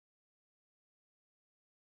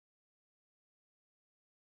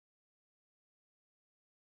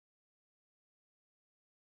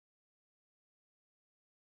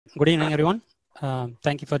Good evening, everyone.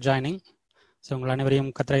 Thank you for joining. So உங்கள் அனைவரையும்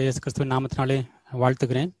கர்த்தராகிய இயேசு கிறிஸ்துவின் நாமத்தினாலே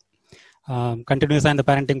வாழ்த்துக்கிறேன். கண்டினியூஸாக இந்த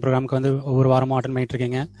பேரண்டிங் ப்ரோக்ராமுக்கு வந்து ஒவ்வொரு வாரமும் அட்டன் பண்ணிட்டு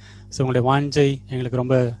இருக்கீங்க. ஸோ உங்களுடைய வாஞ்சை எங்களுக்கு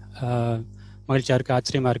ரொம்ப மகிழ்ச்சியாக இருக்குது,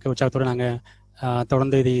 ஆச்சரியமாக இருக்குது. உற்சாகத்தோடு நாங்கள்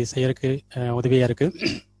தொடர்ந்து இதை செய்யறதுக்கு உதவியாக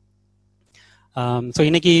இருக்குது. ஸோ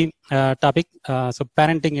இன்னைக்கு topic so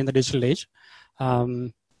parenting in the digital age.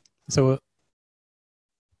 So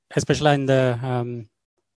எஸ்பெஷலாக இந்த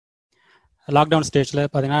லாக்டவுன் ஸ்டேஜில்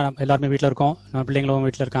பார்த்தீங்கன்னா எல்லாருமே வீட்டில் இருக்கோம், நம்ம பிள்ளைங்களும்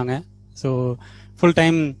வீட்டில் இருக்காங்க. So full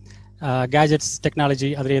time gadgets technology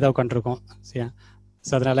அதில் ஏதாவது உட்காந்துருக்கோம். சரியா?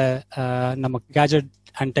 ஸோ அதனால் நம்ம கேஜெட்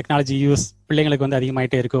அண்ட் டெக்னாலஜி யூஸ் பிள்ளைங்களுக்கு வந்து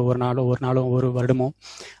அதிகமாகிட்டே இருக்குது, ஒவ்வொரு நாளும் ஒவ்வொரு வருடமும்.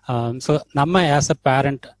 ஸோ நம்ம ஆஸ் அ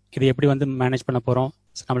பேரண்ட் இது எப்படி வந்து மேனேஜ் பண்ண போகிறோம்,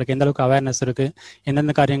 நம்மளுக்கு எந்த அளவுக்கு அவேர்னஸ் இருக்குது,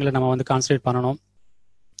 எந்தெந்த காரியங்களை நம்ம வந்து கான்சன்ட்ரேட் பண்ணணும்,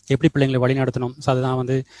 எப்படி பிள்ளைங்களை வழி நடத்தணும். ஸோ அதுதான்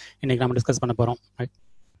வந்து இன்றைக்கி நம்ம டிஸ்கஸ் பண்ண போகிறோம். Right,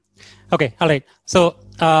 okay, alright.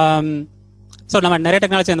 ஸோ நம்ம நிறைய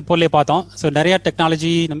டெக்னாலஜி அந்த பொருளே பார்த்தோம். ஸோ நிறைய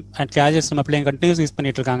டெக்னாலஜி அண்ட் கேஜெட்ஸ் நம்ம பிள்ளைங்க கண்டினியூஸ் யூஸ்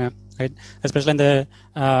பண்ணிட்டு இருக்காங்க. ரைட், எஸ்பெஷலாக இந்த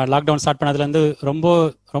லாக்டவுன் ஸ்டார்ட் பண்ணதுலேருந்து ரொம்ப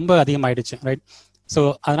ரொம்ப அதிகமாகிடுச்சு. ரைட், ஸோ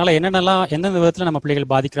அதனால் என்னென்னலாம் எந்தெந்த விதத்தில் நம்ம பிள்ளைகள்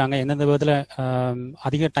பாதிக்கிறாங்க, எந்தெந்த விதத்தில்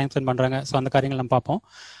அதிக டைம் ஸ்பெண்ட் பண்ணுறாங்க, ஸோ அந்த காரியங்கள் நம்ம பார்ப்போம்.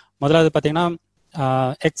 முதலாவது பார்த்தீங்கன்னா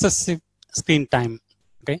excessive screen time.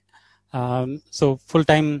 Okay, so full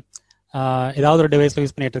time ஏதாவது ஒரு டிவைஸில்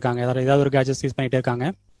யூஸ் பண்ணிட்டு இருக்காங்க, ஏதாவது ஒரு கேஜெட்ஸ் யூஸ் பண்ணிகிட்டே இருக்காங்க.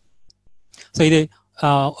 ஸோ இது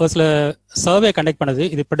ஒரு சில சர்வே கண்டக்ட் பண்ணது.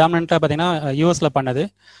 இது ப்ரிடாமினெண்ட்டாக பார்த்தீங்கன்னா யூஎஸ்ல பண்ணது.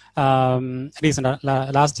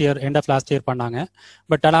 ரீசெண்டாக லாஸ்ட் இயர் பண்ணாங்க.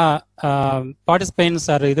 பட் ஆனால் பார்ட்டிசிபென்ட்ஸ்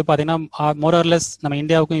இது பார்த்தீங்கன்னா மோரர்லெஸ் நம்ம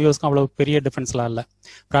இந்தியாவுக்கும் யூஎஸ்க்கும் அவ்வளோ பெரிய டிஃப்ரென்ஸ்லாம் இல்லை.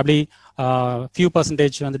 ப்ராப்ளி ஃபியூ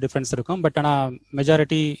பர்சன்டேஜ் வந்து டிஃப்ரென்ஸ் இருக்கும். பட் ஆனால்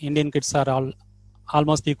majority Indian kids are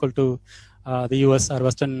almost equal to the US R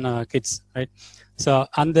western kids. Right, so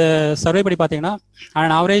அந்த சர்வே படி பார்த்தீங்கன்னா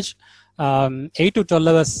on average 8 to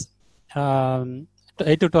 12 hours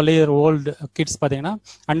 8 to 12 year old kids பார்த்தீங்கன்னா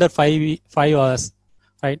அண்டர் 5 hours.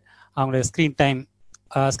 ரைட், அவங்களுடைய screen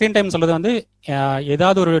time சொல்கிறது வந்து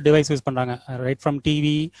ஏதாவது ஒரு டிவைஸ் யூஸ் பண்ணுறாங்க. Right, from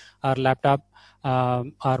TV R laptop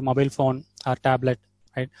or mobile phone or tablet.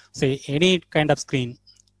 Right, so any kind off screen,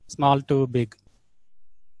 small to big.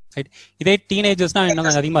 Right, இதே டீனேஜர்ஸ்னால் இன்னும்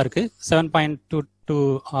கொஞ்சம் அதிகமாக இருக்குது. 7.22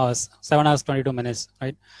 hours, 7 hours 22 minutes.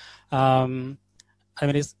 ரைட்,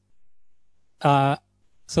 அதுமாரி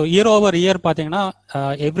ஸோ இயர் ஓவர் இயர் பார்த்தீங்கன்னா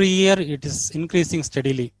every year it is increasing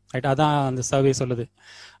steadily. Right, அதான் அந்த survey சொல்லுது.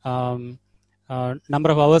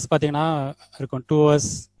 நம்பர் ஆஃப் ஹவர்ஸ் பார்த்தீங்கன்னா இருக்கும். 2 hours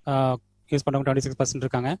யூஸ் பண்ணுறவங்க 26%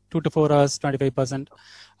 இருக்காங்க, 2 to 4 hours 25%,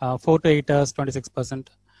 4 to 8 hours 26%,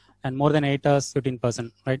 and more then 8 hours 15%.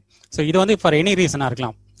 Right, so இது வந்து ஃபார் எனி ரீசனாக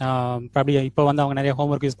இருக்கலாம். அப்படி இப்போ வந்து அவங்க நிறைய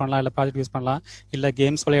ஹோம்ஒர்க் யூஸ் பண்ணலாம், இல்லை ப்ராஜெக்ட் யூஸ் பண்ணலாம், இல்லை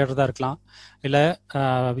கேம்ஸ் விளையாடுறதா இருக்கலாம், இல்லை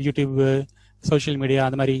யூடியூப், சோஷியல் மீடியா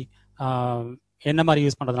அந்த மாதிரி என்ன மாதிரி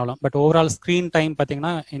use பண்ணுறதுனாலும். But overall screen time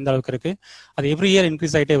பார்த்தீங்கன்னா இந்த அளவுக்கு இருக்குது. அது எவ்ரி இயர்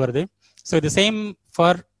இன்க்ரீஸ் ஆகிட்டே வருது. ஸோ இது same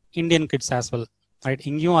for Indian kids as well. Right,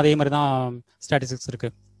 இங்கேயும் அதே மாதிரி தான் ஸ்டாட்டிஸ்டிக்ஸ்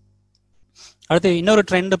இருக்குது. அடுத்து இன்னொரு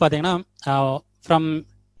ட்ரெண்ட் பார்த்தீங்கன்னா ஃப்ரம்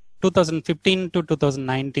 2015 to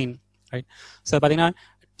 2019. ரைட், ஸோ பார்த்தீங்கன்னா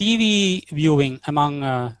டிவி வியூவிங் அமாங்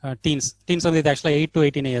டீன்ஸ் வந்து இது ஆக்சுவலாக 8 to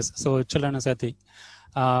 18 years. ஸோ சில்ட்ரன் சேர்த்து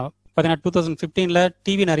பார்த்தீங்கன்னா 2015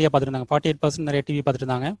 டிவி நிறைய பார்த்துருந்தாங்க. 48% நிறைய டிவி பார்த்துட்டு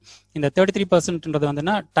இருந்தாங்க. இந்த 33%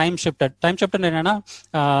 வந்துன்னா டைம் ஷிஃப்டட் என்னன்னா,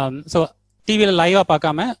 ஸோ டிவியில் லைவாக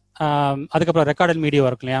பார்க்காம அதுக்கப்புறம் ரெக்கார்டட் மீடியா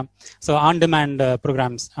இருக்கும் இல்லையா, so on demand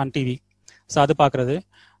programs on TV, so அது பார்க்குறது.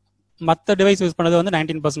 மற்ற டிவைஸ் யூஸ் பண்ணது வந்து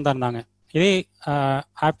 19% தான் இருந்தாங்க. இதே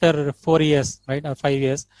after 4 years, right, 5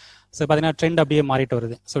 years, so பார்த்தீங்கன்னா ட்ரெண்ட் அப்படியே மாறிட்டு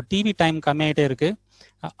வருது. ஸோ டிவி டைம் கம்மியாகிட்டே இருக்குது,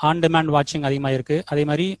 ஆன் டிமாண்ட் வாட்சிங் அதிகமாக இருக்குது. அதே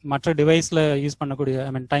மாதிரி மற்ற டிவைஸில் யூஸ் பண்ணக்கூடிய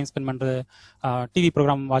டைம் ஸ்பெண்ட் பண்ணுறது, டிவி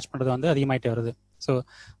ப்ரோக்ராம் வாட்ச் பண்ணுறது வந்து அதிகமாகிட்டே வருது. So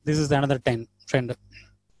this is another trend.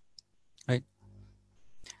 Right,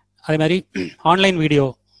 அதே மாதிரி online video.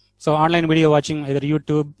 So online video வாட்சிங் இது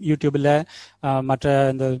யூடியூபில் மற்ற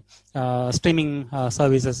இந்த ஸ்ட்ரீமிங்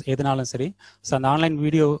சர்வீசஸ் எதுனாலும் சரி. ஸோ அந்த ஆன்லைன்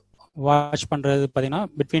வீடியோ வாட்ச் பண்ணுறது பார்த்தீங்கன்னா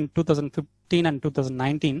பிட்வீன் 2015 and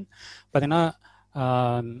 2019 பார்த்தீங்கன்னா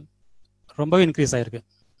ரொம்பவே இன்க்ரீஸ் ஆயிருக்கு.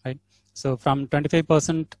 Right, so from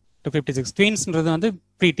 25% to 56%. ட்வீன்ஸ்ன்றது வந்து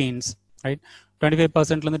ப்ரீ டீன்ஸ். ரைட்,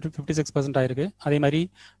 25%லேருந்து 56% ஆயிருக்கு. அதே மாதிரி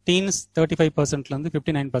டீன்ஸ் 35%லேருந்து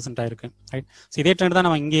 59% ஆயிருக்கு. ரைட், ஸோ இதே ட்ரெண்ட் தான்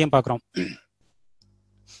நம்ம இங்கேயும் பார்க்குறோம்.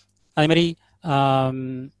 அதே மாதிரி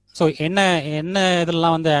ஸோ என்ன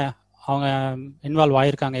இதெல்லாம் வந்து அவங்க இன்வால்வ்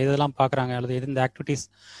ஆகிருக்காங்க, இதெல்லாம் பார்க்குறாங்க, அல்லது எது இந்த ஆக்டிவிட்டீஸ்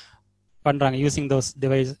பண்ணுறாங்க using those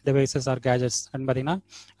devices R gadgets அப்படின்னு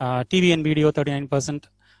பார்த்தீங்கன்னா டிவி அண்ட் வீடியோ 39%,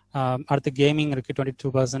 அடுத்து கேமிங் இருக்குது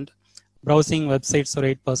 22%, ப்ரௌசிங் வெப்சைட்ஸ் ஒரு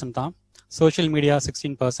 8% தான், சோஷியல் மீடியா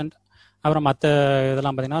 16%, அப்புறம் மற்ற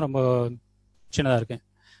இதெல்லாம் பார்த்தீங்கன்னா ரொம்ப சின்னதாக இருக்குது.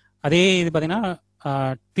 அதே இது பார்த்தீங்கன்னா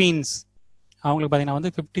ட்வீன்ஸ் அவங்களுக்கு பார்த்தீங்கன்னா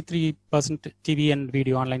வந்து 53% TV and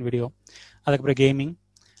video, online video, அதுக்கப்புறம் கேமிங்,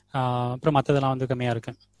 அப்புறம் மற்றதெல்லாம் வந்து கம்மியாக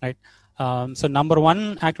இருக்குது, ரைட். ஸோ நம்பர் 1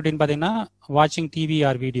 ஆக்டிவிட்டின்னு பார்த்தீங்கன்னா வாட்சிங் TV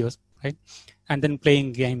R videos, right, and then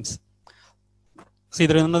playing games. So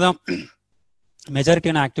இதில் இருந்து தான்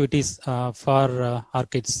மெஜாரிட்டியான activities for R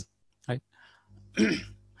kids, right.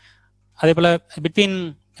 அதே போல் between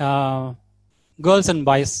girls and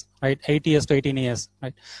boys, right, 8 years to 18 years,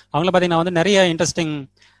 right, அவங்கள பார்த்தீங்கன்னா வந்து நிறைய இன்ட்ரெஸ்டிங்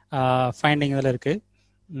ஃபைண்டிங் இதில் இருக்குது.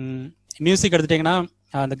 மியூசிக் எடுத்துட்டிங்கன்னா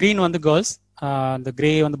அந்த க்ரீன் வந்து கேர்ள்ஸ், அந்த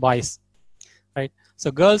கிரே வந்து பாய்ஸ், ரைட். ஸோ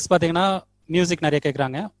கேர்ள்ஸ் பார்த்தீங்கன்னா மியூசிக் நிறைய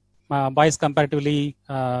கேட்குறாங்க, boys comparatively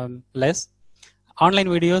less. Online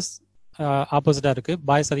videos ஆப்போசிட்டாக இருக்குது,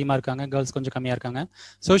 பாய்ஸ் அதிகமாக இருக்காங்க, கேர்ள்ஸ் கொஞ்சம் கம்மியாக இருக்காங்க.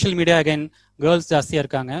 சோஷியல் மீடியா அகைன் கேர்ள்ஸ் ஜாஸ்தியாக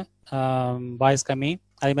இருக்காங்க, பாய்ஸ் கம்மி.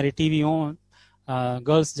 அதே மாதிரி டிவியும்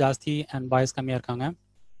கேர்ள்ஸ் ஜாஸ்தி அண்ட் பாய்ஸ் கம்மியாக இருக்காங்க.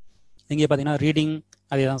 இங்கே பார்த்தீங்கன்னா ரீடிங்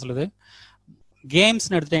அதே தான் சொல்லுது.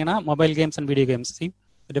 கேம்ஸ்னு எடுத்துட்டிங்கன்னா mobile games and video games, C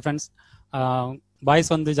difference. Boys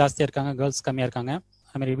வந்து ஜாஸ்தியாக இருக்காங்க, கேர்ள்ஸ் கம்மியாக இருக்காங்க.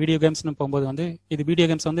 அதுமாதிரி வீடியோ கேம்ஸ்னு போகும்போது வந்து இது வீடியோ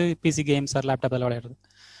கேம்ஸ் வந்து பிசி கேம்ஸ் ஆர் லேப்டாப் அதில் விளையாடுறது.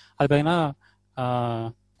 அது பார்த்தீங்கன்னா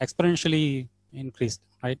எக்ஸ்பெரன்ஷியலி increased,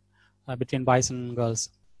 right, between boys and girls.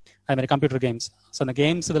 அதுமாதிரி கம்ப்யூட்டர் கேம்ஸ். ஸோ அந்த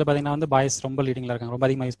கேம்ஸ் இதில் பார்த்தீங்கன்னா வந்து பாய்ஸ் ரொம்ப லீடிங்கில் இருக்காங்க, ரொம்ப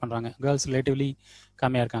அதிகமாக யூஸ் பண்ணுறாங்க, கேர்ள்ஸ் ரிலேட்டிவ்லி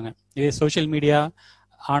கம்மியாக இருக்காங்க. இதே social media,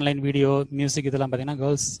 online video, music இதெல்லாம் பார்த்தீங்கன்னா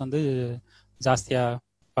கேர்ள்ஸ் வந்து ஜாஸ்தியாக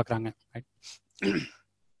பார்க்குறாங்க, right.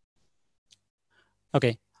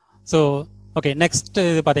 Okay, so okay, next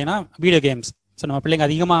இது பார்த்தீங்கன்னா வீடியோ கேம்ஸ். ஸோ நம்ம பிள்ளைங்க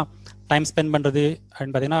அதிகமாக டைம் ஸ்பெண்ட் பண்ணுறது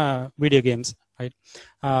அப்படின்னு பார்த்தீங்கன்னா வீடியோ கேம்ஸ், ரைட்.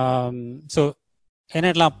 ஸோ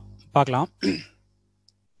என்னெல்லாம் பார்க்கலாம்.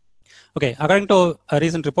 Okay, according to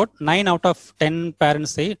recent report 9 out of 10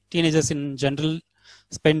 parents say teenagers in general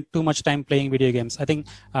spend too much time playing video games. I think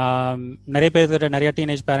நிறைய பேர் நிறைய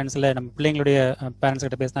டீனேஜ் பேரண்ட்ஸில் நம்ம பிள்ளைங்களுடைய பேரண்ட்ஸ்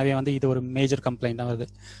கிட்ட பேசினாவே வந்து இது ஒரு மேஜர் கம்ப்ளைண்ட் வருது,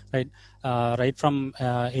 right. Right from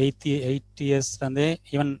 8 yearsலேருந்து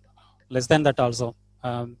even less than that also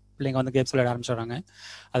பிள்ளைங்க வந்து கேம்ஸ் விளையாட ஆரம்பிச்சிடுறாங்க.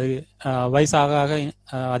 அது வயசாக ஆக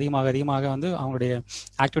அதிகமாக வந்து அவங்களுடைய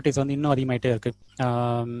ஆக்டிவிட்டீஸ் வந்து இன்னும் அதிகமாகிட்டே இருக்குது.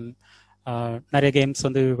 நிறைய கேம்ஸ்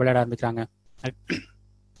வந்து விளையாட ஆரம்பிக்கிறாங்க.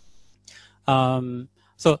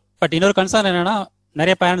 ஸோ பட் இன்னொரு கன்சர்ன் என்னன்னா,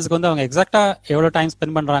 நிறைய பேரண்ட்ஸ்க்கு வந்து அவங்க எக்ஸாக்டாக எவ்வளோ டைம்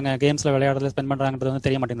ஸ்பெண்ட் பண்ணுறாங்க, கேம்ஸில் விளையாடுறதுல ஸ்பெண்ட் பண்ணுறாங்கன்றது வந்து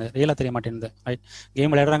தெரிய மாட்டேங்குது, ரியலாக தெரிய மாட்டேங்குது, ரைட்.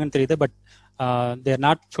 கேம் விளையாடுறாங்கன்னு தெரியுது, but there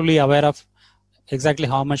not fully aware of exactly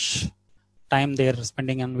how much time they are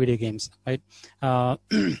spending on video games, right.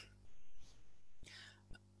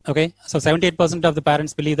 Okay, so 78% of the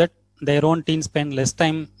parents believe that their own teens spend less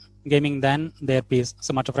time gaming than their peers. So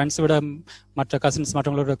மற்ற friends விட மற்ற cousins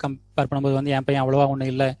மற்றவங்களோட compare பண்ணும்போது வந்து என் பையன் அவ்வளோவா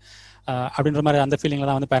ஒன்றும் இல்லை அப்படின்ற மாதிரி அந்த ஃபீலிங்கில்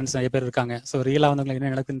தான் வந்து பேரண்ட்ஸ் நிறைய பேர் இருக்காங்க. ஸோ ரியலாக வந்து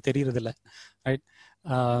என்ன நடக்குதுன்னு தெரியறது இல்லை, ரைட்.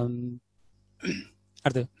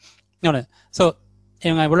 அடுத்து இன்னொன்று, ஸோ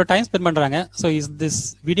இவங்க இவ்வளோ டைம் ஸ்பெண்ட் பண்ணுறாங்க. So is this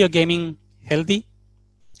video gaming healthy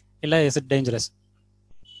இல்லை is it dangerous?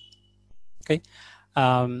 Okay,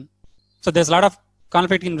 so there's a lot of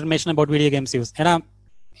conflicting information about video games use. ஏன்னா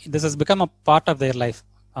this has become a part of their life.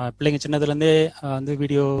 பிள்ளைங்க சின்னதுலேருந்தே வந்து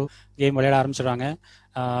video game விளையாட ஆரம்பிச்சிடுறாங்க.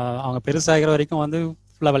 அவங்க பெருசாகிற வரைக்கும் வந்து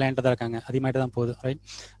ஃபுல்லாக விளையாண்டு தான் இருக்காங்க, அதிகமாகிட்டு தான் போகுது, right.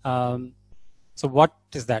 So what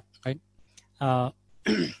is that, right.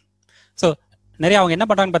 So நிறைய அவங்க என்ன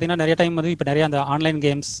பண்ணுறாங்கன்னு பார்த்தீங்கன்னா, நிறைய டைம் வந்து இப்போ நிறைய அந்த ஆன்லைன்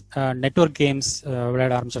கேம்ஸ், நெட்வொர்க் கேம்ஸ்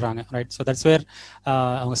விளையாட ஆரம்பிச்சிடுறாங்க, ரைட். ஸோ தட்ஸ் வேர்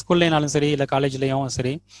அவங்க ஸ்கூல்லேனாலும் சரி இல்லை காலேஜ்லேயும்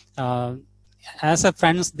சரி, as a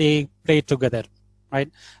friends they play together,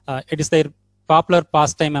 right. It is there popular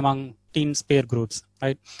pass time among teens பேர் குரூப்ஸ்,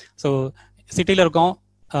 ரைட். ஸோ சிட்டியில் இருக்கோம்,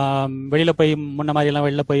 வெளியில் போய் முன்ன மாதிரிலாம்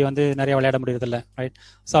வெளியில் போய் வந்து நிறைய விளையாட முடியறதில்ல, ரைட்.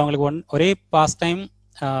 ஸோ அவங்களுக்கு ஒரே pass time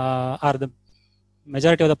R the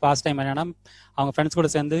majority of the pass time என்னன்னா அவங்க ஃப்ரெண்ட்ஸ் கூட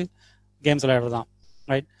சேர்ந்து கேம்ஸ் விளையாடுறது தான்,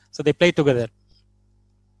 right. So they play together.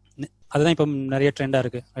 அதுதான் இப்போ நிறைய ட்ரெண்டாக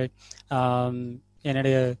இருக்குது, ரைட்.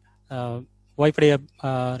 என்னுடைய ஒய்ஃபுடைய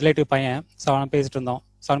ரிலேட்டிவ் பையன், ஸோ அவனை பேசிட்டு இருந்தோம்.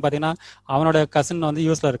 ஸோ அவன் பார்த்தீங்கன்னா அவனோட கசின் வந்து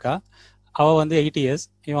யூஎஸில் இருக்கா, அவள் வந்து 8 years,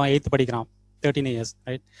 இவன் 8th படிக்கிறான், 13 years,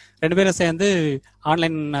 ரைட். ரெண்டு பேரும் சேர்ந்து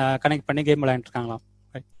ஆன்லைன் கனெக்ட் பண்ணி game விளையாண்டுருக்காங்களாம்,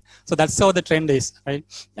 right. So that's how the trend is, right.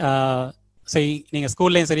 So நீங்கள்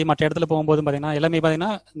ஸ்கூல்லையும் சரி மற்ற இடத்துல போகும்போதும் பார்த்தீங்கன்னா எல்லாமே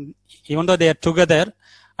பார்த்தீங்கன்னா even though they are together,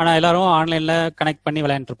 ஆனால் எல்லாரும் ஆன்லைனில் கனெக்ட் பண்ணி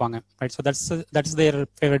விளையாண்டுருப்பாங்க, right. So that's there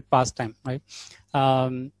favourite pass time, right.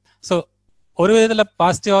 So ஒரு விதத்தில்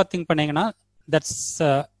பாசிட்டிவாக திங்க் பண்ணீங்கன்னா that's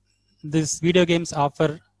this video games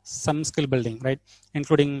offer some skill building, right,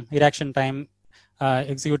 including reaction time,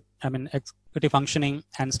 executive functioning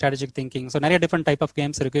and strategic thinking. So நிறைய different type of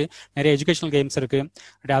games இருக்கு, நிறைய educational games இருக்கு.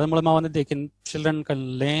 அது மூலமா வந்து children can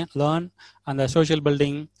learn அந்த social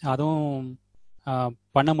building அதுவும்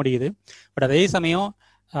பண்ண முடியுது. பட் அதே சமயம்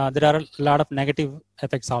there are a lot of negative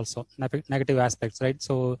effects also, negative aspects, right?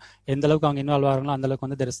 So எந்த அளவுக்கு அவங்க இன்வால்வ் ஆகிறாங்களோ அந்த அளவுக்கு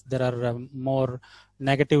வந்து there are more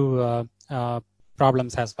negative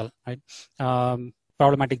problems as well, right?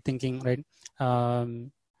 Problematic thinking, right?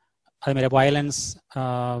 அதே மாதிரி violence,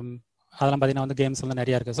 அதெல்லாம் பார்த்தீங்கன்னா வந்து கேம்ஸ் வந்து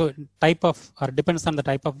நிறையா இருக்குது. So type of R depends on the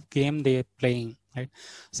type of game they playing, right?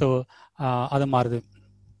 So அது மாறுது.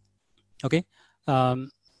 Okay,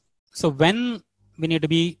 so when we need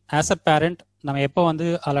to be as a parent, நம்ம எப்போ வந்து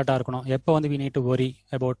அலர்ட்டாக இருக்கணும், எப்போ வந்து we need to worry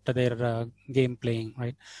about their game playing,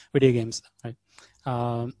 right? Video games, right?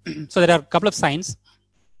 So there are a couple of signs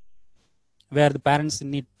where the parents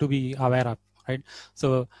need to be aware of, right? So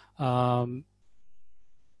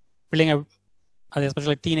பிள்ளைங்க, அது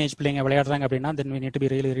especially teenage பிள்ளைங்க விளையாடுறாங்க அப்படின்னா then we need to be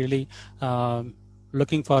really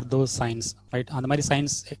looking for those signs, right? அந்த மாதிரி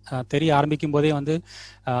science தெரிய ஆரம்பிக்கும் போதே வந்து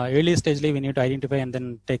early ஸ்டேஜ்லேயே we need to identify and then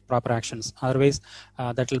take proper actions. Otherwise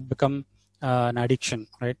that will become an addiction,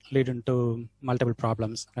 right? Lead into multiple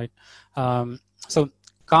problems, right? So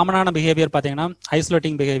காமனான behaviour பார்த்தீங்கன்னா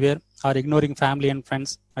isolating behaviour R ignoring family and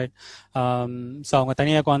friends, right? So அவங்க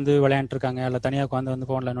தனியாக உட்காந்து விளையாண்டுருக்காங்க, இல்லை தனியாக உட்காந்து வந்து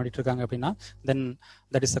ஃபோனில் நோண்டிட்டு இருக்காங்க அப்படின்னா தென்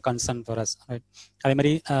that is a concern for us, right? அதே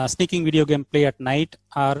மாதிரி sneaking video game play at night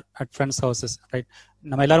R at friends houses, right?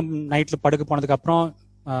 நம்ம எல்லாரும் நைட்டில் படுக்க போனதுக்கப்புறம்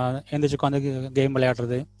எந்திரிச்சு உட்காந்து கேம்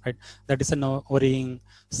விளையாடுறது, right? That is a worrying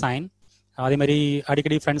sign. அதே மாதிரி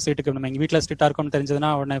அடிக்கடி ஃப்ரெண்ட்ஸ் வீட்டுக்கு, நம்ம எங்கள் வீட்டில் ஸ்ட்ரிக்டாக இருக்கும்னு தெரிஞ்சதுன்னா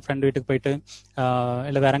உடனே ஃப்ரெண்ட் வீட்டுக்கு போயிட்டு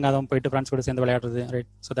இல்லை வேற எங்காவது போயிட்டு ஃப்ரெண்ட்ஸ் கூட சேர்ந்து விளையாடுறது, right?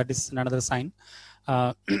 So that is another sign.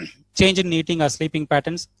 Change in eating R sleeping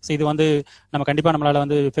patterns. So இது வந்து நம்ம கண்டிப்பாக நம்மளால்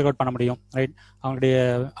வந்து ஃபிகர் அவுட் பண்ண முடியும், ரைட்? அவங்களுடைய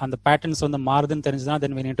அந்த பேட்டர்ன்ஸ் வந்து மாறுதுன்னு தெரிஞ்சுதுன்னா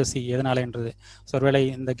தென் we need to see எதனாலன்றது. So ஒருவேளை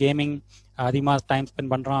இந்த கேமிங் அதிகமாக டைம்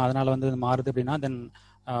ஸ்பெண்ட் பண்ணுறோம் அதனால வந்து மாறுது அப்படின்னா தென்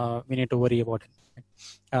we need to worry about it.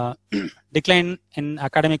 Decline in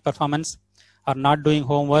academic performance or not doing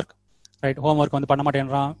homework, right? Homework வந்து பண்ண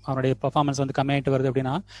மாட்டேன்றான், அவனுடைய பர்ஃபார்மன்ஸ் வந்து கம்மியாகிட்டு வருது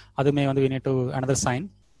அப்படின்னா அதுவுமே வந்து we need to another sign.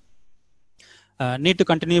 Need to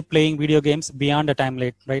continue playing video games beyond a time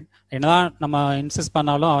limit, right? என்னதான் நம்ம இன்சிஸ்ட்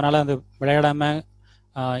பண்ணாலும் அவனால் அந்த விளையாடாம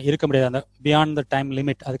இருக்க முடியாது. அந்த பியாண்ட் த டைம்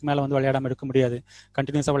லிமிட், அதுக்கு மேலே வந்து விளையாடாமல் இருக்க முடியாது,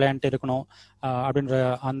 கண்டினியூஸாக விளையாண்டுட்டு இருக்கணும் அப்படின்ற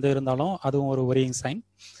அந்த இருந்தாலும் அதுவும் ஒரு worrying sign.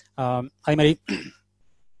 அதே மாதிரி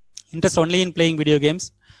interest only in playing video games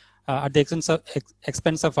at the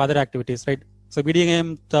expense of other activities, right? So video game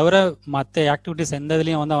தவிர மற்ற ஆக்டிவிட்டிஸ் எந்த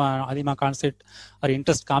இதுலையும் வந்து அவன் அதிகமாக கான்சன்ட்ரேட் ஒரு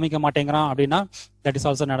இன்ட்ரெஸ்ட் காமிக்க மாட்டேங்கிறான் அப்படின்னா that is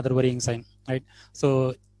also another worrying sign, right? So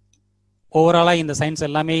ஓவராலாக இந்த சைன்ஸ்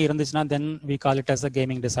எல்லாமே இருந்துச்சுன்னா then we call it as a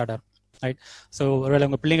gaming disorder, right? So ஒருவேளை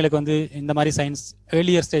உங்கள் பிள்ளைங்களுக்கு வந்து இந்த மாதிரி சைன்ஸ்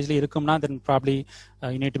ஏர்லியர் ஸ்டேஜில் இருக்கும்னா தென் probably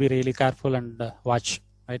you need to be really careful and watch,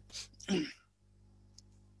 right?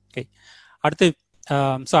 Okay, அடுத்து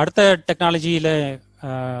ஸோ அடுத்த டெக்னாலஜியில்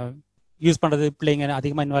யூஸ் பண்ணுறது பிள்ளைங்க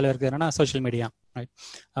அதிகமாக இன்வால்வ் இருக்குது என்னன்னா social media, right?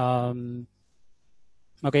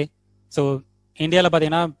 Okay, so இந்தியாவில்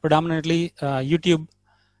பார்த்தீங்கன்னா predominantly YouTube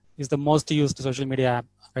is the most used social media app,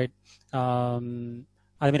 right?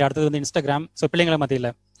 அதுமாரி அடுத்தது வந்து இன்ஸ்டாகிராம். ஸோ பிள்ளைங்களை மத்தியில்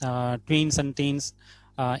twins and teens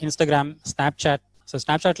Instagram, Snapchat. So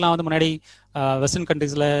ஸ்னாப்சாட்லாம் வந்து முன்னாடி வெஸ்டர்ன்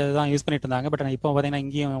கண்ட்ரீஸில் தான் யூஸ் பண்ணிட்டு இருந்தாங்க, பட் இப்போ பார்த்தீங்கன்னா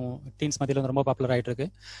இங்கேயும் டீன்ஸ் மத்தியில் வந்து ரொம்ப பாப்புலர் ஆகிட்டு இருக்கு.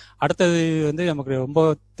 அடுத்தது வந்து நமக்கு ரொம்ப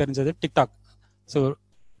தெரிஞ்சது டிக்டாக். ஸோ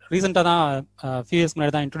ரீசெண்டாக தான் ஃபியூ இயர்ஸ்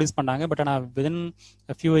முன்னாடி தான் இன்ட்ரடியூஸ் பண்ணாங்க, பட் ஆனால் within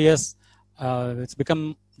few years it's become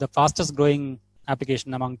the fastest growing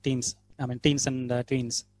application among teens and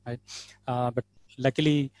twins, right? But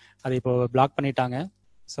luckily அதை இப்போ பிளாக் பண்ணிட்டாங்க.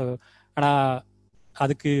 ஸோ ஆனால்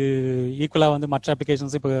அதுக்கு ஈக்குவலாக வந்து மற்ற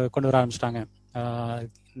அப்ளிகேஷன்ஸ் இப்போ கொண்டு வர ஆரம்பிச்சிட்டாங்க,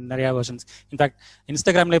 நிறையா வெர்ஷன்ஸ். இன்ஃபேக்ட்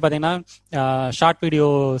இன்ஸ்டாகிராம்லேயே பார்த்தீங்கன்னா ஷார்ட் வீடியோ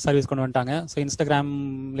சர்வீஸ் கொண்டு வந்துட்டாங்க. ஸோ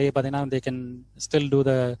இன்ஸ்டாகிராம்லேயே பார்த்தீங்கன்னா they can still two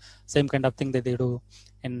the same kind of thing they do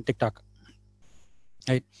in TikTok,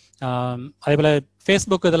 right? அதே போல்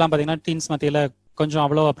ஃபேஸ்புக் இதெல்லாம் பார்த்தீங்கன்னா டீன்ஸ் மத்தியில் கொஞ்சம்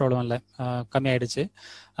அவ்வளோவா ப்ராப்ளம் இல்லை, கம்மியாயிடுச்சு.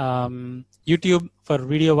 யூடியூப் ஃபார்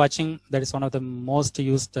வீடியோ வாட்சிங் that is one of the most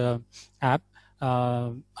used app,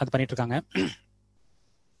 அது பண்ணிட்டு இருக்காங்க.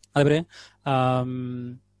 அதுபோல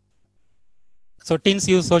so teens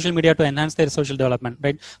use social media to enhance their social development,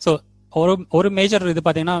 right? So ஒரு மேஜர் இது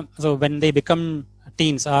பார்த்தீங்கன்னா so when they become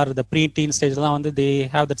teens R the pre dean ஸ்டேஜில் தான் வந்து they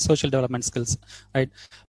have that social development skills, right?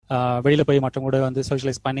 வெளியில் போய் மற்றவங்க கூட வந்து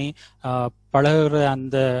சோஷியலைஸ் பண்ணி பழகுற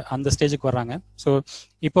அந்த ஸ்டேஜுக்கு வர்றாங்க. ஸோ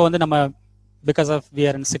இப்போ வந்து நம்ம because of we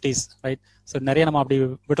are in cities, right? So நிறைய நம்ம அப்படி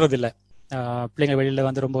விடுறதில்லை, பிள்ளைங்க வெளியில்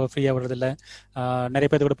வந்து ரொம்ப ஃப்ரீயாக விடுறதில்லை, நிறைய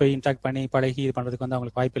பேர் கூட போய் இன்ட்ராக்ட் பண்ணி பழகி இது பண்ணுறதுக்கு வந்து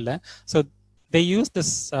அவங்களுக்கு வாய்ப்பு இல்லை. So they use this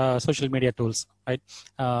social media tools, right?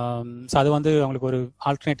 So அது வந்து அவங்களுக்கு ஒரு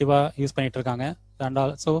ஆல்டர்னேட்டிவாக யூஸ் பண்ணிட்டு இருக்காங்க. அண்ட்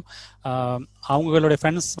ஆல்சோ அவங்களுடைய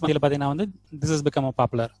ஃப்ரெண்ட்ஸ் மத்தியில் பார்த்தீங்கன்னா வந்து this is become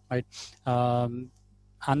popular, right?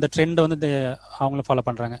 அந்த ட்ரெண்டை வந்து அவங்களும் ஃபாலோ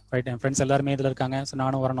பண்ணுறாங்க, ரைட்? என் ஃப்ரெண்ட்ஸ் எல்லாருமே இதில் இருக்காங்க, ஸோ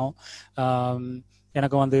நானும் வரணும்,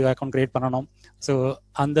 எனக்கும் வந்து அக்கௌண்ட் கிரியேட் பண்ணணும். ஸோ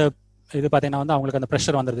அந்த இது பார்த்தீங்கன்னா வந்து அவங்களுக்கு அந்த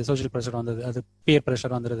ப்ரெஷர் வந்துடுது, சோஷியல் ப்ரெஷர் வந்துடுது, அது பியர்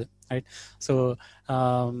ப்ரெஷர் வந்துடுது, ரைட்? ஸோ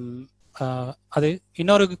அது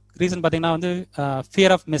இன்னொரு ரீசன் பார்த்தீங்கன்னா வந்து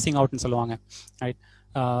ஃபியர் ஆஃப் மிஸ்ஸிங் அவுட்னு சொல்லுவாங்க, ரைட்?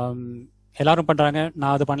 எல்லாரும் பண்ணுறாங்க,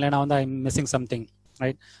 நான் அது பண்ணலைன்னா வந்து I am missing something,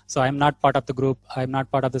 right? So I am not part of the group, I am not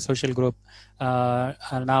part of the social group,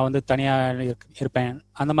 நான் வந்து தனியாக இருப்பேன்,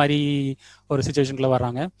 அந்த மாதிரி ஒரு சுச்சுவேஷனுக்குள்ள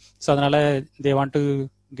வர்றாங்க. ஸோ அதனால they want to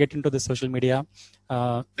get in to the social media.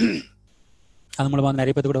 அது மூலமாக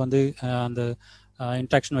நிறைய பேர் கூட வந்து அந்த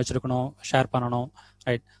இன்ட்ராக்ஷன் வச்சுருக்கணும், ஷேர் பண்ணணும்,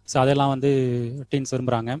 ரைட்? ஸோ அதெல்லாம் வந்து டீன்ஸ்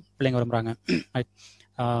விரும்புகிறாங்க, பிள்ளைங்க விரும்புகிறாங்க, right?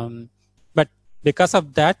 But because of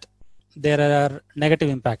that there are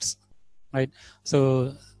negative impacts, right? So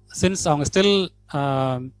since அவங்க ஸ்டில்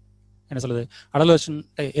என்ன சொல்லுது, அடலோஷன்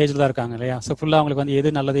ஏஜில் தான் இருக்காங்க இல்லையா? ஸோ ஃபுல்லாக அவங்களுக்கு வந்து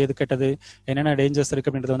எது நல்லது எது கெட்டது, என்னென்ன டேஞ்சர்ஸ்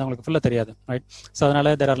இருக்குது அப்படின்றது வந்து அவங்களுக்கு ஃபுல்லாக தெரியாது, ரைட்? ஸோ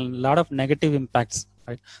அதனால there are lot of negative impacts,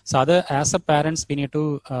 right? So other as a parents we need to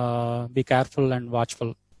be careful and watchful,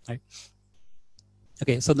 right?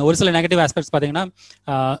 Okay, so the original negative aspects பாத்தீங்கன்னா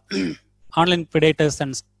online predators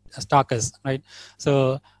and stalkers, right? So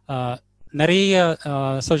நிறைய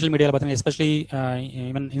social மீடியாவில் பார்த்தீங்கன்னா especially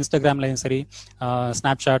even இன்ஸ்டாகிராம்லையும் சரி,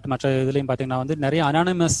 Snapchat மற்ற இதுலையும் பார்த்தீங்கன்னா வந்து நிறைய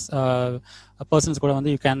அனானிமஸ் பர்சன்ஸ் கூட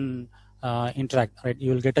வந்து you can interact, right?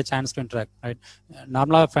 You will get a chance to interact, right?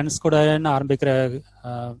 நார்மலாக ஃப்ரெண்ட்ஸ் கூட ஆரம்பிக்கிற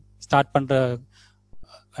ஸ்டார்ட் பண்ணுற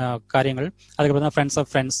காரியங்கள், அதுக்கப்புறம் தான் ஃப்ரெண்ட்ஸ் ஆஃப்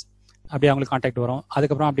ஃப்ரெண்ட்ஸ் அப்படியே அவங்களுக்கு கான்டாக்ட் வரும்.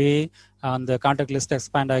 அதுக்கப்புறம் அப்படியே அந்த கான்டாக்ட் லிஸ்ட்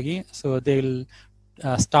எக்ஸ்பேண்ட் ஆகி so they will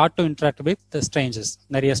start to interact with strangers,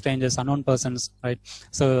 நிறைய strangers, unknown persons, right?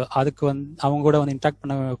 So அதுக்கு வந்து அவங்க கூட வந்து இன்ட்ராக்ட்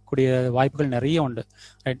பண்ணக்கூடிய வாய்ப்புகள் நிறைய உண்டு,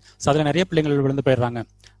 ரைட்? ஸோ அதில் நிறைய பிள்ளைங்கள் விழுந்து போயிடுறாங்க.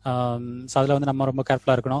 ஸோ அதில் வந்து நம்ம ரொம்ப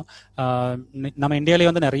கேர்ஃபுல்லாக இருக்கணும். நம்ம இந்தியாவிலே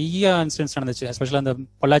வந்து நிறைய இன்சிடென்ட்ஸ் நடந்துச்சு, எஸ்பெஷலாக அந்த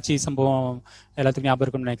பொள்ளாச்சி சம்பவம் எல்லாத்துக்கும் ஞாபகம்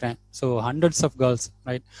இருக்குன்னு நினைக்கிறேன். So hundreds of girls,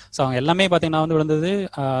 right? So அவங்க எல்லாமே பார்த்தீங்கன்னா வந்து விழுந்தது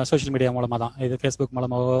சோஷியல் மீடியா மூலமாக தான், இது ஃபேஸ்புக்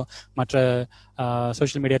மூலமாகவோ மற்ற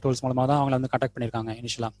சோஷியல் மீடியா டூல்ஸ் மூலமாக தான் அவங்கள வந்து கான்டாக்ட் பண்ணியிருக்காங்க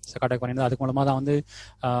இனிஷியலாக. ஸோ கான்டாக்ட் பண்ணியிருந்தது அதுக்கு மூலமாக தான் வந்து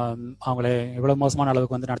அவங்கள எவ்வளோ மோசமான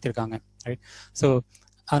அளவுக்கு வந்து நடத்தியிருக்காங்க, ரைட்? ஸோ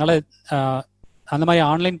அதனால் அந்த மாதிரி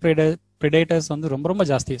ஆன்லைன் ப்ரிடேட்டர்ஸ் வந்து ரொம்ப ரொம்ப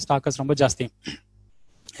ஜாஸ்தி, ஸ்டாக்கர்ஸ் ரொம்ப ஜாஸ்தி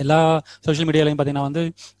எல்லா சோஷியல் மீடியாலையும் பார்த்தீங்கன்னா வந்து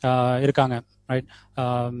இருக்காங்க, ரைட்?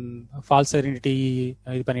 ஃபால்ஸ் ஐடென்டிட்டி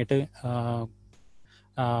இது பண்ணிட்டு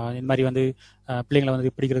இந்த மாதிரி வந்து பிள்ளைங்களை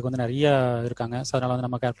வந்து பிடிக்கிறதுக்கு வந்து நிறைய இருக்காங்க. ஸோ அதனால வந்து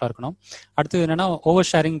நம்ம கேர்ஃபுல்லாக இருக்கணும். அடுத்து என்னன்னா over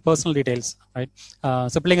sharing personal details, right?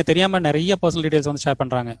 So பிள்ளைங்க தெரியாமல் நிறைய பர்சனல் டீடைல்ஸ் வந்து ஷேர்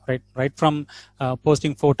பண்ணுறாங்க, right from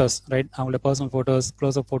posting photos, right? அவங்களோட personal photos,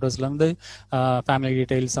 close up ஃபோட்டோஸ்லேருந்து family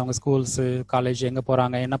details, அவங்க ஸ்கூல்ஸ், காலேஜ் எங்கே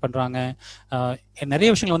போகிறாங்க, என்ன பண்ணுறாங்க, நிறைய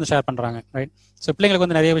விஷயங்கள் வந்து ஷேர் பண்ணுறாங்க, ரைட்? ஸோ பிள்ளைங்களுக்கு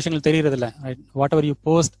வந்து நிறைய விஷயங்கள் தெரியறதில்ல, right? What ever you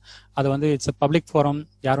post அது வந்து இட்ஸ் பப்ளிக் ஃபோரம்,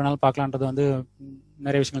 யார் வேணாலும் பார்க்கலான்றது வந்து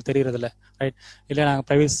நிறைய விஷயங்கள் தெரியறதில்ல, ரைட்? இல்லை நாங்கள்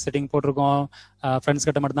ப்ரைவேட் செட்டிங் போட்டிருக்கோம், ஃப்ரெண்ட்ஸ்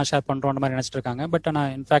கிட்ட மட்டும் தான் ஷேர் பண்ணுறோம் அந்த மாதிரி நினச்சிட்டு இருக்காங்க. பட் ஆனால்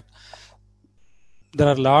in fact there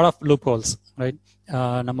are lot of loop holes, right?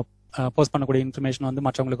 நம்ம போஸ்ட் பண்ணக்கூடிய இன்ஃபர்மேஷன் வந்து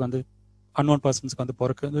மற்றவங்களுக்கு வந்து அன்னோன் பர்சன்ஸ்க்கு வந்து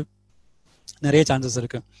போறதுக்கு வந்து நிறைய சான்சஸ்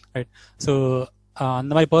இருக்கு, ரைட்? ஸோ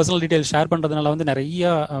அந்த மாதிரி பர்சனல் டீடைல்ஸ் ஷேர் பண்ணுறதுனால வந்து நிறைய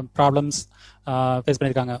ப்ராப்ளம்ஸ் ஃபேஸ்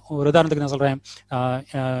பண்ணியிருக்காங்க. ஒரு உதாரணத்துக்கு நான் சொல்கிறேன்,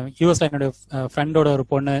 யூஎஸ்ல என்னோட ஃப்ரெண்டோட ஒரு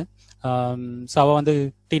பொண்ணு, ஸோ அவள் வந்து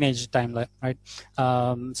டீனேஜ் டைமில், ரைட்?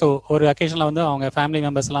 ஸோ ஒரு அக்கேஷனில் வந்து அவங்க ஃபேமிலி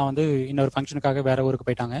மெம்பர்ஸ்லாம் வந்து இன்னொரு ஃபங்க்ஷனுக்காக வேற ஊருக்கு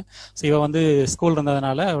போயிட்டாங்க. ஸோ இவள் வந்து ஸ்கூல்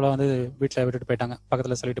இருந்ததுனால அவளை வந்து வீட்டில் விட்டுட்டு போயிட்டாங்க,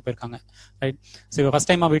 பக்கத்தில் சொல்லிட்டு போயிருக்காங்க, ரைட்? ஸோ இவள்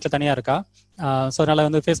ஃபர்ஸ்ட் டைமாக வீட்டில் தனியாக இருக்கா. ஸோ அதனால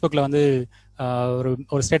வந்து ஃபேஸ்புக்கில் வந்து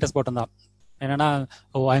ஒரு ஸ்டேட்டஸ் போட்டிருந்தா, என்னன்னா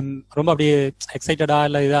ஐம் ரொம்ப அப்படியே எக்ஸைட்டடா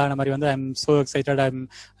இல்லை இதான மாதிரி வந்து I'm so excited, I'm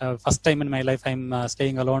first time in my life I'm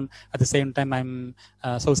staying alone at the same time I'm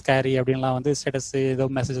so scary அப்படின்லாம் வந்து ஸ்டேட்டஸ் ஏதோ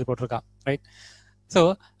மெசேஜ் போட்டிருக்கா, ரைட்? ஸோ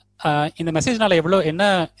இந்த மெசேஜ்னால எவ்வளோ என்ன,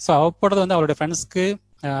 ஸோ அவ போட்டது வந்து அவரோட ஃப்ரெண்ட்ஸ்க்கு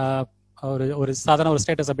ஒரு சாதாரண ஒரு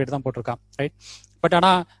ஸ்டேட்டஸ் அப்டேட் தான் போட்டிருக்கான், ரைட்? பட்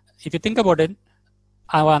ஆனால் if you think about it,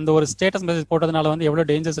 அவன் அந்த ஒரு ஸ்டேட்டஸ் மெசேஜ் போட்டதுனால வந்து எவ்வளோ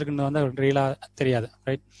டேஞ்சர்ஸ் இருக்குன்னு வந்து அவருக்கு ரியலாக தெரியாது,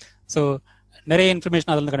 ரைட்? ஸோ நிறைய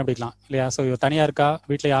இன்ஃபர்மேஷன் அதில் கண்டுபிடிக்கலாம் இல்லையா? ஸோ தனியாக இருக்கா,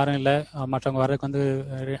 வீட்டில் யாரும் இல்லை, மற்றவங்க வர்றதுக்கு வந்து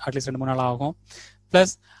அட்லீஸ்ட் 2-3 நாள் ஆகும்.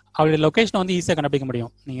 ப்ளஸ் அவருடைய லொக்கேஷனை வந்து ஈஸியாக கண்டுபிடிக்க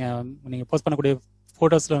முடியும். நீங்கள் போஸ்ட் பண்ணக்கூடிய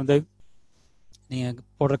ஃபோட்டோஸில் வந்து நீங்கள்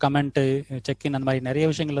போடுற கமெண்ட்டு, செக்இன், அந்த மாதிரி நிறைய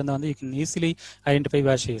விஷயங்கள் வந்து you can easily identify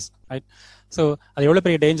where she is, right? So அது எவ்வளோ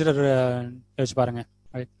பெரிய டேஞ்சர் யோசிச்சு பாருங்க,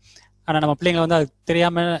 ரைட்? ஆனால் நம்ம பிள்ளைங்களை வந்து அது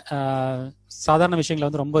தெரியாமல் சாதாரண விஷயங்களை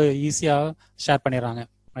வந்து ரொம்ப ஈஸியாக ஷேர் பண்ணிடுறாங்க,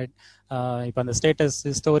 ரைட்? இப்போ அந்த ஸ்டேட்டஸ்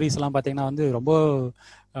ஸ்டோரிஸ் எல்லாம் பார்த்தீங்கன்னா வந்து ரொம்ப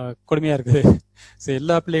கொடுமையாக இருக்குது. ஸோ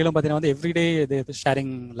எல்லா பிள்ளைகளும் பார்த்தீங்கன்னா வந்து everyday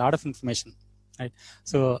sharing lot of information, right?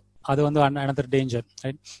 So அது வந்து another டேஞ்சர்,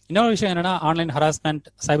 ரைட்? இன்னொரு விஷயம் என்னன்னா online harassment,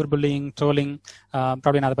 cyber bullying, trolling,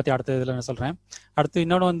 problem. அதை பற்றி அடுத்த இதில் நான் சொல்கிறேன். அடுத்து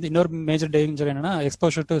இன்னொரு மேஜர் டேஞ்சர் என்னன்னா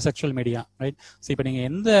exposure to sexual media, right? So இப்போ நீங்கள்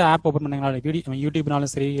எந்த ஆப் ஓப்பன் பண்ணீங்கனாலும்,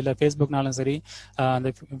 யூடியூப்னாலும் சரி, இல்லை ஃபேஸ்புக்னாலும் சரி,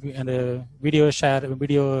 அந்த வீடியோ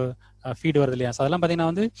ஃபீட் வருது இல்லையா? ஸோ அதெல்லாம்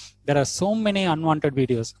பார்த்தீங்கன்னா வந்து there are so many unwanted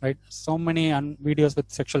videos, right? So many videos with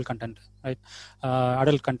sexual content, right?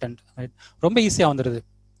 Adult content, right? ரொம்ப ஈஸியாக வந்துடுது.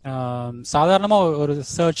 சாதாரணமாக ஒரு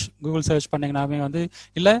கூகுள் சர்ச் பண்ணிங்கனாவே வந்து,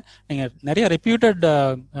 இல்லை நீங்கள் நிறைய reputed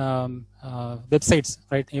websites,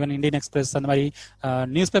 right, even Indian express அந்த மாதிரி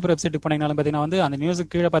நியூஸ் பேப்பர் வெப்சைட்டுக்கு போனீங்கனாலும் பார்த்தீங்கன்னா வந்து அந்த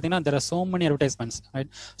நியூஸுக்கு கீழே பார்த்தீங்கன்னா there are so many advertisements, right?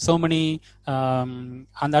 so many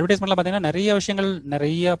அந்த அட்வர்டைஸ்மெண்ட்லாம் பார்த்தீங்கன்னா நிறைய விஷயங்கள்,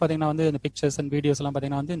 நிறைய பார்த்தீங்கன்னா வந்து இந்த பிக்சர்ஸ் அண்ட் வீடியோஸ் எல்லாம்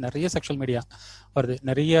பார்த்தீங்கன்னா வந்து நிறைய செக்ஷுவல் மீடியா வருது,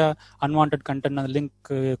 நிறைய அன்வான்ட் கண்டென்ட் அந்த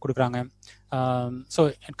லிங்க் கொடுக்குறாங்க.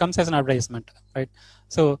 So it comes as an advertisement, right?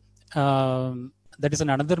 So that is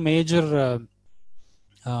another major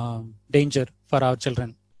danger for our children,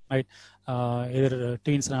 right? Either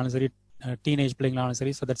teens-னாலும் சரி, teenage பிள்ளைங்களாலும்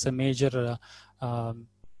சரி. So that's a major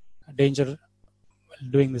danger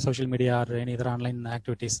doing the social media or any other online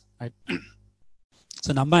activities, right?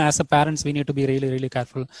 So நம்ம as a parents we need to be really really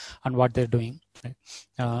careful on what they're doing, right?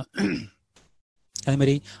 அதே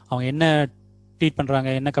மாதிரி அவங்க என்ன tweet பண்ணுறாங்க,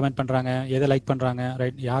 என்ன comment பண்ணுறாங்க, எதை like பண்ணுறாங்க,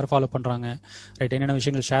 ரைட், யார் ஃபாலோ பண்ணுறாங்க, ரைட், என்னென்ன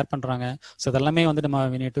விஷயங்கள் ஷேர் பண்ணுறாங்க. ஸோ அதெல்லாமே வந்து நம்ம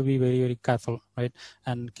we need to be very very careful, right,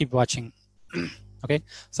 and keep watching. Okay,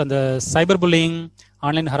 so அந்த சைபர் புல்லிங்,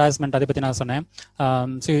 ஆன்லைன் ஹராஸ்மெண்ட் அதை பற்றி நான் சொன்னேன்.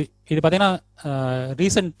 ஸோ இது பார்த்தீங்கன்னா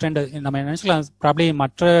ரீசெண்ட் ட்ரெண்ட். நம்ம நினச்சிக்கலாம் ப்ராப்ளி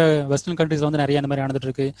மற்ற வெஸ்டர்ன் கண்ட்ரீஸ் வந்து நிறைய அந்த மாதிரி நடந்துட்டு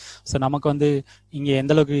இருக்கு. ஸோ நமக்கு வந்து இங்கே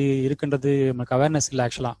எந்த அளவுக்கு இருக்குன்றது நமக்கு அவேர்னஸ் இல்லை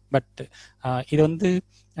ஆக்சுவலாக. பட் இது வந்து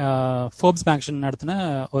ஃபோர்ப்ஸ் மேக்சின் நடத்தின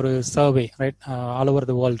ஒரு survey, right, all over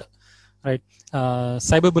the world, right.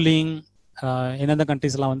 Cyber bullying எந்தெந்த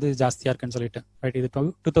கண்ட்ரீஸ்லாம் வந்து ஜாஸ்தியாக இருக்குன்னு சொல்லிட்டு, ரைட். இது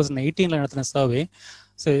 2018 நடத்தின survey.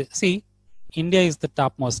 So India is the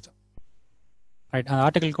top most, right. அந்த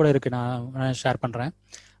ஆர்டிகல் கூட இருக்குது, நான் ஷேர் பண்ணுறேன்.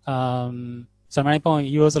 ஸோ நினைப்போம்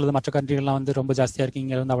யூஎஸ் அல்லது மற்ற கண்ட்ரிகள்லாம் வந்து ரொம்ப ஜாஸ்தியாக இருக்குது,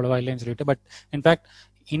 இங்கே வந்து அவ்வளோவா இல்லைன்னு சொல்லிட்டு. But in fact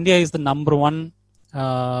India is the number 1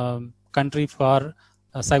 country for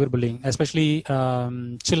cyberbullying, especially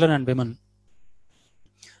children and women.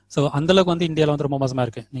 So அந்தளவுக்கு வந்து இந்தியாவில் வந்து ரொம்ப மோசமாக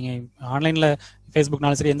இருக்குது. நீங்கள் ஆன்லைனில்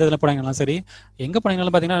ஃபேஸ்புக்னாலும் சரி, எந்த இதில் போனீங்கனாலும் சரி, எங்கே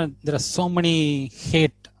போனீங்கனாலும் பார்த்தீங்கன்னா there are so many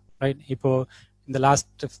hate, right. இப்போது இந்த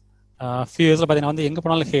லாஸ்ட் ஃபியூ இயர்ஸில் பார்த்தீங்கன்னா வந்து எங்கே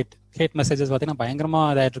போனாலும் ஹேட் மெசேஜஸ் பார்த்தீங்கன்னா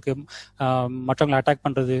பயங்கரமாக இதாகிட்டு இருக்கு. மற்றவங்களை அட்டாக்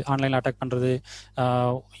பண்ணுறது, ஆன்லைனில் அட்டாக் பண்ணுறது,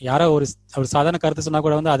 யாரோ ஒரு சாதாரண கருத்து சொன்னால்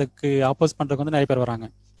கூட வந்து அதுக்கு ஆப்போஸ் பண்ணுறதுக்கு வந்து நிறைய பேர் வராங்க,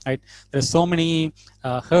 right. there are so many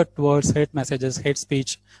hurt words, hate messages, hate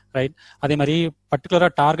speech, right. அதே மாதிரி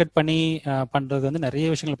பர்டிகுலராக டார்கெட் பண்ணி பண்ணுறது வந்து நிறைய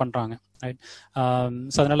விஷயங்கள் பண்ணுறாங்க, ரைட்.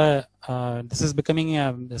 ஸோ அதனால் this is becoming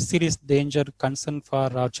a serious danger concern for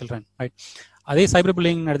our children, right. அதே சைபர்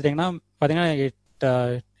புல்லிங் எடுத்துட்டிங்கன்னா பார்த்தீங்கன்னா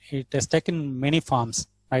it has taken many forms,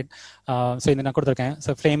 right? So இந்த நான் கொடுத்துருக்கேன்.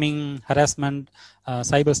 ஸோ ஃப்ளேமிங், ஹராஸ்மெண்ட்,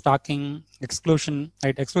 சைபர் ஸ்டாக்கிங், எக்ஸ்க்ளூஷன்,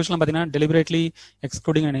 ரைட். எக்ஸ்க்ளூஷன் பார்த்தீங்கன்னா deliberately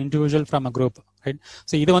excluding an individual from a group, right.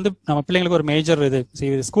 So இது வந்து நம்ம பிள்ளைங்களுக்கு ஒரு மேஜர் இது. ஸோ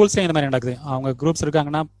இது ஸ்கூல்ஸ்லேயும் இந்த மாதிரி நடக்குது. அவங்க குரூப்ஸ்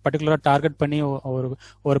இருக்காங்கன்னா பர்டிகுலராக டார்கெட் பண்ணி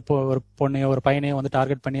ஒரு பொண்ணையோ ஒரு பையனையோ வந்து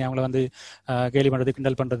டார்கெட் பண்ணி அவங்கள வந்து கேலி பண்ணுறது,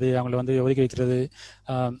 கிண்டல் பண்ணுறது, அவங்கள வந்து ஒதுக்கி வைக்கிறது.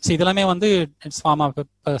 ஸோ இதெல்லாமே வந்து it's form of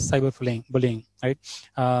cyber bullying, right.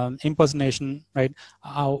 Impersonation, right.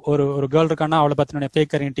 ஒரு கேர்ள் இருக்கான்னா அவளை பற்றின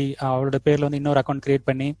ஃபேக் ஐடென்டிட்டி, அவளோட பேரில் வந்து இன்னொரு அக்கௌண்ட் கிரியேட்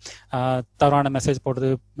பண்ணி தவறான மெசேஜ் போடுறது,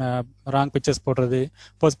 ராங் பிக்சர்ஸ் போடுறது,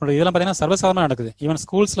 போஸ்ட் பண்ணுறது, இதெல்லாம் பார்த்தீங்கன்னா சர்வசாதாரணமாக நடக்குது. ஈவன்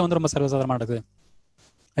ஸ்கூல்ஸில் வந்து ரொம்ப சர்வசாதாரணமாக நடக்குது,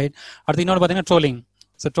 ரைட். அடுத்து இன்னொன்று பார்த்தீங்கன்னா ட்ரோலிங்.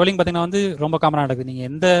 ஸோ ட்ரோலிங் பார்த்தீங்கன்னா வந்து ரொம்ப காமனாக நடக்குது.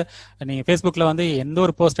 நீங்கள் ஃபேஸ்புக்கில் வந்து எந்த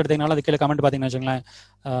ஒரு போஸ்ட் எடுத்தீங்கனாலும் அது கீழே கமெண்ட் பார்த்தீங்கன்னு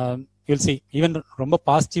வச்சுங்களேன், யூல் சி ஈவன் ரொம்ப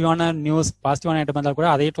பாசிட்டிவான நியூஸ், பாசிட்டிவான ஐட்டம் இருந்தால் கூட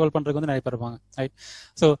அதையே ட்ரோல் பண்ணுறதுக்கு வந்து நிறைய பேர் இருப்பாங்க, ரைட்.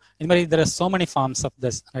 ஸோ இந்த மாதிரி there are so many forms of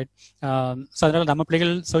this, right. So அதனால் நம்ம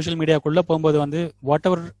பிள்ளைகள் சோஷியல் மீடியாவுக்குள்ளே போகும்போது வந்து what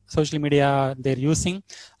ever social media there using,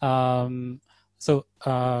 so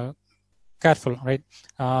careful, right.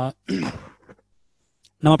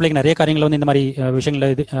 நம்ம பிள்ளைங்க நிறைய காரியங்கள் வந்து இந்த மாதிரி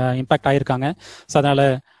விஷயங்கள் இது இம்பாக்ட் ஆகிருக்காங்க. ஸோ அதனால்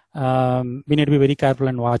we need to be very careful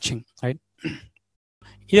and watching, right.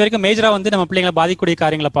 இது வரைக்கும் மேஜராக வந்து நம்ம பிள்ளைங்களை பாதிக்கக்கூடிய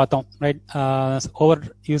காரியங்களை பார்த்தோம், right. Over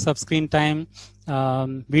use off screen time,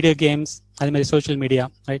 video games, அதே மாதிரி சோஷியல் மீடியா,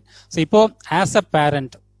 ரைட். ஸோ இப்போ ஆஸ் அ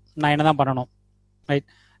பேரண்ட் நான் என்ன தான் பண்ணணும், ரைட்.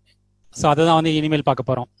 ஸோ அதை தான் வந்து இனிமேல் பார்க்க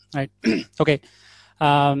போகிறோம், ரைட். ஓகே,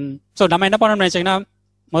 ஸோ நம்ம என்ன பண்ணணும்னு நினச்சிங்கன்னா,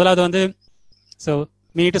 முதலாவது வந்து so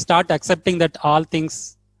we need to start accepting that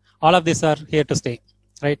all of these are here to stay,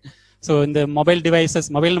 right? So in the mobile devices,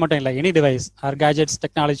 mobile மட்டும் இல்லை, any device or gadgets,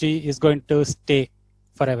 technology is going to stay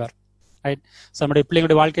forever, right? So நம்முடைய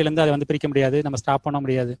பிள்ளைங்களுடைய வாழ்க்கையிலேருந்து அதை வந்து பிரிக்க முடியாது, நம்ம stop பண்ண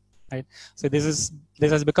முடியாது, right? So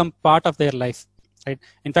this has become part of their life, right?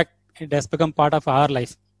 In fact it has become part of our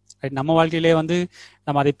life, right? நம்ம வாழ்க்கையிலே வந்து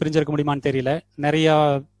நம்ம அதை பிரிஞ்சிருக்க முடியுமான்னு தெரியல. நிறைய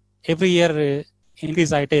எவ்ரி இயர்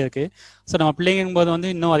இன்க்ரீஸ் ஆகிட்டே இருக்கு. ஸோ நம்ம பிள்ளைங்கும் போது வந்து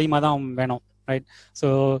இன்னும் அதிகமாக தான் வேணும், right? So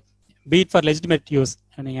beat for legitimate use,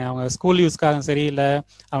 நீங்கள் அவங்க ஸ்கூல் யூஸ்க்காகவும் சரி, இல்லை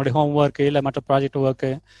அவங்களுடைய ஹோம் ஒர்க்கு, இல்லை மற்ற ப்ராஜெக்ட் ஒர்க்கு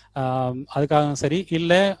அதுக்காகவும் சரி,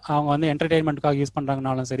 இல்லை அவங்க வந்து என்டர்டெயின்மெண்ட்டுக்காக யூஸ்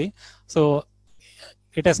பண்ணுறாங்கனாலும் சரி. So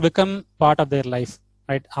it has become part of their life,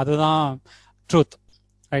 right? அதுதான் ட்ரூத்,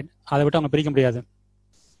 ரைட்? அதை விட்டு அவங்க பிரிக்க முடியாது.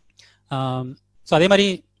 ஸோ அதே மாதிரி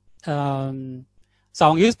ஸோ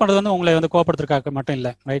அவங்க யூஸ் பண்ணுறது வந்து உங்களை வந்து கோபப்படுத்துறதுக்காக மட்டும்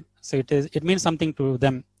இல்லை, right? So it means something to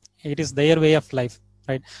them, it is there way of life,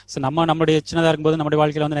 right? So நம்மளுடைய சின்னதாக இருக்கும்போது நம்மளுடைய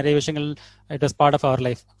வாழ்க்கையில் வந்து நிறைய விஷயங்கள் it is part of our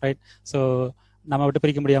life, right? So நம்ம விட்டு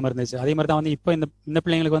பிரிக்க முடியாமல் இருந்துச்சு. அதே மாதிரி தான் வந்து இப்போ இந்த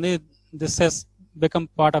பிள்ளைங்களுக்கு வந்து this has become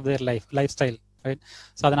part of their life style, right?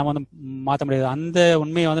 So அதை நம்ம வந்து மாற்ற முடியாது. அந்த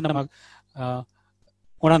உண்மையை வந்து நம்ம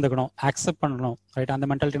உணர்ந்துக்கணும், அக்செப்ட் பண்ணணும், ரைட்? அந்த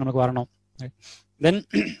மென்டாலிட்டி நமக்கு வரணும், right? Then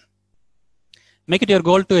make it your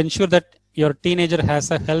goal to ensure that your teenager has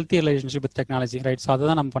a healthy relationship with technology, right? So அதை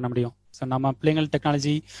தான் நம்ம பண்ண முடியும். ஸோ நம்ம பிள்ளைங்கள்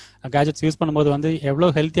டெக்னாலஜி கேஜெட்ஸ் யூஸ் பண்ணும்போது வந்து எவ்வளோ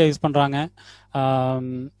ஹெல்த்தியாக யூஸ் பண்ணுறாங்க,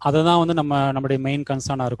 அதை தான் வந்து நம்மளுடைய மெயின்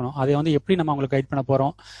கன்சர்னாக இருக்கணும். அதை வந்து எப்படி நம்ம அவங்களுக்கு கைட் பண்ண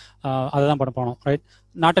போகிறோம், அதை தான் பண்ண போகிறோம், right?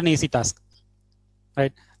 Not an easy task,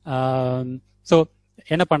 right? So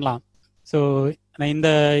என்ன பண்ணலாம்? ஸோ நான்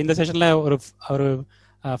இந்த செஷனில் ஒரு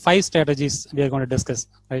 5 strategies we are going to discuss,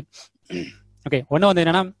 right? Okay, ஒன்று வந்து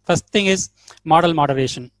என்னன்னா, first thing is model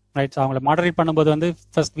moderation, right? அவங்கள மாடரேட் பண்ணும்போது வந்து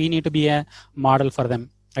first we need to be a model for them,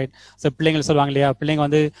 right? So பிள்ளைங்க சொல்லுவாங்க இல்லையா, பிள்ளைங்க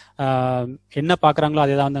வந்து என்ன பார்க்குறாங்களோ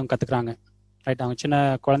அதே தான் வந்து அவங்க கற்றுக்குறாங்க, ரைட்? அவங்க சின்ன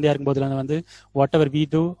குழந்தையா இருக்கும்போதுல வந்து what ever we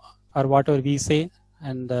do R what ever we say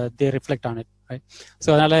and they reflect on it, right? So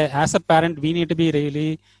அதனால as a parent we need to be really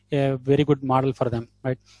a very good model for them,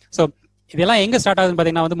 right? So இதெல்லாம் எங்கே start ஆகுதுன்னு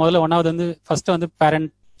பார்த்தீங்கன்னா வந்து முதல்ல ஒன்றாவது வந்து first வந்து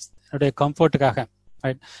பேரண்ட்ஸுடைய கம்ஃபர்ட்டுக்காக,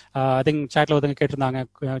 ரைட்? ஐ திங்க் சாட்ல ஒருத்தங்க கேட்டிருந்தாங்க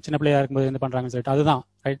சின்ன பிள்ளையா இருக்கும்போது என்ன பண்றாங்கன்னு சொல்லிட்டு. அதுதான்,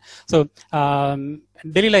 ரைட்? ஸோ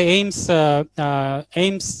டெல்லியில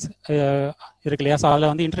எய்ம்ஸ் இருக்கு இல்லையா, ஸோ அதில்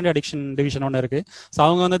வந்து இன்டர்நெட் அடிக்ஷன் டிவிஷன் ஒன்று இருக்கு. ஸோ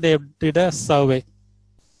அவங்க வந்து they did a survey,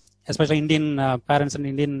 especially Indian parents and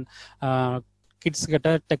Indian kids கிட்ட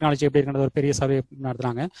டெக்னாலஜி எப்படி இருக்கிறது ஒரு பெரிய சர்வே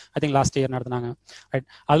நடத்துனாங்க. ஐ திங்க் லாஸ்ட் இயர் நடத்துனாங்க, ரைட்?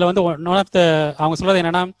 அதில் வந்து ஒன் ஆஃப் த அவங்க சொல்றது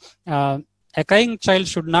என்னன்னா, a crying child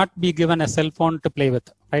should not be given a cell phone to play with,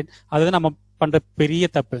 right? அது நம்ம பண்ற பெரிய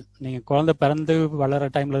தப்பு. நீங்க குழந்தை பிறந்து வளர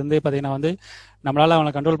டைம்ல இருந்து பாத்தீங்கன்னா வந்து நம்மளால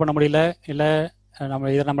அவங்களை கண்ட்ரோல் பண்ண முடியல, இல்ல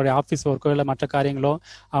நம்மளுடைய ஆஃபீஸ் ஒர்க்கோ இல்லை மற்ற காரியங்களோ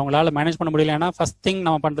அவங்களால மேனேஜ் பண்ண முடியலன்னா ஃபர்ஸ்ட் திங்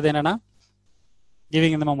நம்ம பண்றது என்னன்னா,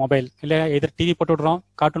 கிவிங் இந்த மொபைல், இல்லை எதிர் டிவி போட்டு விடுறோம்,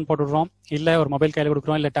 கார்ட்டூன் போட்டு விடுறோம், இல்லை ஒரு மொபைல் கையில்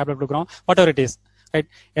கொடுக்குறோம், இல்லை டேப்லெட் கொடுக்குறோம், what ever it is, right?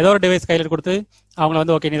 ஏதோ ஒரு டிவைஸ் கையில் கொடுத்து அவங்கள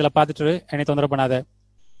வந்து ஓகே நீ இதில் பார்த்துட்டு என்னை தொந்தரவு பண்ணாத,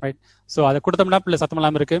 ரைட்? ஸோ அதை கொடுத்தோம்னா பிள்ளை சத்தம்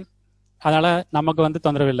இல்லாமல் இருக்கு, அதனால நமக்கு வந்து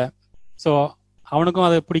தொந்தரவு இல்லை. ஸோ அவனுக்கும்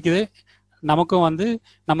அது பிடிக்குது, நமக்கும் வந்து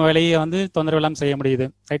நம்ம வேலையை வந்து தொந்தரவு இல்லாமல் செய்ய முடியுது,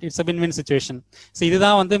 right? It's a win-win situation. So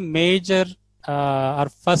இதுதான் வந்து major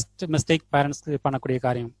R first mistake parents பண்ணக்கூடிய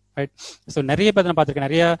காரியம், ரைட்? ஸோ நிறைய பேர் நான் பார்த்துருக்கேன்,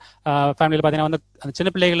 நிறைய ஃபேமிலியில் பார்த்தீங்கன்னா வந்து அந்த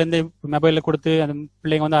சின்ன பிள்ளைகள்லேருந்து மொபைலில் கொடுத்து அந்த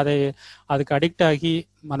பிள்ளைங்க வந்து அதுக்கு அடிக்ட் ஆகி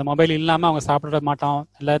அந்த மொபைல் இல்லாமல் அவங்க சாப்பிட மாட்டான்,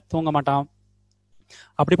 இல்லை தூங்க மாட்டான்.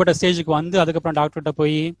 அப்படிப்பட்ட ஸ்டேஜுக்கு வந்து அதுக்கப்புறம் டாக்டர்கிட்ட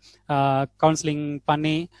போய் கவுன்சிலிங்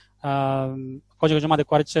பண்ணி கொஞ்சம் கொஞ்சமாக அதை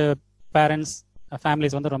குறைச்ச பேரண்ட்ஸ்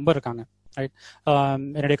ஃபேமிலிஸ் வந்து ரொம்ப இருக்காங்க, ரைட்?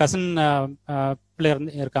 என்னுடைய கசின் பிள்ளை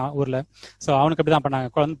இருக்கான் ஊரில். ஸோ அவனுக்கு அப்படி தான் பண்ணாங்க.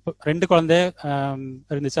 2 குழந்தை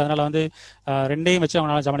இருந்துச்சு, அதனால வந்து 2ஐயும் வச்சு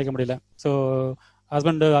அவனால சமாளிக்க முடியல. ஸோ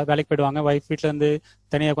ஹஸ்பண்ட் வேலைக்கு போயிடுவாங்க, ஒய்ஃப் வீட்டில் இருந்து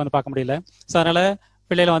தனியாக உட்காந்து பார்க்க முடியல. ஸோ அதனால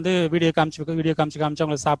பிள்ளைகளை வந்து வீடியோ காமிச்சு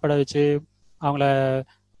அவங்கள சாப்பிட வச்சு அவங்கள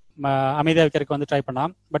அமைதியாக வைக்கிறதுக்கு வந்து ட்ரை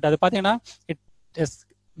பண்ணான். பட் அது பார்த்தீங்கன்னா it is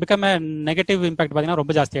become a negative impact பார்த்தீங்கன்னா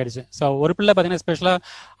ரொம்ப ஜாஸ்தி ஆயிடுச்சு. ஸோ ஒரு பிள்ளை பார்த்தீங்கன்னா ஸ்பெஷலாக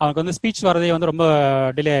அவனுக்கு வந்து ஸ்பீச் வரதே வந்து ரொம்ப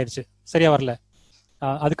டிலே ஆயிடுச்சு, சரியா வரல.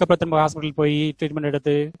 அதுக்கப்புறம் திரும்ப ஹாஸ்பிட்டல் போய் ட்ரீட்மெண்ட்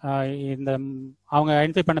எடுத்து இந்த அவங்க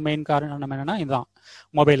ஐடென்டிஃபை பண்ண மெயின் காரணம் என்னன்னா இதுதான்,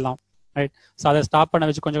 மொபைல் தான், ரைட்? ஸோ அதை ஸ்டாப் பண்ண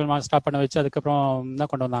வச்சு கொஞ்சம் கொஞ்சமாக ஸ்டாப் பண்ண வச்சு அதுக்கப்புறம்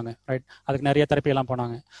தான் கொண்டு வந்தாங்க, ரைட்? அதுக்கு நிறைய தெரப்பி எல்லாம்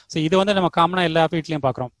போனாங்க. ஸோ இது வந்து நம்ம காமனாக எல்லா வீட்லையும்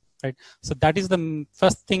பார்க்குறோம், right? So that is the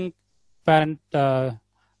first thing parent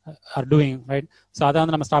are doing, right? So அதை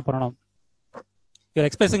வந்து நம்ம ஸ்டாப் பண்ணணும். You're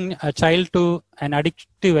exposing a child to an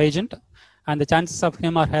addictive agent and the chances of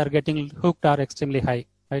him or her getting hooked are extremely high,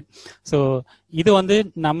 right? So இது வந்து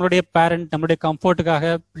நம்மளுடைய parent நம்மளுடைய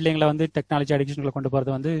கம்ஃபர்ட்டுக்காக பிள்ளைங்களை வந்து டெக்னாலஜி அடிக்ஷன்களை கொண்டு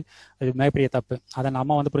போகிறது வந்து அது மிகப்பெரிய தப்பு. அதை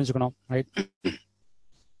நம்ம வந்து புரிஞ்சுக்கணும், ரைட்?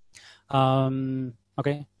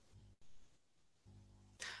 ஓகே,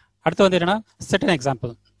 அடுத்து வந்து என்னன்னா set an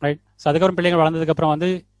example, right? So அதுக்கப்புறம் பிள்ளைங்க வளர்ந்ததுக்கப்புறம்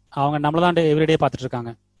வந்து அவங்க நம்மள தான் எவ்ரிடே பார்த்துட்டு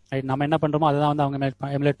இருக்காங்க, ரைட்? நம்ம என்ன பண்றோமோ அதை தான் வந்து அவங்க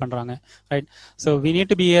எமுலேட் பண்றாங்க, right? So we need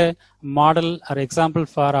to be a model R example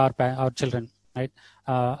for our children, right?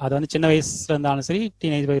 அது வந்து சின்ன வயசுல இருந்தாலும் சரி,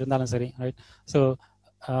 டீனேஜ் இருந்தாலும் சரி, right? So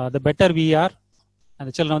the better we are, அந்த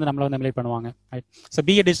சில்ட்ரன் வந்து நம்மள வந்து எமுலேட் பண்ணுவாங்க, right? So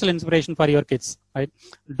B a digital inspiration for your kids, right?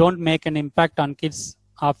 Don't make an impact on kids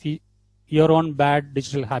of your own bad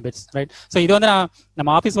digital habits, right? So இது வந்து நம்ம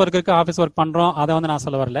office work இருக்கு, office work பண்ணுறோம், அதை வந்து நான்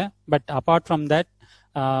சொல்ல வரல. பட் அப்பார்ட் ஃப்ரம் தட்,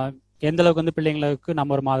 எந்த அளவுக்கு வந்து பிள்ளைங்களுக்கு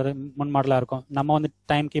நம்ம ஒரு முன் மாடலாக இருக்கும், நம்ம வந்து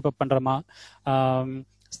டைம் கீப் அப் பண்ணுறோமா,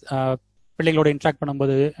 பிள்ளைங்களோட இன்ட்ராக்ட்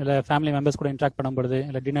பண்ணும்போது, இல்லை ஃபேமிலி மெம்பர்ஸ் கூட இன்ட்ராக்ட் பண்ணும்போது,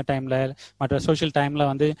 இல்லை டின்னர் டைமில், மற்ற சோஷியல் டைமில்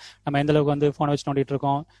வந்து நம்ம எந்த அளவுக்கு வந்து ஃபோனை வச்சு நோண்டிட்டு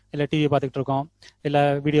இருக்கோம், இல்லை டிவி பார்த்துட்டு இருக்கோம், இல்லை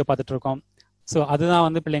வீடியோ பார்த்துட்டு இருக்கோம். ஸோ அதுதான்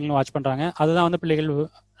வந்து பிள்ளைங்களும் வாட்ச் பண்ணுறாங்க. அதுதான் வந்து பிள்ளைகள்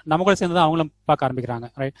நம்ம கூட சேர்ந்து தான் அவங்களும் பார்க்க ஆரம்பிக்கிறாங்க,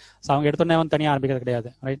 ரைட்? ஸோ அவங்க எடுத்தோடனே வந்து தனியாக ஆரம்பிக்கிறது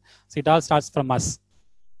கிடையாது, right? So it all starts from us.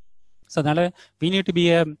 So அதனால we need to be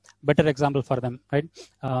a better example for them, right?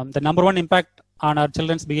 The number one impact on our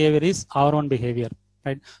children's behavior is our own behavior,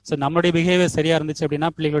 right? So நம்மளுடைய behaviour சரியா இருந்துச்சு அப்படின்னா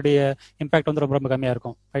பிள்ளைங்களுடைய impact வந்து ரொம்ப ரொம்ப கம்மியாக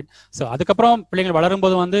இருக்கும், ரைட்? ஸோ அதுக்கப்புறம் பிள்ளைங்கள்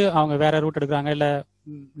வளரும்போது வந்து அவங்க வேற ரூட் எடுக்கிறாங்க, இல்லை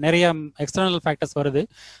நிறைய எக்ஸ்டர்னல் ஃபேக்டர்ஸ் வருது.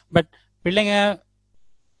 பட் பிள்ளைங்க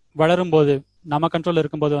வளரும்போது நம்ம கண்ட்ரோல்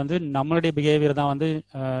இருக்கும்போது வந்து நம்மளுடைய பிஹேவியர் தான் வந்து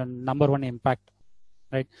number one impact,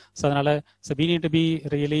 right? So அதனால we need to be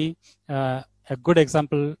really a good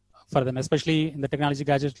example for them, especially இந்த டெக்னாலஜி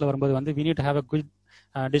கேஜெட்ஸ்ல வரும்போது வந்து we need to have a good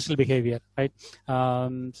digital behaviour, right?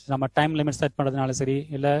 நம்ம டைம் லிமிட் செட் பண்ணுறதுனால சரி,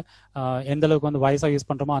 இல்லை எந்த அளவுக்கு வந்து வாய்ஸாக யூஸ்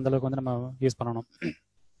பண்ணுறோமோ அந்த அளவுக்கு வந்து நம்ம யூஸ் பண்ணணும்.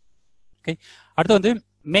 ஓகே, அடுத்து வந்து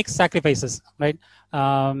மேக் சாக்ரிஃபைசஸ், ரைட்?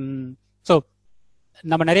 ஸோ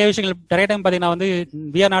நம்ம நிறைய விஷயங்கள் நிறைய டைம் பார்த்தீங்கன்னா வந்து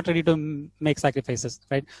we are not ready to make sacrifices,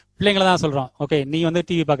 right? பிள்ளைங்களை தான் சொல்கிறோம், ஓகே நீ வந்து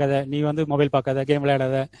டிவி பார்க்காத, நீ வந்து மொபைல் பார்க்காத, கேம்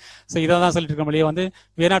விளையாடாத. ஸோ இதை தான் சொல்லிட்டு இருக்க முடியும் வந்து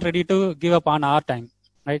we are not ready to give up on our time,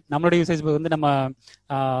 right? நம்மளோட யூசேஜ் வந்து நம்ம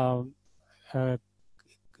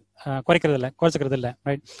குறைச்சிக்கிறது இல்லை,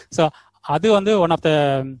 ரைட்? ஸோ அது வந்து one of the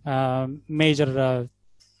major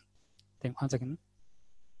thing. One second.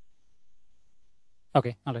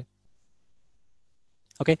 Okay, alright.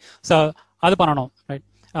 Okay, so அது பண்ணணும், ரைட்?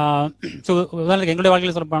 ஸோ உதாரணத்துக்கு எங்களுடைய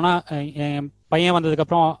வாழ்க்கையில் சொல்ல போனால், என் பையன்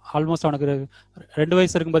வந்ததுக்கப்புறம் ஆல்மோஸ்ட் அவனுக்கு 2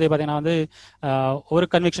 வயசு இருக்கும்போதே பார்த்தீங்கன்னா வந்து ஒரு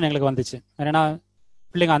கன்விக்ஷன் எங்களுக்கு வந்துச்சு. ஏன்னா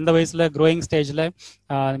பிள்ளைங்க அந்த வயசுல க்ரோயிங் ஸ்டேஜில்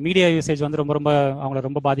மீடியா யூசேஜ் வந்து ரொம்ப ரொம்ப அவங்கள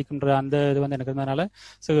ரொம்ப பாதிக்குன்ற அந்த இது வந்து எனக்கு இருந்ததுனால,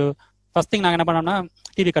 ஸோ ஃபர்ஸ்ட் திங் நாங்கள் என்ன பண்ணோம்னா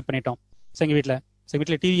டிவி கட் பண்ணிட்டோம். ஸோ எங்கள்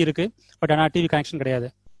வீட்டில் டிவி இருக்கு, பட் ஆனால் டிவி கனெக்ஷன் கிடையாது.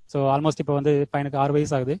 ஸோ ஆல்மோஸ்ட் இப்போ வந்து பையனுக்கு 6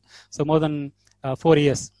 வயசு ஆகுது. ஸோ மோர் தென் 4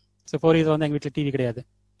 இயர்ஸ். ஸோ 4 இயர்ஸ் வந்து எங்கள் வீட்டில் டிவி கிடையாது,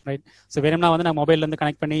 ரைட்? ஸோ வேணும்னா வந்து நான் மொபைல்லேருந்து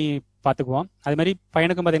கனெக்ட் பண்ணி பார்த்துக்குவோம். அது மாதிரி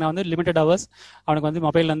பையனுக்கும் பார்த்தீங்கன்னா வந்து லிமிடெட் ஹவர்ஸ் அவனுக்கு வந்து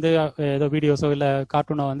மொபைல்லேருந்து ஏதோ வீடியோஸோ இல்லை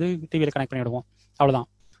கார்ட்டூனோ வந்து டிவியில் கனெக்ட் பண்ணி விடுவோம், அவ்வளோதான்.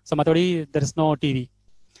 ஸோ மற்றபடி there is no TV.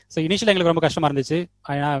 So initial எங்களுக்கு ரொம்ப கஷ்டமாக இருந்துச்சு,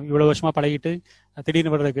 ஏன்னா இவ்வளோ வருஷமாக பழகிட்டு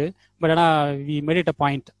திடீர்னு விடுறதுக்கு. பட் ஆனால் we made it a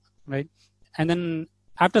point, right? And then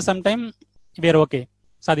after some time where okay.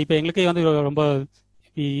 So அது இப்போ எங்களுக்கு வந்து ரொம்ப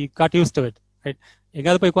we got use to it, right?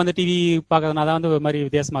 எங்கேயாவது போய் உட்காந்து டிவி பார்க்கறதுனா தான் வந்து ஒரு மாதிரி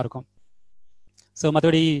வித்தியாசமாக இருக்கும். ஸோ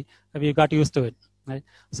மற்றபடி we got use to it, right?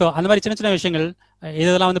 So அந்த மாதிரி சின்ன சின்ன விஷயங்கள்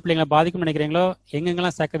இதெல்லாம் வந்து பிள்ளைங்களை பாதிக்கும்னு நினைக்கிறீங்களோ,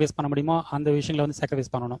 எங்கெங்கெல்லாம் சாக்ரிஃபைஸ் பண்ண முடியுமோ அந்த விஷயங்களை வந்து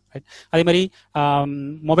சாக்ரிஃபைஸ் பண்ணணும், ரைட்? அதே மாதிரி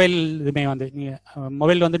மொபைல் இதுமே வந்து நீங்கள்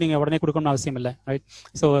மொபைல் வந்து நீங்கள் உடனே கொடுக்கணும்னு அவசியம் இல்லை, ரைட்?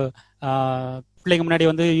 ஸோ பிள்ளைங்க முன்னாடி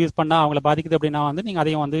வந்து யூஸ் பண்ணால் அவங்கள பாதிக்குது அப்படின்னா வந்து நீங்கள்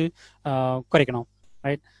அதையும் வந்து குறைக்கணும்,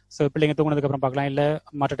 ரைட்? ஸோ பிள்ளைங்க தூங்கினதுக்கப்புறம் பார்க்கலாம், இல்லை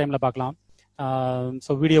மற்ற டைமில் பார்க்கலாம்.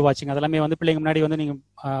 ஸோ வீடியோ வாட்சிங் அதெல்லாமே வந்து பிள்ளைங்க முன்னாடி வந்து நீங்கள்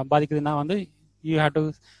பாதிக்குதுன்னா வந்து you have to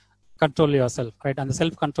control your self, right? அந்த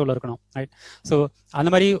செல்ஃப் கண்ட்ரோல் இருக்கணும், ரைட்? ஸோ அந்த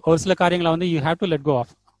மாதிரி ஒரு சில காரியங்களை வந்து you have to let go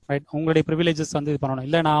of, right? உங்களுடைய ப்ரிவிலேஜஸ் வந்து இது பண்ணணும்.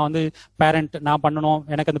 இல்லை நான் வந்து பேரண்ட் நான் பண்ணணும்,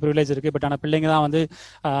 எனக்கு அந்த ப்ரிவிலேஜ் இருக்குது, பட் ஆனால் பிள்ளைங்க தான் வந்து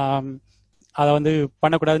அதை வந்து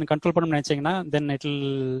பண்ணக்கூடாதுன்னு கண்ட்ரோல் பண்ணணும்னு நினைச்சிங்கன்னா then it will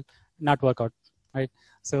not work out, right?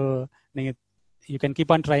 So நீங்கள் you can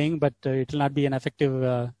keep on trying, but it will not be an effective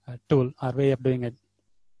tool R way of doing it.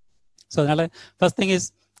 So அதனால first thing is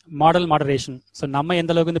model moderation. So நம்ம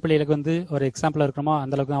எந்த அளவுக்கு வந்து பிள்ளைகளுக்கு வந்து ஒரு எக்ஸாம்பிளாக இருக்கிறோமோ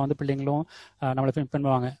அந்த அளவுக்கு தான் வந்து பிள்ளைங்களும் நம்மளை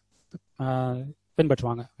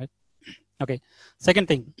பின்பற்றுவாங்க, right? Okay, second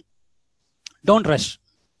thing, don't rush,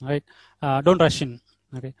 right? Don't rush in.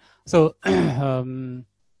 Okay, so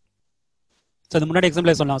அது முன்னாடி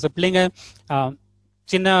எக்ஸாம்பிளே சொல்லலாம். ஸோ பிள்ளைங்க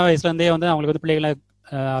சின்ன வயசுலேருந்தே வந்து அவங்களுக்கு வந்து பிள்ளைகளை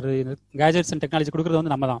கேஜெட்ஸ் அண்ட் டெக்னாலஜி கொடுக்குறது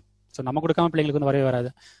வந்து நம்ம தான். ஸோ நம்ம கொடுக்காம பிள்ளைங்களுக்கு வந்து வரவே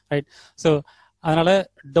வராது, ரைட்? ஸோ அதனால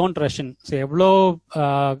டோன்ட் ரஷ் இன். ஸோ எவ்வளோ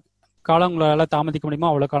காலம் உங்களால் தாமதிக்க முடியுமோ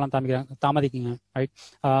அவ்வளோ காலம் தாமதிக்குங்க, ரைட்?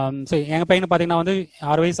 ஸோ எங்கள் பையனை பார்த்தீங்கன்னா வந்து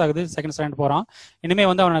 6 வயசு ஆகுது, செகண்ட் ஸ்டாண்டர்ட் போகிறான். இனிமேல்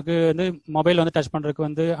வந்து அவனுக்கு வந்து மொபைல் வந்து டச் பண்ணுறதுக்கு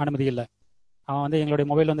வந்து அனுமதி இல்லை. அவன் வந்து எங்களுடைய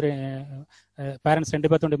மொபைல் வந்து பேரண்ட்ஸ் 2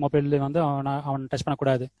 பேர்த்தோடைய மொபைல் வந்து அவன் டச்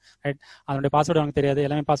பண்ணக்கூடாது, ரைட்? அதனுடைய பாஸ்வேர்டு அவனுக்கு தெரியாது,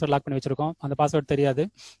 எல்லாமே பாஸ்வேர்டு லாக் பண்ணி வச்சிருக்கோம், அந்த பாஸ்வேர்டு தெரியாது,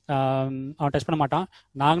 அவன் டச் பண்ண மாட்டான்.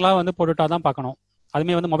 நாங்களாக வந்து போட்டுட்டா தான் பார்க்கணும்.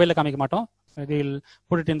 அதுமே வந்து மொபைலில் காமிக்க மாட்டோம், will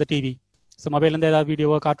put it in the TV. So மொபைல்லேருந்து ஏதாவது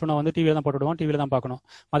வீடியோவோ கார்ட்டூனோ வந்து டிவியில் தான் போட்டுவிடுவோம், டிவியில் தான் பார்க்கணும்.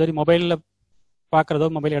 மறுபடி மொபைலில் பார்க்குறதோ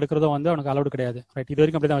மொபைல் எடுக்கிறதோ வந்து அவனுக்கு அலௌடு கிடையாது, ரைட்? இது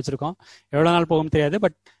வரைக்கும் அப்படி தான் வச்சிருக்கோம். எவ்வளோ நாள் போகும் தெரியாது,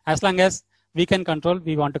 but as long as we can control,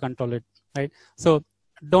 we want to control it, right? So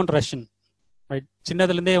don't rush in, right?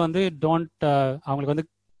 சின்னதுலேருந்தே வந்து டோன்ட் அவங்களுக்கு வந்து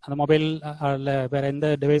அந்த மொபைல் வேற எந்த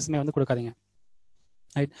டிவைஸுமே வந்து கொடுக்காதீங்க.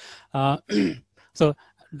 Right. So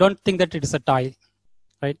don't think that it is a toy.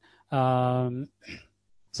 Right.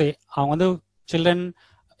 So அவங்க வந்து சில்ட்ரன்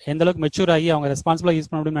எந்த அளவுக்கு மெச்சூர் ஆகி அவங்க ரெஸ்பான்சிபிளாக யூஸ்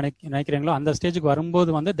பண்ண முடியும்னு நினைக்கிறீங்களோ அந்த ஸ்டேஜுக்கு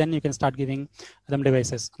வரும்போது வந்து then you can start giving them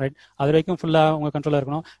devices. Right. அது வரைக்கும் ஃபுல்லாக உங்கள் கண்ட்ரோலாக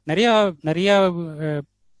இருக்கணும். நிறைய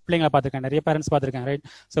பிள்ளைங்களை பார்த்துருக்கேன், நிறைய பேரண்ட்ஸ் பார்த்துருக்கேன். ரைட்.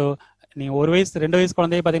 ஸோ நீங்கள் 1 வயசு 2 வயசு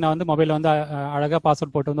குழந்தைய பார்த்தீங்கன்னா வந்து மொபைலில் வந்து அழகாக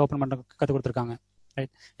பாஸ்வேர்ட் போட்டு வந்து ஓப்பன் பண்ண கற்றுக் கொடுத்துருக்காங்க.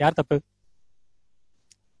 ரைட். யார் தப்பு?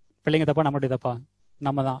 பிள்ளைங்க தப்பா நம்மளுடைய தப்பா?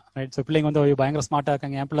 நம்ம தான். ரைட். ஸோ பிள்ளைங்க வந்து பயங்கர ஸ்மார்ட்டாக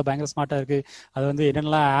இருக்காங்க, என் பிள்ளை பயங்கர ஸ்மார்ட்டாக இருக்குது, அது வந்து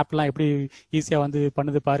என்னென்னலாம் ஆப்லாம் எப்படி ஈஸியாக வந்து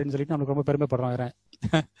பண்ணுது பாருன்னு சொல்லிட்டு நம்மளுக்கு ரொம்ப பெருமைப்படுறோம் வேற.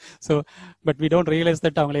 So but we don't realise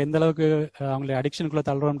that அவங்களை எந்த அளவுக்கு அவங்களை அடிக்ஷனுக்குள்ள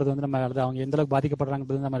தள்ளுறோன்றது வந்து நம்ம அவங்க எந்த அளவுக்கு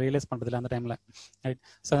பாதிக்கப்படுறாங்கிறது நம்ம ரியலைஸ் பண்ணுறதில்ல அந்த டைமில். ரைட்.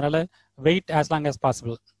 ஸோ அதனால wait as long as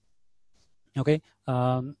possible. Okay.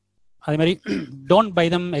 அதே மாதிரி don't by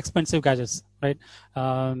them expensive gadgets. Right.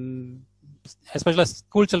 எஸ்பெஷலாக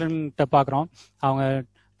school சில்ட்ரன்கிட்ட பார்க்குறோம், அவங்க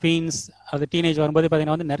டீன்ஸ் அது டீனேஜ் வரும்போது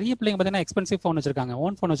பார்த்தீங்கன்னா வந்து நிறைய பிள்ளைங்க பார்த்தீங்கன்னா எக்ஸ்பென்சிவ் ஃபோன் வச்சிருக்காங்க,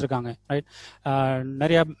 ஓன் ஃபோன் வச்சிருக்காங்க. ரைட்.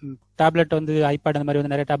 நிறைய டேப்லெட் வந்து ஐபேட் அந்த மாதிரி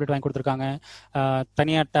வந்து நிறைய டேப்லெட் வாங்கி கொடுத்துருக்காங்க,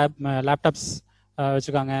 தனியாக லேப்டாப்ஸ்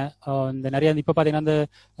வச்சுருக்காங்க. இந்த நிறைய இப்போ பார்த்தீங்கன்னா இந்த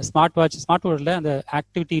ஸ்மார்ட் வாட்சில் அந்த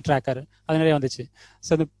ஆக்டிவிட்டி ட்ராக்கர் அது நிறைய வந்துச்சு.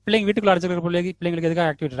 ஸோ இந்த பிள்ளைங்க வீட்டுக்குள்ள அடைச்சிருக்கிற பிள்ளைங்களுக்கு எதுக்காக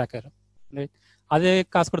ஆக்டிவிட்டி ட்ராக்கர்? அது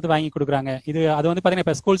காசு கொடுத்து வாங்கி கொடுக்குறாங்க. அது வந்து பார்த்தீங்கன்னா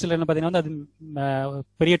இப்போ ஸ்கூல் சில்ட்ரன் பார்த்தீங்கன்னா வந்து அது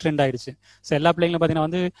பெரிய ட்ரெண்ட் ஆயிடுச்சு. ஸோ எல்லா பிள்ளைங்களும் பார்த்தீங்கன்னா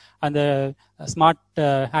வந்து அந்த ஸ்மார்ட்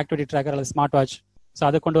ஆக்டிவிட்டி ட்ராக்கர் அல்லது ஸ்மார்ட் வாட்ச், ஸோ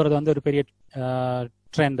அதை கொண்டு வரது வந்து ஒரு பெரிய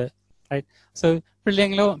ட்ரெண்டு. ரைட். ஸோ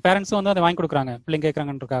பிள்ளைங்களும் பேரண்ட்ஸும் வந்து அதை வாங்கி கொடுக்குறாங்க பிள்ளைங்க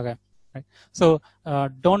கேட்குறாங்கன்றக்காக. Right. So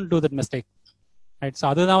don't do that mistake. Right. So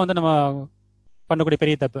அதுதான் வந்து நம்ம பண்ணக்கூடிய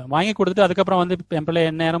பெரிய தப்பு. வாங்கி கொடுத்துட்டு அதுக்கப்புறம் வந்து என் பிள்ளை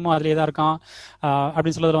என்ன நேரமும் அதுலேயே தான் இருக்கான்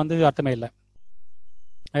அப்படின்னு சொல்றதுல வந்து அர்த்தமே இல்லை.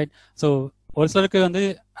 ரைட். ஸோ ஒரு சிலருக்கு வந்து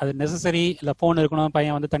அது நெசசரி, இல்லை ஃபோன் இருக்கணும்,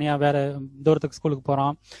 பையன் வந்து தனியாக வேற தூரத்துக்கு ஸ்கூலுக்கு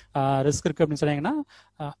போகிறான், ரிஸ்க் இருக்குது அப்படின்னு சொன்னீங்கன்னா,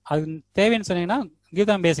 அது தேவைன்னு சொன்னீங்கன்னா கிவ்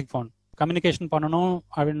தம் பேசிக் ஃபோன். கம்யூனிகேஷன் பண்ணணும்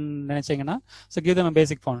அப்படின்னு நினைச்சீங்கன்னா so give them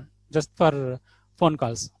basic phone just for phone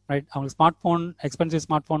calls. Right. அவங்களுக்கு smart phone, expensive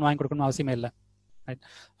smart phone வாங்கி கொடுக்கணும்னு அவசியமே இல்லை. ரைட்.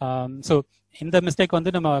 ஸோ இந்த மிஸ்டேக்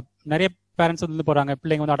வந்து நம்ம நிறைய பேரண்ட்ஸ் வந்து போகிறாங்க,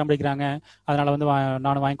 பிள்ளைங்க வந்து அடம் பிடிக்கிறாங்க, அதனால வந்து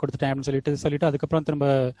நானும் வாங்கி கொடுத்துட்டேன் அப்படின்னு சொல்லிட்டு அதுக்கப்புறம் திரும்ப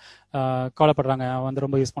கவலைப்படுறாங்க, அவன் வந்து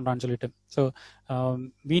ரொம்ப யூஸ் பண்ணுறான்னு சொல்லிட்டு. So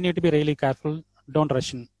we need to be really careful, don't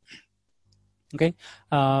rush in. Okay.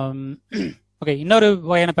 Okay. இன்னொரு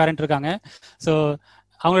வகையான பேரண்ட் இருக்காங்க. ஸோ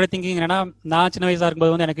அவங்களோட திங்கிங் என்னன்னா, நான் சின்ன வயசாக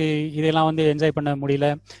இருக்கும்போது வந்து எனக்கு இதெல்லாம் வந்து என்ஜாய் பண்ண முடியல,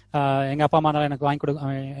 எங்கள் அப்பா அம்மானால எனக்கு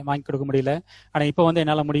வாங்கி கொடுக்க முடியல, ஆனால் இப்போ வந்து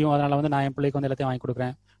என்னால் முடியும், அதனால வந்து நான் என் பிள்ளைக்கு வந்து எல்லாத்தையும் வாங்கி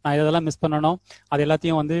கொடுக்குறேன். நான் இதெல்லாம் மிஸ் பண்ணணும், அது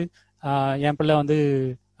எல்லாத்தையும் வந்து என் பிள்ளை வந்து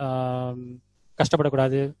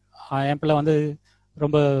கஷ்டப்படக்கூடாது, என் பிள்ளை வந்து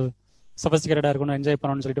ரொம்ப சொஃபிஸ்டிகேட்டடாக இருக்கணும், என்ஜாய்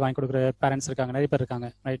பண்ணணும்னு சொல்லிட்டு வாங்கி கொடுக்குற பேரண்ட்ஸ் இருக்காங்க, நிறைய பேர் இருக்காங்க.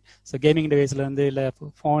 ரைட். ஸோ கேமிங் டிவைஸ்லேருந்து இல்லை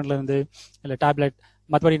ஃபோன்லேருந்து இல்லை டேப்லெட்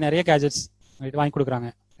மற்றபடி நிறைய கேஜெட்ஸ் வாங்கி கொடுக்குறாங்க.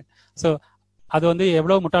 ஸோ அது வந்து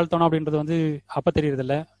எவ்வளோ முட்டாள்தனம் அப்படின்றது வந்து அப்போ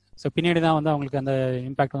தெரியறதில்ல. ஸோ பின்னாடி தான் வந்து அவங்களுக்கு அந்த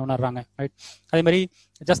இம்பாக்ட் வந்து உணர்றாங்க. ரைட். அதே மாதிரி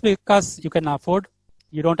just because you can afford,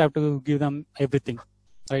 you don't have to give them every thing.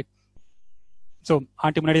 Right. So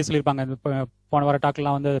aunty முன்னாடியே சொல்லியிருப்பாங்க, போன வார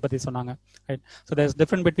டாக்லாம் வந்து அதை பற்றி சொன்னாங்க. Right. So there's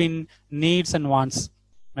different between needs and wants.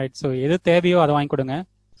 Right. So எது தேவையோ அதை வாங்கி கொடுங்க.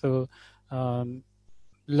 ஸோ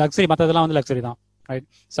லக்ஸரி மற்றதெல்லாம் வந்து லக்ஸரி தான். ரைட்.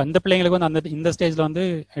 ஸோ அந்த பிள்ளைங்களுக்கு வந்து இந்த ஸ்டேஜில் வந்து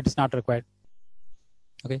it is not required.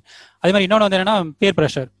 Okay. அதே மாதிரி இன்னொன்று வந்து என்னன்னா பியர்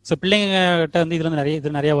ப்ரெஷர். ஸோ பிள்ளைங்கிட்ட வந்து இது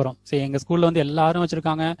நிறைய வரும். ஸோ எங்கள் ஸ்கூலில் வந்து எல்லாரும்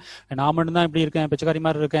வச்சிருக்காங்க, நான் மட்டும்தான் இப்படி இருக்கேன், பிச்சைக்காரி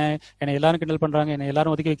மாதிரி இருக்கேன், என்னை எல்லாரும் கிண்டல் பண்ணுறாங்க, என்னை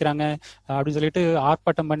எல்லாரும் ஒதுக்கி வைக்கிறாங்க அப்படின்னு சொல்லிட்டு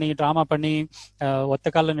ஆர்ப்பாட்டம் பண்ணி ட்ராமா பண்ணி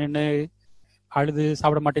ஒத்த காலில் நின்று அழுது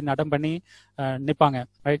சாப்பிட மாட்டேன்னு அடம் பண்ணி நிற்பாங்க.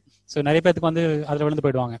 ரைட். ஸோ நிறைய பேருக்கு வந்து அதில் விழுந்து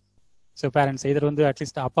போயிடுவாங்க. ஸோ பேரண்ட்ஸ் இதில் வந்து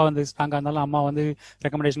அட்லீஸ்ட் அப்பா வந்து ஸ்ட்ராங்காக இருந்தாலும் அம்மா வந்து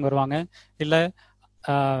ரெக்கமெண்டேஷன் வருவாங்க, இல்லை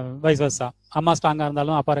வைஸ் வர்ஸா அம்மா ஸ்ட்ராங்காக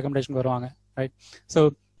இருந்தாலும் அப்பா ரெக்கமெண்டேஷன் வருவாங்க. ரைட். ஸோ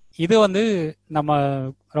இது வந்து நம்ம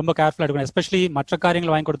ரொம்ப கேர்ஃபுல்லாக எடுக்கணும். எஸ்பெஷலி மற்ற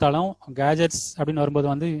காரியங்கள் வாங்கி கொடுத்தாலும் கேஜெட்ஸ் அப்படின்னு வரும்போது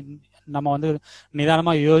வந்து நம்ம வந்து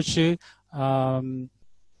நிதானமாக யோசிச்சு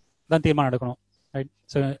தான் தீர்மானம் எடுக்கணும். ரைட்.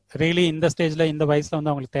 ஸோ ரியலி இந்த ஸ்டேஜில் இந்த வயசில்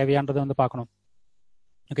வந்து அவங்களுக்கு தேவையானதை வந்து பார்க்கணும்.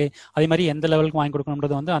 ஓகே. அதே மாதிரி எந்த லெவலுக்கு வாங்கி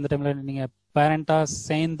கொடுக்கணுன்றது வந்து அந்த டைமில் நீங்கள் பேரண்டாக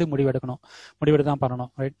சேர்ந்து முடிவெடுத்து தான்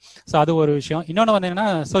பண்ணணும். ரைட். ஸோ அது ஒரு விஷயம். இன்னொன்று வந்து என்னன்னா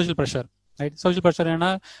social pressure. Right. Social pressure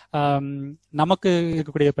என்னன்னா நமக்கு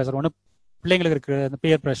இருக்கக்கூடிய ப்ரெஷர், ஒன்று பிள்ளைங்களுக்கு இருக்கிற அந்த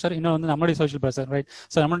பியர் ப்ரெஷர், இன்னும் வந்து நம்மளுடைய சோஷியல் ப்ரெஷர். ரைட்.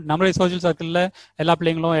 ஸோ நம்மளுடைய சோஷியல் சர்க்கிளில் எல்லா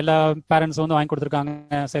பிள்ளைங்களும் எல்லா பேரண்ட்ஸும் வந்து வாங்கி கொடுத்துருக்காங்க,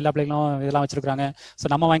 ஸோ எல்லா பிள்ளைங்களும் இதெல்லாம் வச்சிருக்காங்க. ஸோ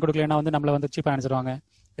நம்ம வாங்கி கொடுக்கலன்னா வந்து நம்மளை வந்து சீப்பாக நினைச்சிருவாங்க,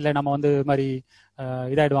 இல்லை நம்ம வந்து இது மாதிரி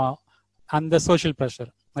இதாகிடுவோம், அந்த சோஷியல்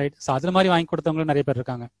ப்ரெஷர். ரைட். ஸோ அது மாதிரி வாங்கி கொடுத்தவங்களும் நிறைய பேர்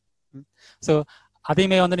இருக்காங்க. ஸோ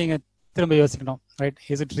அதையுமே வந்து நீங்கள் திரும்ப யோசிக்கணும். Right.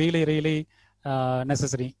 Is it really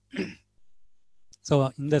necessary? So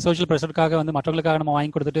இந்த சோஷியல் ப்ரெஷருக்காக வந்து மற்றவங்களுக்காக நம்ம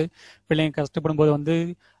வாங்கி கொடுத்துட்டு பிள்ளைங்க கஷ்டப்படும் போது வந்து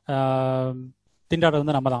திண்டாடுறது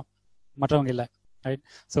வந்து நம்ம தான், மற்றவங்க இல்லை, ரைட்?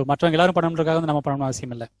 ஸோ மற்றவங்க எல்லாரும் பண்ணணுன்றதுக்காக வந்து நம்ம பண்ணணும்னு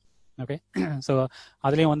அவசியம் இல்லை. ஓகே, ஸோ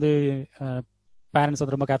அதுலேயும் வந்து பேரண்ட்ஸ்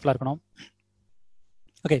வந்து ரொம்ப கேர்ஃபுல்லாக இருக்கணும்.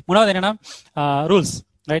 ஓகே, மூணாவது என்னன்னா rules,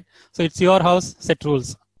 right? So it's your house, set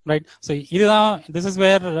rules, right? So இதுதான், this is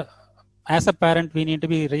where as a parent we need to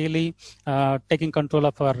be really taking control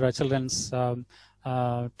of our children's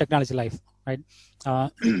technology life, right?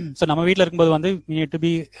 So நம்ம வீட்டில் இருக்கும்போது வந்து we need to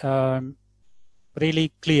be really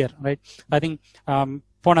clear, right? I think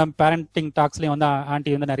போன parenting டாக்ஸ்லேயும் வந்து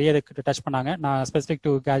aunty வந்து நிறைய இதுக்கு touch பண்ணாங்க. நான் ஸ்பெசிஃபிக்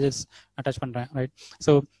டு கேஜெட்ஸ் நான் டச் பண்ணுறேன், ரைட்?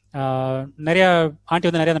 ஸோ நிறைய ஆண்டி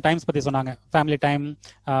வந்து நிறைய அந்த டைம்ஸ் பற்றி சொன்னாங்க. Family time,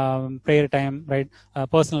 prayer time, right,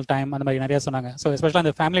 personal time, அந்த மாதிரி நிறைய சொன்னாங்க. ஸோ எஸ்பெஷலாக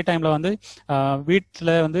அந்த ஃபேமிலி டைமில் வந்து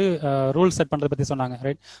வீட்டில் வந்து ரூல்ஸ் செட் பண்ணுறதை பற்றி சொன்னாங்க,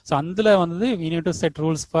 ரைட்? ஸோ அதில் வந்து we need to set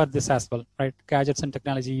rules for this as well, right? Gadgets and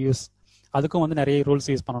technology use, அதுக்கும் வந்து நிறைய ரூல்ஸ்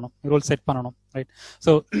யூஸ் பண்ணணும், ரூல்ஸ் செட் பண்ணணும், ரைட்?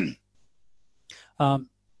 ஸோ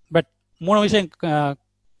பட் 3 விஷயம்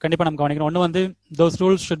கண்டிப்பாக நம்ம கவனிக்கணும். ஒன்று வந்து those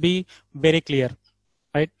rules should be very clear,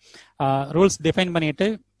 right? Rules define பண்ணிட்டு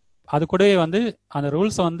அது கூடவே வந்து அந்த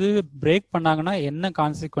ரூல்ஸை வந்து பிரேக் பண்ணாங்கன்னா என்ன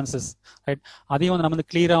கான்சிக்வன்சஸ், ரைட்? அதையும் வந்து நம்ம வந்து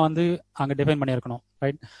கிளியராக வந்து அங்கே டிஃபைன் பண்ணியிருக்கணும்,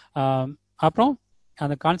 ரைட்? அப்புறம்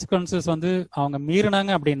அந்த கான்சிக்வன்சஸ் வந்து அவங்க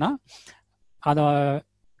மீறினாங்க அப்படின்னா அதை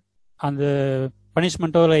அந்த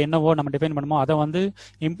பனிஷ்மெண்ட்டோ இல்லை என்னவோ நம்ம டிஃபைன் பண்ணுமோ அதை வந்து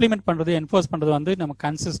இம்ப்ளிமெண்ட் பண்ணுறது, என்ஃபோர்ஸ் பண்ணுறது வந்து நம்ம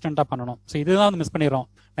கன்சிஸ்டண்ட்டாக பண்ணணும். ஸோ இதுதான் வந்து மிஸ் பண்ணிடுறோம்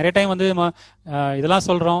நிறைய டைம். வந்து நம்ம இதெல்லாம்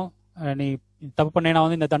சொல்கிறோம், நீ தப்பு பண்ணேன்னா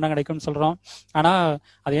வந்து இந்த தண்டனை கிடைக்கும்னு சொல்கிறோம், ஆனால்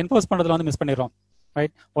அதை என்ஃபோர்ஸ் பண்ணுறதுல வந்து மிஸ் பண்ணிடுறோம்,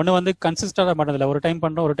 ரைட்? ஒன்று வந்து கன்சிஸ்டண்டாக பண்ணுறதில்ல, ஒரு டைம்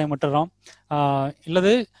பண்ணுறோம், ஒரு டைம் விட்டுறோம்.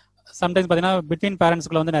 இல்லது சம்டைம்ஸ் பார்த்தீங்கன்னா பிட்வீன்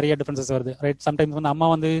பேரண்ட்ஸ்குள்ள வந்து நிறைய டிஃப்ரென்சஸ் வருது, ரைட்? சம்டைம்ஸ் வந்து அம்மா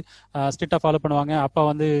வந்து ஸ்ட்ரிக்டாக ஃபாலோ பண்ணுவாங்க, அப்பா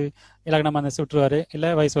வந்து இலக்கணமாக அந்த விட்டுருவாரு,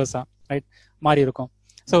 இல்லை வைஸ் வர்ஸா, ரைட்? மாறி இருக்கும்.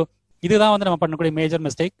 ஸோ இதுதான் வந்து நம்ம பண்ணக்கூடிய மேஜர்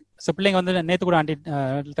மிஸ்டேக். ஸோ பிள்ளைங்க வந்து நேற்று கூட ஆண்டி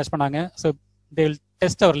டச் பண்ணாங்க. So they will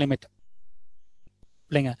test our limit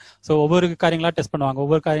பிள்ளைங்க. ஸோ ஒவ்வொரு காரியங்களா டெஸ்ட் பண்ணுவாங்க,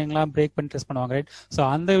 ஒவ்வொரு காரியங்களா பிரேக் பண்ணி டெஸ்ட் பண்ணுவாங்க, ரைட்? ஸோ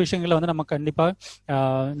அந்த விஷயங்களை வந்து நம்ம கண்டிப்பாக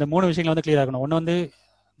இந்த 3 விஷயங்களை வந்து கிளியராக இருக்கணும். ஒன்று வந்து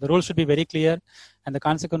the rules should be very clear and the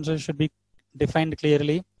consequences should be defined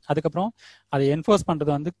clearly. அதுக்கப்புறம் அதை என்ஃபோர்ஸ்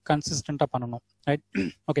பண்ணுறது வந்து கன்சிஸ்டண்ட்டாக பண்ணணும், right?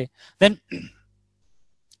 Okay, then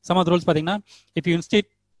some of the rules பார்த்தீங்கன்னா if you instate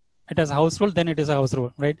it as a house rule, then it is a house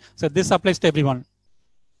rule, right? So this applies to everyone.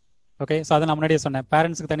 Okay, so அதை நான் முன்னாடியே சொன்னேன்,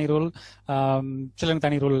 பேரண்ட்ஸுக்கு தனி ரூல், சில்ட்ரனுக்கு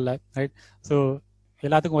தனி ரூல் இல்லை, right? So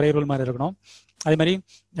எல்லாத்துக்கும் ஒரே ரூல் மாதிரி இருக்கணும். அதே மாதிரி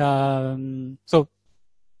ஸோ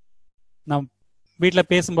நான் வீட்டில்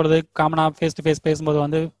பேசும்பொழுது காமனாக ஃபேஸ் டு ஃபேஸ் பேசும்போது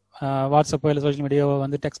வந்து வாட்ஸ்அப்போ இல்லை சோஷியல் மீடியாவோ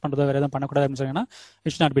வந்து டெக்ஸ்ட் பண்ணுறதோ வேறு எதுவும் பண்ணக்கூடாது அப்படின்னு சொன்னீங்கன்னா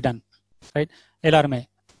it should not be done, right? எல்லாருமே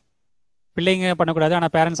பிள்ளைங்க பண்ணக்கூடாது,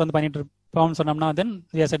 ஆனால் பேரண்ட்ஸ் வந்து பண்ணிட்டு இருப்போம்னு சொன்னோம்னா then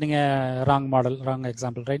we are setting wrong model, wrong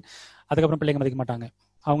example, right? அதுக்கப்புறம் பிள்ளைங்க மதிக்க மாட்டாங்க,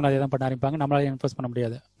 அவங்களும் அதே தான் பண்ண ஆரம்பிப்பாங்க, நம்மளால என்ஃபோர்ஸ் பண்ண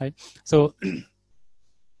முடியாது, ரைட்? ஸோ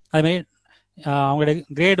அதுமாதிரி அவங்களுடைய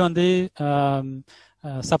கிரேட் வந்து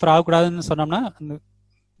சஃபர் ஆகக்கூடாதுன்னு சொன்னோம்னா அந்த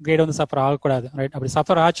கிரேட் வந்து சஃபர் ஆகக்கூடாது, ரைட்? அப்படி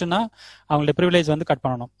சஃபர் ஆச்சுன்னா அவங்களுடைய ப்ரிவிலேஜ் வந்து கட்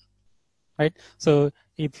பண்ணணும், right? So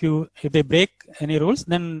if they break any rules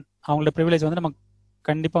தென் அவங்களோட ப்ரிவிலேஜ் வந்து நம்ம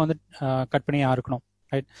கண்டிப்பாக வந்து கட் பண்ணி இருக்கணும்,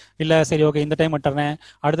 ரைட்? இல்லை சரி ஓகே இந்த டைம் விட்டுறேன்,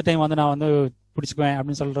 அடுத்த டைம் வந்து நான் வந்து பிடிச்சிக்குவேன்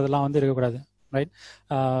அப்படின்னு சொல்கிறதெல்லாம் வந்து இருக்கக்கூடாது, ரைட்?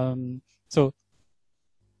 ஸோ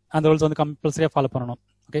அந்த ரூல்ஸ் வந்து கம்பல்சரியாக ஃபாலோ பண்ணணும்,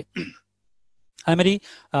 ஓகே? அதுமாதிரி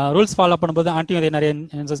ரூல்ஸ் ஃபாலோ பண்ணும்போது ஆண்டியும் அதே நிறைய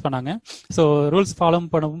இன்சஸ் பண்ணாங்க. ஸோ ரூல்ஸ்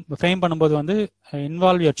ஃப்ரேம் பண்ணும்போது வந்து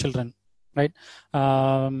involve your children, right?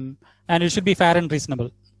 And it should be fair and reasonable,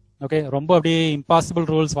 okay? ரொம்ப அப்படியே இம்பாசிபிள்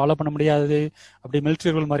ரூல்ஸ் ஃபாலோ பண்ண முடியாது, அப்படி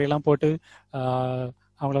மிலிட்ரி ரூல் மாதிரியெல்லாம் போட்டு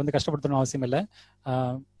அவங்கள வந்து கஷ்டப்படுத்தணும் அவசியம் இல்லை.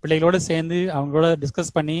 பிள்ளைகளோடு சேர்ந்து அவங்களோட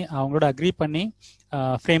டிஸ்கஸ் பண்ணி அவங்களோட அக்ரி பண்ணி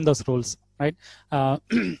frame those rules, right?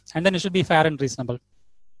 And then it should be fair and reasonable.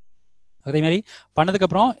 அதே மாதிரி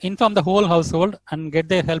பண்ணதுக்கப்புறம் inform the whole house hold and get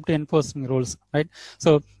there help to enforcing rules, right? So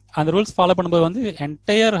அந்த ரூல்ஸ் ஃபாலோ பண்ணும்போது வந்து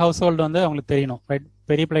என்டையர் ஹவுஸ் ஹோல்டு வந்து அவங்களுக்கு தெரியணும், right?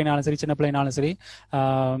 பெரிய பிள்ளைனாலும் சரி சின்ன பிள்ளைனாலும் சரி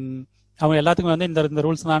அவங்க எல்லாத்துக்கும் வந்து இந்த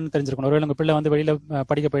ரூல்ஸ் தான் தெரிஞ்சிருக்கணும். ஒருவேளை உங்கள் பிள்ளை வந்து வெளியில்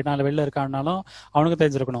படிக்க போயிட்டா இல்லை வெளியில் இருக்கானாலும் அவனுக்கும்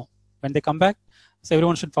தெரிஞ்சிருக்கணும். when they come back so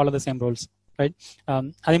everyone should follow the same rules, right?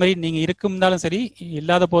 அதே மாதிரி நீங்கள் இருந்தாலும் சரி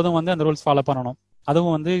இல்லாத போதும் வந்து அந்த ரூல்ஸ் ஃபாலோ பண்ணணும்,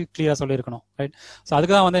 அதுவும் வந்து கிளியராக சொல்லியிருக்கணும், ரைட்? ஸோ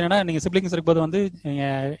அதுக்கு தான் வந்து என்னன்னா நீங்கள் சிப்ளிங்ஸ் இருக்கும்போது வந்து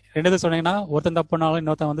நீங்கள் ரெண்டு சொன்னீங்கன்னா ஒருத்தன் தப்பு பண்ணாலும்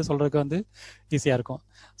இன்னொருத்தன் வந்து சொல்றதுக்கு வந்து ஈஸியாக இருக்கும்.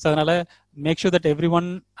 ஸோ அதனால make sure that every one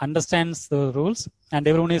understands the rules and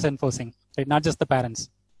every one is enforcing, right? Not just the parents,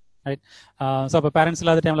 right? So அப்போ பேரண்ட்ஸ்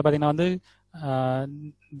இல்லாத டைமில் பார்த்தீங்கன்னா வந்து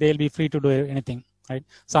they will be free to do anything, right?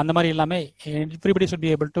 So அந்த மாதிரி இல்லாமல் everybody should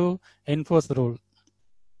be able to enforce the rule,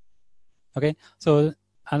 okay? So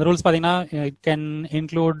அந்த rules பார்த்தீங்கன்னா it can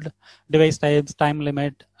include device types, time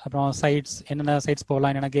limit, அப்புறம் சைட்ஸ், என்னென்ன சைட்ஸ்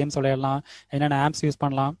போகலாம், என்னென்ன கேம்ஸ் விளையாடலாம், என்னென்ன ஆப்ஸ் யூஸ்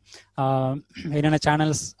பண்ணலாம், என்னென்ன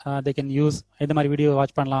சேனல்ஸ் தே கேன் யூஸ், எந்த மாதிரி வீடியோ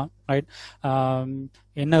வாட்ச் பண்ணலாம், ரைட்?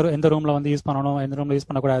 எந்த ரூமில் வந்து யூஸ் பண்ணணும், எந்த ரூமில் யூஸ்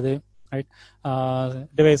பண்ணக்கூடாது, ரைட்?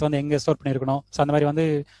 டிவைஸ் வந்து எங்கே ஸ்டோர் பண்ணியிருக்கணும். ஸோ அந்த மாதிரி வந்து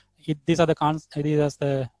these are the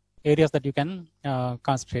areas that you can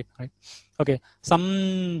concentrate, right? Okay,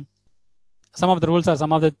 some of the rules are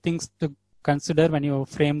some of the things to consider when you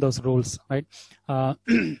frame those rules, right?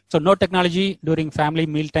 So no technology during family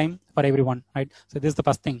meal time for everyone, right? So this is the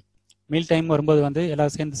first thing. Meal time வரும்போது வந்து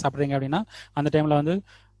எல்லாரும் சேர்ந்து சாப்பிட்றீங்க அப்படின்னா அந்த டைமில் வந்து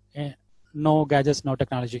no gadgets, no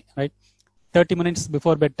technology, right? 30 minutes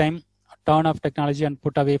before bedtime, turn off technology and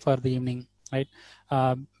put away for the evening, right?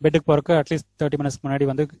 பெட்டுக்கு போகிறக்கு அட்லீஸ்ட் 30 minutes முன்னாடி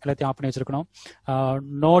வந்து எல்லாத்தையும் ஆஃப் பண்ணி வச்சிருக்கணும்.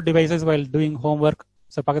 No devices while doing home work.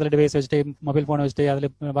 So பக்கத்தில் டிவைஸ் வச்சுட்டு மொபைல் ஃபோனை வச்சுட்டு அதில்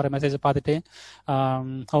வர மெசேஜை பார்த்துட்டு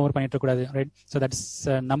ஹோம் ஒர்க் பண்ணிட்டு இருக்கக்கூடாது, right? So that's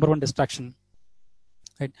number 1 distraction,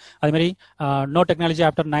 right? அதுமாதிரி no technology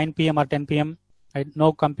after 9 PM or 10 PM, right? No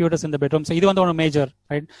computers இந்த பெட்ரூம். ஸோ இது வந்து ஒன்று மேஜர்,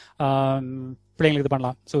 ரைட்? பிள்ளைங்களுக்கு இது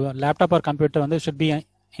பண்ணலாம். ஸோ லேப்டாப் ஆர் கம்ப்யூட்டர் வந்து should be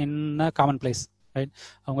in a common place, right?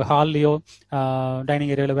 அவங்க ஹால்லையோ டைனிங்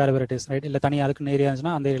ஏரியாவில் வேறு வெரைட்டிஸ், ரைட்? இல்லை தனியாக அதுக்குன்னு ஏரியா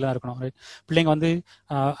இருந்துச்சுன்னா அந்த ஏரியாவில் தான் இருக்கணும், ரைட்? பிள்ளைங்க வந்து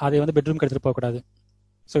அதை வந்து பெட்ரூம்க்கு எடுத்துகிட்டு போகக்கூடாது.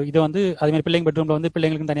 ஸோ இது வந்து அதேமாதிரி பிள்ளைங்க பெட்ரூமில் வந்து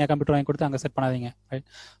பிள்ளைங்களுக்கு தனியாக கம்ப்யூட்டர் வாங்கி கொடுத்து அங்கே செட் பண்ணாதீங்க, right?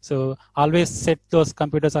 So always set those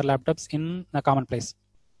computers R laptops in a common place.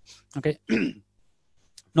 Okay,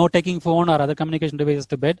 no taking phone or other communication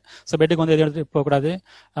devices to bed. So பெட்டுக்கு வந்து எதுவும் எடுத்துகிட்டு போகக்கூடாது.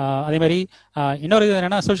 அதே மாதிரி இன்னொரு இது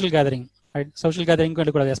என்னென்னா சோஷியல் கேதரிங், ரைட்? சோஷியல் கேதரிங்கும்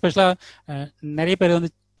எடுக்கக்கூடாது. எஸ்பெஷலாக நிறைய பேர்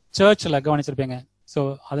வந்து சர்ச்சில் கவனிச்சிருப்பீங்க. ஸோ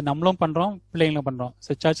அது நம்மளும் பண்ணுறோம், பிள்ளைங்களும் பண்ணுறோம். ஸோ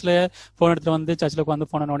சர்ச்சில் ஃபோன் எடுத்துகிட்டு வந்து சர்ச்சில் உட்காந்து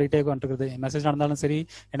ஃபோனை நோண்டிகிட்டே உட்காந்துருக்குறது, மெசேஜ் நடந்தாலும் சரி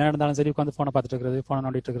என்ன நடந்தாலும் சரி உட்காந்து ஃபோனை பார்த்துட்டு இருக்கிறது, ஃபோனை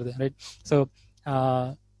நோண்டிட்டு இருக்கிறது, ரைட்? ஸோ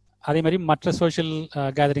அதே மாதிரி மற்ற சோஷியல்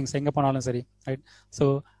கேதரிங்ஸ் எங்கே போனாலும் சரி, right? So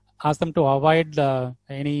ask them to avoid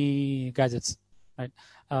any gadgets, right?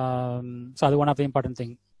 So அது one of the important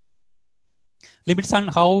thing. Limits on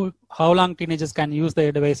how long teenagers can use the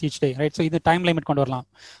device each day, right? So இது time limit கொண்டு வரலாம்.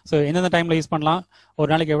 So எந்தெந்த டைமில் use பண்ணலாம், ஒரு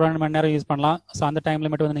நாளைக்கு எவ்வளோ மணி நேரம் யூஸ் பண்ணலாம், ஸோ அந்த டைம்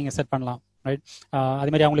லிமிட் வந்து நீங்கள் செட் பண்ணலாம், ரைட்?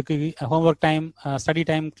 அதேமாதிரி அவங்களுக்கு home work time, study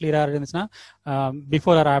time கிளியராக இருந்துச்சுன்னா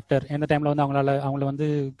பிஃபோர் ஆர் ஆஃப்டர் எந்த டைமில் வந்து அவங்கள வந்து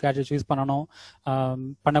கேட்ஜெட்ஸ் யூஸ் பண்ணணும்,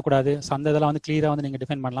 பண்ணக்கூடாது, ஸோ அந்த இதெல்லாம் வந்து கிளியராக வந்து நீங்கள்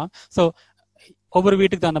டிஃபைன் பண்ணலாம். ஸோ ஒவ்வொரு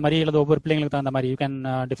வீட்டுக்கு தகுந்த மாதிரி இல்லை ஒவ்வொரு பிள்ளைங்களுக்கு தகுந்த மாதிரி you can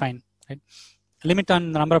define, right? limit on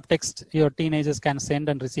the number of text your teenagers can send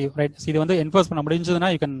and receive, right? So இது வந்து enforce பண்ண முடிஞ்சதுன்னா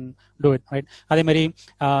you can do it, right? அதே மாதிரி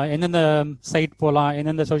எந்தெந்த சைட் போகலாம்,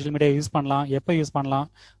 எந்தெந்த சோஷியல் மீடியா யூஸ் பண்ணலாம், எப்போ யூஸ் பண்ணலாம்,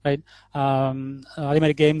 ரைட்? அதே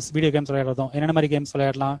மாதிரி கேம்ஸ், வீடியோ கேம்ஸ் விளையாடுறதும் என்னென்ன மாதிரி கேம்ஸ்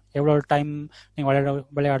விளையாடலாம், எவ்வளோ டைம் நீங்கள்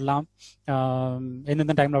விளையாடலாம்,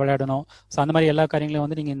 எந்தெந்த டைமில் விளையாடணும், ஸோ அந்த மாதிரி எல்லா காரியங்களையும்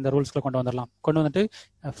வந்து நீங்கள் இந்த ரூல்ஸ்குள்ளே கொண்டு வந்துட்டு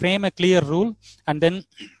frame a clear rule and then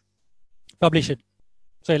publish it.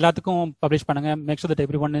 So எல்லாத்துக்கும் பப்ளிஷ் பண்ணுங்க. Make sure that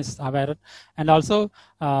every one is aware and also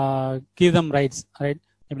give them rights, right?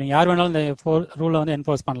 இப்போ நீங்கள் யார் வேணாலும் இந்த ரூலை வந்து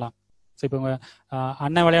என்ஃபோர்ஸ் பண்ணலாம். ஸோ இப்போ உங்கள்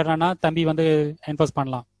அண்ணன் விளையாடுறான்னா தம்பி வந்து என்ஃபோர்ஸ்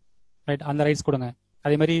பண்ணலாம், ரைட்? அந்த ரைட்ஸ் கொடுங்க.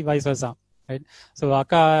 அதே மாதிரி வைஸ் வர்ஸா, ரைட்? ஸோ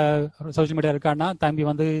அக்கா சோஷியல் மீடியா இருக்கான்னா தம்பி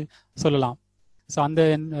வந்து சொல்லலாம். ஸோ அந்த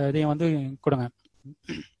இதையும் வந்து கொடுங்க.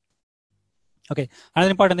 Okay,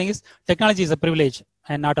 another important thing is technology is a privilege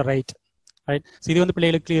and not a right, right? So இது வந்து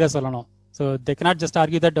பிள்ளைகளுக்கு கிளியராக சொல்லணும். So they cannot just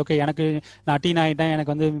argue that okay எனக்கு நான் டீன் ஆகிட்டேன்,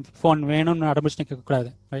 எனக்கு வந்து ஃபோன் வேணும்னு அடம்பிடிச்சு நிற்கக்கூடாது,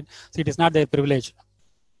 right? So it is not there privilege,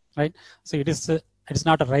 right? So it is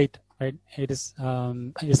not a right, right?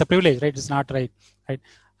 It's a privilege, right? It's not right, right?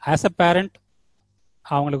 As a parent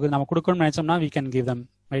அவங்களுக்கு நம்ம கொடுக்கணும்னு நினச்சோம்னா we can give them,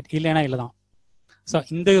 right? இல்லைன்னா இல்லை தான். So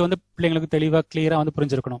இந்த வந்து பிள்ளைங்களுக்கு தெளிவாக கிளியராக வந்து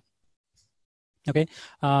புரிஞ்சிருக்கணும். Okay,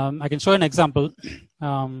 I can show an example.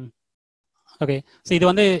 Okay, so இது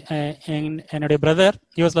வந்து என்னுடைய பிரதர்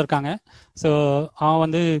யூஎஸ்ல இருக்காங்க. ஸோ அவன்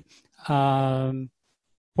வந்து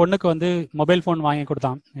பொண்ணுக்கு வந்து மொபைல் ஃபோன் வாங்கி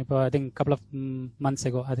கொடுத்தான். இப்போ I think couple half months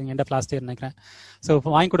echo, I think end of last year நினைக்கிறேன். ஸோ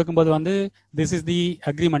வாங்கி கொடுக்கும்போது வந்து திஸ் இஸ் தி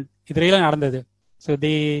அக்ரிமெண்ட், இது ரியலாக நடந்தது. So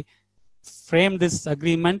the frame this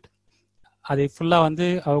agreement, அதை ஃபுல்லாக வந்து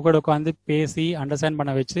அவங்க கூட உட்காந்து பேசி அண்டர்ஸ்டாண்ட்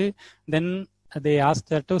பண்ண வச்சு தென் they asked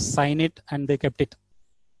her to sign it and they kept it.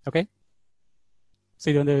 Okay, so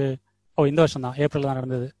இது வந்து இந்த வருஷம் தான், ஏப்ரல் தான்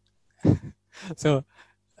நடந்தது. ஸோ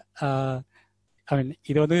ஐ மீன்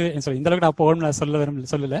இது வந்து இந்த அளவுக்கு நான் போகணும்னு நான்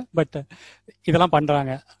சொல்லலை, பட் இதெல்லாம்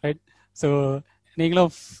பண்ணுறாங்க, ரைட்? ஸோ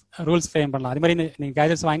நீங்களும் ரூல்ஸ் ஃப்ரேம் பண்ணலாம். அதே மாதிரி நீங்கள்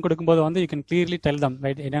கேஜெட்ஸ் வாங்கி கொடுக்கும்போது வந்து you can clearly tell them,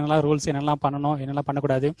 right? என்னென்னலாம் ரூல்ஸ், என்னெல்லாம் பண்ணணும், என்னெல்லாம்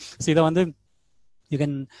பண்ணக்கூடாது. ஸோ இதை வந்து யூ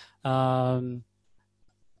கேன்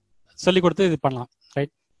சொல்லி கொடுத்து இது பண்ணலாம்,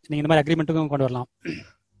 ரைட்? நீங்கள் இந்த மாதிரி அக்ரிமெண்ட்டுக்கும் கொண்டு வரலாம்.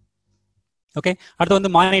 ஓகே, அடுத்து வந்து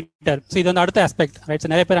மானிட்டர். ஸோ இது வந்து அடுத்த ஆஸ்பெக்ட், ரைட்? ஸோ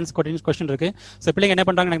நிறைய பேர் கொஸ்டின் இருக்கு. ஸோ பிள்ளைங்க என்ன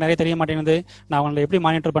பண்ணுறாங்க எனக்கு நிறைய தெரிய மாட்டேங்குது, நான் அவங்களை எப்படி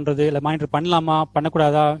மானிட்டர் பண்ணுறது, இல்லை மானிட்டர் பண்ணலாமா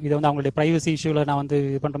பண்ணக்கூடாதா, இது வந்து அவங்களுடைய ப்ரைவசி இஷ்யூவில் நான் வந்து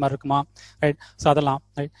இது பண்ணுற மாதிரி இருக்குமா, ரைட்? ஸோ அதெல்லாம்,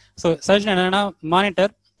 ரைட்? ஸோ சஜஷன் என்னன்னா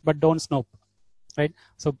monitor but don't ஸ்னோப், right?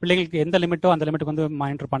 So பிள்ளைங்களுக்கு எந்த லிமிட்டோ அந்த லிமிட்டுக்கு வந்து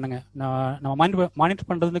மானிட்டர் பண்ணுங்க. நம்ம மானிட்டர்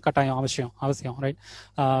பண்ணுறது வந்து கட்டாயம் அவசியம், right?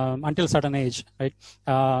 Until certain age, right?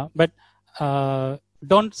 But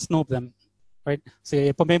don't Snoop them, right? So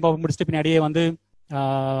எப்போவுமே முடிச்சுட்டு பின்னாடியே வந்து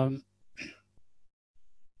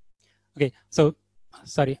ஓகே. ஸோ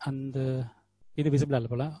சாரி, அந்த இது விசிபிள்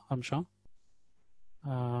இல்லை போல, ஒரு நிமிஷம்.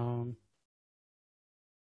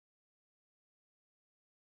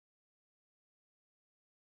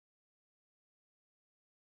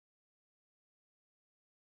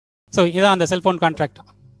 ஸோ இதான் அந்த cellphone contract.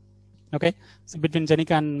 Okay, so between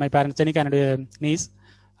Jenika and my parents. Jenika என்னுடைய நீஸ்,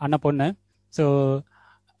 அண்ணன் பொண்ணு. ஸோ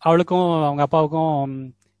அவளுக்கும் அவங்க அப்பாவுக்கும்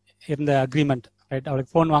இருந்த அக்ரிமெண்ட், ரைட்?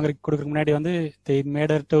 அவளுக்கு ஃபோன் வாங்க கொடுக்குறதுக்கு முன்னாடி வந்து they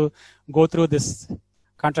made her to go through this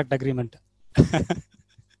contract agreement.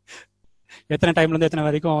 எத்தனை டைம்லேருந்து எத்தனை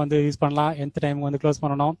வரைக்கும் வந்து யூஸ் பண்ணலாம், எந்த டைம் வந்து க்ளோஸ்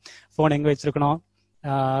பண்ணணும், ஃபோன் எங்கே வச்சுருக்கணும்,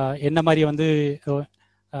 என்ன மாதிரி வந்து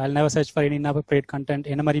I'll never search for any inappropriate content,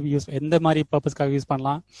 என்ன மாதிரி யூஸ், எந்த மாதிரி பர்பஸ்க்காக யூஸ்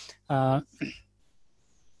பண்ணலாம்.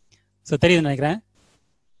 ஸோ தெரியுதுன்னு நினைக்கிறேன்.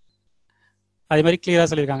 அதே மாதிரி கிளியராக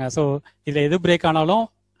சொல்லியிருக்காங்க. ஸோ இதில் எது பிரேக் ஆனாலும்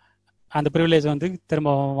அந்த ப்ரிவிலேஜ் வந்து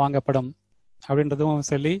திரும்ப வாங்கப்படும் அப்படின்றதும்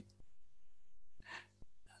சொல்லி,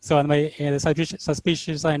 ஸோ அந்த மாதிரி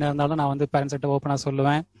சஸ்பீஷியஸாக என்ன இருந்தாலும் நான் வந்து பேரண்ட்ஸ் கிட்ட ஓப்பனாக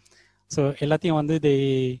சொல்லுவேன். ஸோ எல்லாத்தையும் வந்து they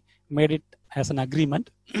made it as an agreement.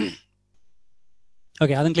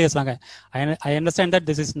 Okay, அதுவும் கிளியர் சொன்னாங்க. I understand that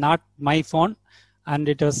this is not my phone and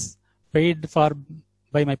it was paid for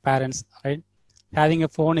by my parents, right? Having a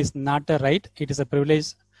phone is not a right, it is a privilege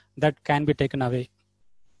that can be taken away.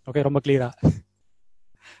 Okay, ரொம்ப கிளியரா.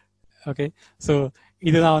 Okay, so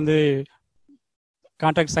இதுதான் வந்து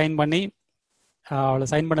contract sign பண்ணி அவளை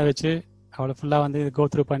sign பண்ண வச்சு அவளை ஃபுல்லாக வந்து கோ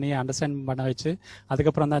த்ரூ பண்ணி அண்டர்ஸ்டாண்ட் பண்ண வச்சு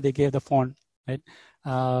அதுக்கப்புறம் தான் they gave the phone, right?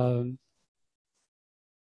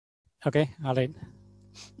 Okay, all right.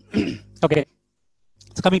 Okay,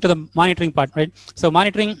 so coming to the monitoring part, right? So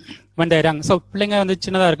monitoring when they're young. So பிள்ளைங்க வந்து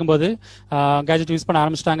சின்னதாக இருக்கும்போது கேஜெட் யூஸ் பண்ண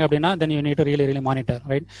ஆரம்பிச்சிட்டாங்க அப்படின்னா then you need to really monitor,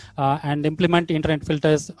 right? And implement internet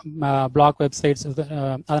filters, block websites.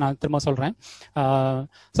 அதை நான் திரும்ப சொல்கிறேன்.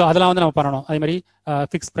 ஸோ அதெல்லாம் வந்து நம்ம பண்ணணும். அதே மாதிரி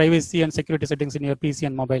fix privacy and security settings in your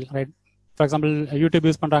PC and mobile, right? For example YouTube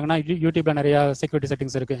use பண்ணுறாங்கன்னா யூடியூப்ல நிறைய செக்யூரிட்டி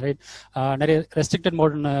செட்டிங்ஸ் இருக்கு, ரைட்? நிறைய ரெஸ்ட்ரிக்டட்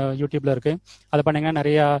மோட்னு யூடியூப்ல இருக்கு. அதை பண்ணீங்கன்னா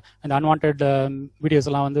நிறைய இந்த அன்வான்ட் வீடியோஸ்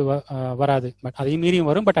எல்லாம் வந்து வராது. பட் அதையும் மீறியும்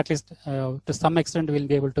வரும். But at least to some extent will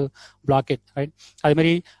be able to black it, right? அதே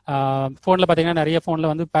மாதிரி ஃபோனில் பார்த்தீங்கன்னா நிறைய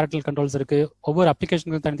ஃபோனில் வந்து பேரண்டல் கண்ட்ரோல்ஸ் இருக்கு. ஒவ்வொரு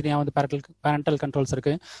அப்ளிகேஷனுக்கும் தனித்தனியாக வந்து பேரண்டல் கண்ட்ரோல்ஸ்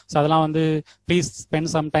இருக்கு. ஸோ அதெல்லாம் வந்து please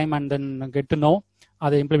spend some time and then get to know,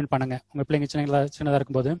 அதை இம்ப்ளிமெண்ட் பண்ணுங்க உங்கள் பிள்ளைங்க சின்னதாக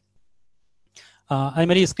இருக்கும்போது. அதே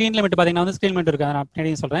மாதிரி ஸ்க்ரீன் லிமிட் பார்த்தீங்கன்னா வந்து ஸ்க்ரீன் லிமிட் இருக்கு. நான்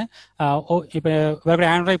பின்னாடி சொல்கிறேன். இப்போ வேறு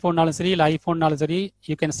ஆண்ட்ராய்ட் ஃபோன்னாலும் சரி இல்லை ஐஃபோன்னாலும் சரி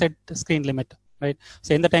you can set screen limit, right? So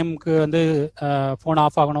எந்த டைமுக்கு வந்து ஃபோன்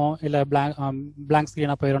ஆஃப் ஆகணும், இல்லை பிளாங்க்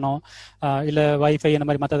ஸ்க்ரீனாக போயிடணும், இல்லை வைஃபை அந்த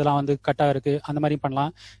மாதிரி மற்றதெல்லாம் வந்து கட்டாக இருக்குது, அந்த மாதிரி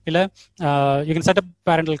பண்ணலாம். இல்லை you can set up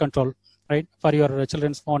parental control, right, for your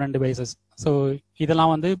children's phone and devices. So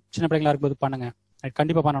இதெல்லாம் வந்து சின்ன பிள்ளைங்களா இருக்கும்போது பண்ணுங்க,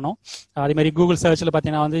 கண்டிப்பாக பண்ணணும். அதே மாதிரி கூகுள் சர்ச்சில்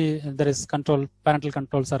பார்த்தீங்கன்னா வந்து there is control, parental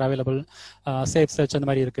controls are available, safe search அந்த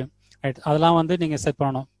மாதிரி இருக்கு, ரைட்? அதெல்லாம் வந்து நீங்கள் செட்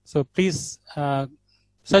பண்ணணும். ஸோ ப்ளீஸ்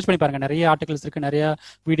சர்ச் பண்ணி பாருங்க. நிறைய ஆர்டிகல்ஸ் இருக்கு, நிறைய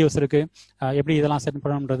வீடியோஸ் இருக்கு எப்படி இதெல்லாம் set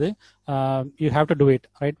பண்ணணுன்றது. You have to do it,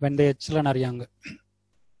 right, when the children are young.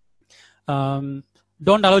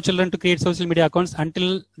 Don't allow children to create social media accounts until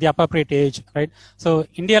the appropriate age, right? So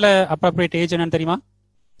Indiaல appropriate age என்னன்னு தெரியுமா?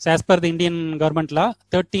 So as per the Indian government law,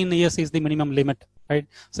 13 years is the minimum limit, right?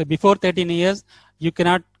 So before 13 years, you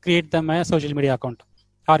cannot create them a social media account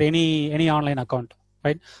or any online account,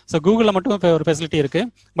 right? So Google மட்டும் ஒரு facility இருக்கு.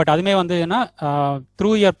 But அதுமே வந்து என்ன,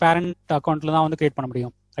 through your parent அக்கௌண்ட்ல தான் வந்து create பண்ண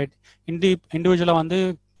முடியும், ரைட்? இண்டிவிஜுவலா வந்து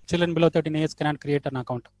children below 13 years cannot create an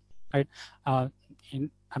account, right?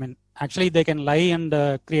 I mean, actually they can lie and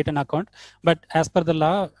create an account, but as per the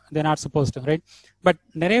law they're not supposed to, right? But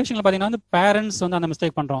நிறைய விஷயங்கள் பார்த்தீங்கன்னா வந்து parents வந்து அந்த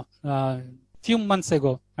mistake பண்ணுறோம். Few months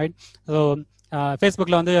echo, right? So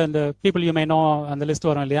ஃபேஸ்புக்கில் வந்து அந்த பீப்புள் யூ மே நோ அந்த லிஸ்ட்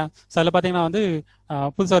வரும் இல்லையா? ஸோ அதில் பார்த்தீங்கன்னா வந்து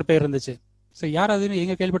புதுசாக ஒரு பேர் இருந்துச்சு. ஸோ யார் அது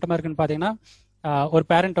எங்கே கேள்விப்பட்ட மாதிரி இருக்குன்னு பார்த்தீங்கன்னா ஒரு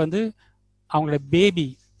பேரண்ட் வந்து அவங்களோட baby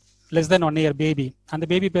less than 1 year baby, அந்த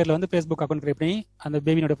பேபி பேரில் வந்து ஃபேஸ்புக் அக்கௌண்ட் கிரியேட் பண்ணி அந்த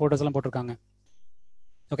பேபியோட ஃபோட்டோஸ் எல்லாம் போட்டிருக்காங்க.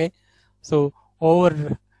 Okay, so over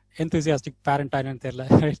enthusiastic parent ஆனு தெரியல,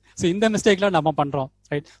 ரைட்? ஸோ இந்த மிஸ்டேக்லாம் நம்ம பண்ணுறோம்,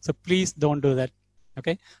 right? So please don't do that.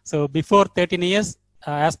 Okay, so before 13 years,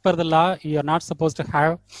 as per the law, you are not supposed to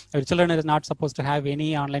have, your children is not supposed to have any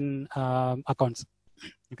online accounts.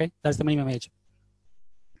 Okay, that's the minimum age.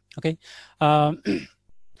 Okay,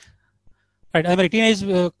 right. அதே மாதிரி teenage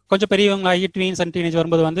கொஞ்சம் பெரியவங்க ஆகி twins and teenage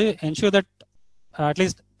வரும்போது வந்து ensure that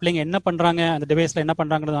at least பிள்ளைங்க என்ன பண்ணுறாங்க, அந்த டிவைஸில் என்ன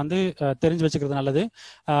பண்ணுறாங்கிறது வந்து தெரிஞ்சு வச்சுக்கிறது நல்லது.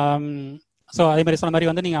 ஸோ அதே மாதிரி சொன்ன மாதிரி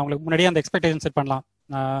வந்து நீங்கள் அவங்களுக்கு முன்னாடியே அந்த எக்ஸ்பெக்டேஷன் செட் பண்ணலாம்.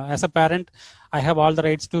 As a parent, I have all the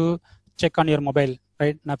rights to check on your mobile,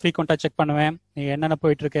 right? நான் ஃப்ரீக்வெண்ட்டாக செக் பண்ணுவேன். நீங்கள் என்னென்ன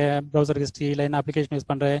போயிட்டு இருக்க ப்ரௌசர் ஹிஸ்ட்ரி, இல்லை என்ன அப்ளிகேஷன் யூஸ்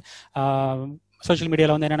பண்ணுறேன், சோஷியல்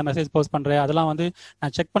மீடியாவில் வந்து என்னென்ன மெசேஜ் போஸ்ட் பண்ணுறேன் அதெல்லாம் வந்து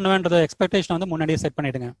நான் செக் பண்ணுவேன்றத எக்ஸ்பெக்டேஷன் வந்து முன்னாடியே செட்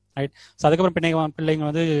பண்ணிவிடுங்க, ரைட். ஸோ அதுக்கப்புறம் பிள்ளைங்க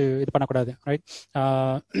வந்து இது பண்ணக்கூடாது, ரைட்.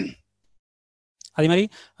 அதே மாதிரி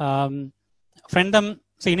friend them.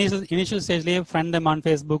 So initial ஸ்டேஜ்லேயே friend them on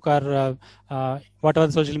Facebook R what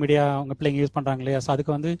ever social media உங்கள் பிள்ளைங்க யூஸ் பண்ணுறாங்க இல்லையா, ஸோ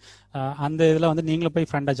அதுக்கு வந்து அந்த இதில் வந்து நீங்களும் போய்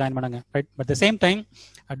ஃப்ரெண்டாக ஜாயின் பண்ணுங்க, right. But the same time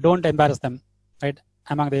don't embarrass them, right,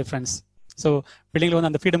 among there friends. So பிள்ளைங்களுக்கு வந்து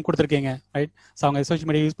அந்த ஃப்ரீடம் கொடுத்துருக்கீங்க, ரைட். ஸோ அவங்க சோஷியல்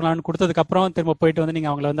மீடியா யூஸ் பண்ணலான்னு கொடுத்ததுக்கப்புறம் திரும்ப போயிட்டு வந்து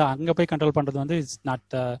நீங்கள் அவங்கள வந்து அங்கே போய் கண்ட்ரோல் பண்ணுறது வந்து இட்ஸ்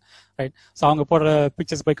நாட் ரைட். ஸோ அவங்க போடுற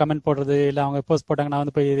பிக்சர்ஸ் போய் கமெண்ட் போடுறது, இல்லை அவங்க போஸ்ட் போட்டாங்கன்னா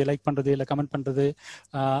வந்து போய் லைக் பண்ணுறது இல்லை கமெண்ட் பண்ணுறது,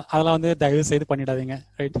 அதெல்லாம் வந்து தயவு செய்து பண்ணிடாதீங்க,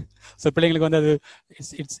 ரைட். ஸோ பிள்ளைங்களுக்கு வந்து அது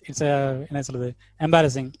இட்ஸ் என்ன சொல்கிறது,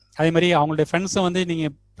 எம்பாரசிங். அதே மாதிரி அவங்களுடைய ஃப்ரெண்ட்ஸும் வந்து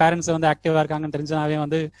நீங்கள் பேரண்ட்ஸை வந்து ஆக்டிவாக இருக்காங்கன்னு தெரிஞ்சனாவே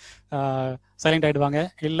வந்து சைலண்ட் ஆகிடுவாங்க,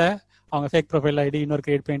 இல்லை அவங்க ஃபேக் ப்ரொஃபைல் ஐடி இன்னொரு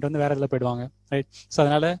கிரியேட் பண்ணிட்டு வந்து வேறு இதில் போயிடுவாங்க, ரைட். ஸோ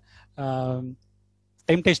அதனால்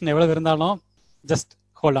டெம்டேஷன் எவ்வளவு இருந்தாலும் ஜஸ்ட்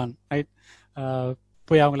ஹோல்ட் ஆன், ரைட்.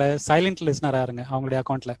 போய் அவங்கள சைலண்ட் லிஸ்னராக இருங்க அவங்களுடைய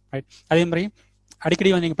அக்கௌண்ட்ல, ரைட். அதே மாதிரி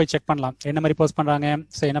அடிக்கடி வந்து நீங்கள் போய் செக் பண்ணலாம் என்ன மாதிரி போஸ்ட் பண்ணுறாங்க,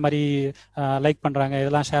 ஸோ என்ன மாதிரி லைக் பண்ணுறாங்க,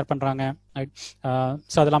 இதெல்லாம் ஷேர் பண்ணுறாங்க, ரைட்.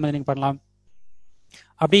 ஸோ அதெல்லாம் வந்து நீங்கள் பண்ணலாம்.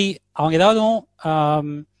 அப்படி அவங்க ஏதாவதும்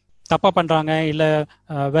தப்பாக பண்ணுறாங்க இல்லை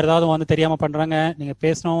வேறு ஏதாவது வந்து தெரியாமல் பண்ணுறாங்க, நீங்கள்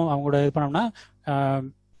பேசணும் அவங்களோட இது பண்ணோம்னா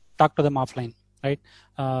talk to them offline, right.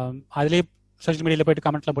 அதுலேயே சோஷியல் மீடியாவில் போயிட்டு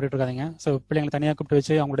கமெண்ட்லாம் போட்டுட்டு இருக்காதிங்க. ஸோ பிள்ளைங்களை தனியாக கூப்பிட்டு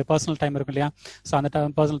வச்சு அவங்களுடைய பர்சனல் டைம் இருக்கும் இல்லையா, ஸோ அந்த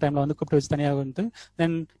பர்சனல் டைமில் வந்து கூப்பிட்டு வச்சு தனியாக வந்து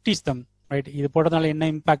தென் டீச் தம், ரைட். இது போடுறதுனால என்ன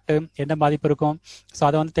இம்பாக்ட், என்ன பாதிப்பு இருக்கும், ஸோ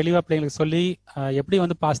அதை வந்து தெளிவாக பிள்ளைங்களுக்கு சொல்லி எப்படி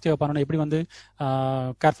வந்து பாசிட்டிவாக பண்ணணும், எப்படி வந்து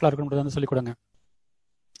கேர்ஃபுல்லாக இருக்கணும்ன்றது வந்து சொல்லிக் கொடுங்க.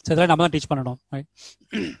 ஸோ இதெல்லாம் நம்ம தான் டீச் பண்ணணும், ரைட்.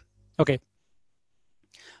 Okay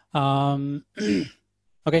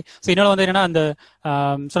okay. ஸோ இன்னொன்று வந்து என்னன்னா அந்த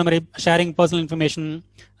சொன்ன மாதிரி sharing personal information,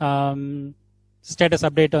 status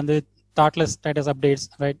update வந்து தாட்லெஸ் ஸ்டேட்டஸ் அப்டேட்ஸ்,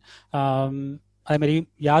 ரைட். அதே மாதிரி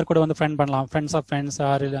யார் கூட வந்து ஃப்ரெண்ட் பண்ணலாம், friends of friends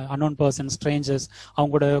R unknown person, strangers,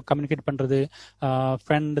 அவங்க கூட கம்யூனிகேட் பண்ணுறது,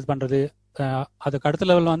 ஃப்ரெண்ட் இது பண்ணுறது, அதுக்கு அடுத்த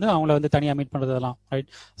லெவலில் வந்து அவங்கள வந்து தனியாக மீட் பண்ணுறதெல்லாம், ரைட்.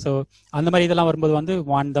 ஸோ அந்த மாதிரி இதெல்லாம் வரும்போது வந்து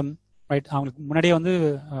வார்ன் தம், ரைட். அவங்களுக்கு முன்னாடியே வந்து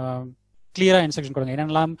கிளியராக இன்ஸ்ட்ரக்ஷன் கொடுங்க,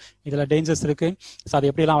 என்னென்னலாம் இதில் டேஞ்சர்ஸ் இருக்குது, ஸோ அதை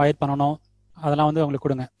எப்படியெல்லாம் அவாய்ட் பண்ணணும் அதெல்லாம் வந்து அவங்களுக்கு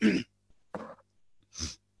கொடுங்க.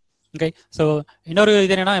 ஓகே. ஸோ இன்னொரு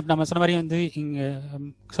இது என்னன்னா நம்ம சொன்ன மாதிரி வந்து இங்கே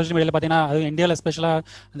சோஷியல் மீடியாவில் பார்த்தீங்கன்னா அது இந்தியாவில் ஸ்பெஷலாக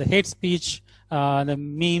அந்த ஹேட் ஸ்பீச், அந்த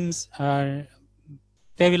மீம்ஸ்,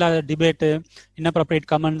 தேவையில்லாத டிபேட்டு, இன்அப்ராப்ரியேட்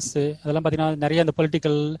கமெண்ட்ஸு, அதெல்லாம் பார்த்தீங்கன்னா நிறைய அந்த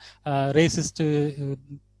பொலிட்டிக்கல் ரேசிஸ்ட்டு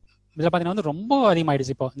இதெல்லாம் பார்த்தீங்கன்னா வந்து ரொம்ப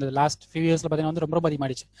அதிகமாகிடுச்சு. இப்போ இந்த லாஸ்ட் ஃபியூ இயர்ஸில் பார்த்தீங்கன்னா வந்து ரொம்ப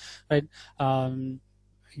அதிகமாகிடுச்சு, ரைட்.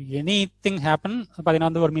 எனி திங் ஹேப்பன் பார்த்தீங்கன்னா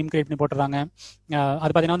வந்து ஒரு மீம் கிரியேட் பண்ணி போட்டுறாங்க,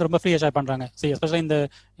 அது பார்த்தீங்கன்னா வந்து ரொம்ப ஃப்ரீயாக ஷேர் பண்ணுறாங்க. ஸோ எஸ்பெஷலாக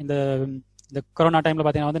இந்த கொரோனா டைமில்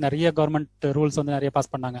பார்த்தீங்கன்னா வந்து நிறைய கவர்மெண்ட் ரூல்ஸ் வந்து நிறைய பாஸ்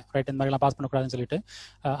பண்ணாங்க, ரைட். இந்த மாதிரிலாம் பாஸ் பண்ணக்கூடாதுன்னு சொல்லிட்டு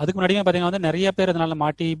அதுக்கு முன்னாடியே பார்த்தீங்கன்னா வந்து நிறைய பேர் அதனால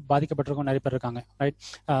மாட்டி பாதிக்கப்பட்டிருக்கும் நிறைய பேர் இருக்காங்க, ரைட்.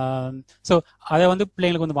 ஸோ அதை வந்து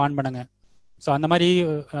பிள்ளைங்களுக்கு வந்து வார்ன் பண்ணுங்க. ஸோ அந்த மாதிரி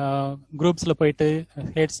குரூப்ஸில் போயிட்டு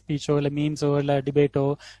ஹேட் ஸ்பீச்சோ இல்லை மீம்ஸோ இல்லை டிபேட்டோ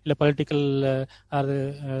இல்லை பொலிட்டிக்கல் அது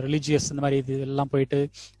ரிலீஜியஸ் இந்த மாதிரி இது எல்லாம் போயிட்டு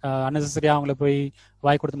அன்னெசரியாக அவங்கள போய்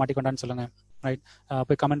வாய் கொடுத்து மாட்டிக்கொண்டான்னு சொல்லுங்கள், ரைட்.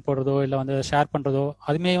 போய் கமெண்ட் போடுறதோ இல்லை வந்து ஷேர் பண்ணுறதோ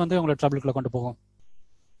அதுமே வந்து அவங்களோட ட்ரபிளுக்குள்ளே கொண்டு போகும்.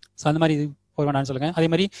 ஸோ அந்த மாதிரி இது போக வேண்டாம்னு சொல்லுங்கள். அதே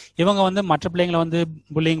மாதிரி இவங்க வந்து மற்ற பிள்ளைங்களை வந்து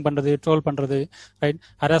புல்லிங் பண்ணுறது, ட்ரோல் பண்ணுறது, ரைட்,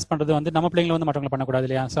 ஹராஸ் பண்ணுறது வந்து நம்ம பிள்ளைங்களை வந்து மற்றவங்களை பண்ணக்கூடாது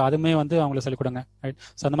இல்லையா. ஸோ அதுவுமே வந்து அவங்களை சொல்லிக் கொடுங்க, ரைட்.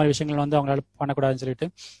 ஸோ அந்த மாதிரி விஷயங்கள் வந்து அவங்களால பண்ணக்கூடாதுன்னு சொல்லிட்டு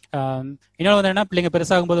இன்னொன்று வந்து என்ன, பிள்ளைங்க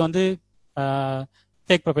பெருசாகும்போது வந்து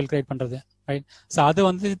ஃபேக் ப்ரொஃபைல் கிரியேட் பண்ணுறது, ரைட். ஸோ அது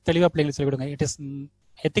வந்து தெளிவாக பிள்ளைங்களுக்கு சொல்லிக் கொடுங்க. It is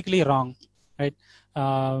ethically wrong, right.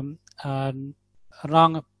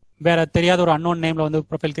 Wrong, வேற தெரியாத ஒரு அன்னோன் நேம்ல வந்து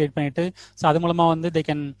ப்ரொஃபைல் கிரியேட் பண்ணிட்டு ஸோ அது மூலமா வந்து தே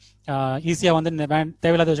கேன் ஈஸியாக வந்து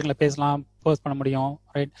தேவையில்லாத விஷயங்களை பேசலாம், போஸ்ட் பண்ண முடியும்,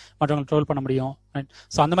 ரைட். மற்றவங்களை ட்ரோல் பண்ண முடியும், ரைட்.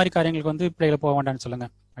 ஸோ அந்த மாதிரி காரியங்களுக்கு வந்து பிள்ளைகளை போக வேண்டாம்னு சொல்லுங்க,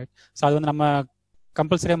 ரைட். ஸோ அது வந்து நம்ம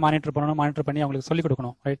கம்பல்சரியாக மானிட்டர் பண்ணணும், மானிட்டர் பண்ணி அவங்களுக்கு சொல்லிக்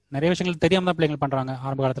கொடுக்கணும், ரைட். நிறைய விஷயங்கள் தெரியாம தான் பிள்ளைங்கள் பண்றாங்க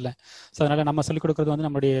ஆரம்ப காலத்தில். ஸோ அதனால நம்ம சொல்லிக் கொடுக்கறது வந்து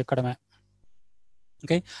நம்மளுடைய கடமை.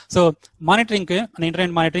 ஓகே. ஸோ மானிட்டரிங்க்கு அந்த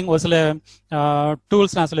இன்டர்நெட் மானிட்டரிங் ஒரு சில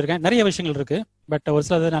டூல்ஸ் நான் சொல்லியிருக்கேன், நிறைய விஷயங்கள் இருக்கு. பட் ஒரு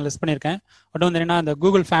சில நான் லிஸ்ட் பண்ணியிருக்கேன். ஒன்று வந்து என்னன்னா அந்த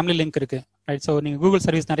கூகுள் ஃபேமிலி லிங்க் இருக்கு, ரைட். ஸோ நீங்கள் கூகுள்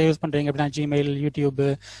சர்வீஸ் நிறைய யூஸ் பண்ணுறீங்க அப்படின்னா ஜிமெயில், யூடியூப்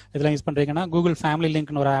இதெல்லாம் யூஸ் பண்ணுறீங்கன்னா கூகுள் ஃபேமிலி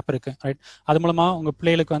லிங்க்னு ஒரு ஆப் இருக்கு, ரைட். அது மூலமா உங்கள்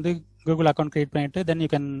பிள்ளைகளுக்கு வந்து கூகுள் அக்கௌண்ட் கிரியேட் பண்ணிட்டு then you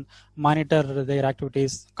can monitor there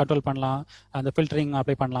activities, control பண்ணலாம், அந்த ஃபில்டரிங்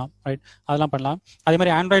அப்ளை பண்ணலாம், ரைட். அதெல்லாம் பண்ணலாம். அதே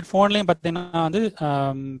மாதிரி ஆண்ட்ராய்ட் ஃபோன்லேயும் பார்த்தீங்கன்னா வந்து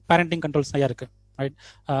பேரண்டிங் கண்ட்ரோல்ஸ் நிறையா இருக்கு, ரைட்.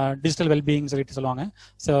 டிஜிட்டல் வெல்பீயிங் சொல்லிட்டு சொல்லுவாங்க.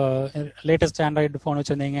 ஸோ லேட்டஸ்ட் ஆண்ட்ராய்டு ஃபோன்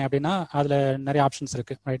வச்சுருந்தீங்க அப்படின்னா அதில் நிறைய ஆப்ஷன்ஸ்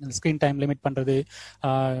இருக்குது, ரைட். ஸ்க்ரீன் டைம் லிமிட் பண்ணுறது,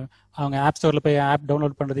 அவங்க ஆப் ஸ்டோரில் போய் ஆப்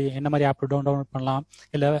டவுன்லோட் பண்ணுறது, என்ன மாதிரி ஆப் டவுன்லோட் பண்ணலாம்,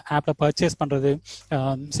 இல்லை ஆப்பில் பர்ச்சேஸ் பண்ணுறது,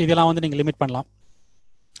 ஸோ இதெல்லாம் வந்து நீங்கள் லிமிட் பண்ணலாம்.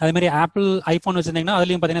 அதே மாதிரி ஆப்பிள் ஐஃபோன் வச்சிருந்தீங்கன்னா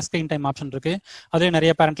அதுலேயும் பார்த்தீங்கன்னா ஸ்க்ரீன் டைம் ஆப்ஷன் இருக்கு, அதுலேயும்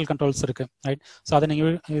நிறைய பேரண்டல் கண்ட்ரோல்ஸ் இருக்கு, ரைட். ஸோ அதை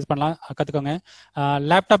நீங்கள் யூஸ் பண்ணலாம், கற்றுக்கோங்க.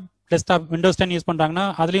 டெஸ்க்டாப் விண்டோஸ் 10 யூஸ் பண்ணுறாங்கன்னா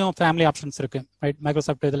அதுலேயும் ஃபேமிலி ஆப்ஷன்ஸ் இருக்குது, ரைட்?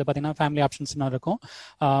 மைக்ரோசாஃப்ட் இதில் பார்த்தீங்கன்னா ஃபேமிலி ஆப்ஷன்ஸ்னு இருக்கும்.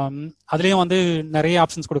 அதுலேயும் வந்து நிறைய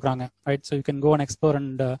ஆப்ஷன்ஸ் கொடுக்குறாங்க, right? So you can go and explore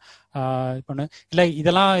and இப்போ இல்லை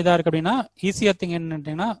இதெல்லாம் இதாக இருக்குது அப்படின்னா ஈஸியாக திங்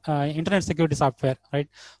என்னன்னா internet security software,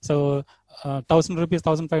 right? So 1000 rupees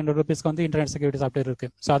 1500 rupees வந்து இன்டர்நெட் செக்யூரிட்டி சாஃப்ட்வேர் இருக்கு.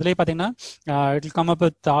 ஸோ அதுலேயே பார்த்தீங்கன்னா it will come up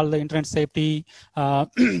with all the internet safety,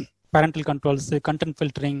 parental controls, content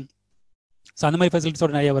filtering. So அந்த மாதிரி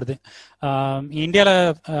ஃபெசிலிட்டிஸோட நிறைய வருது. இந்தியாவில்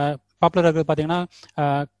பாப்புலர் இருக்குது பார்த்தீங்கன்னா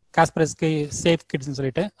காஸ்பரஸ்கே சேஃப் கிட்ஸ்ன்னு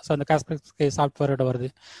சொல்லிட்டு. ஸோ அந்த காஸ்பரஸ்கே சாஃப்ட்வேரோட வருது.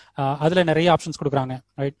 அதில் நிறைய ஆப்ஷன்ஸ் கொடுக்குறாங்க,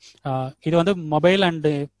 ரைட்? இது வந்து mobile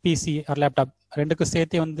and PC R laptop ரெண்டுக்கும்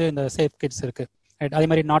சேர்த்து வந்து இந்த சேஃப் கிட்ஸ் இருக்கு, ரைட்? அதே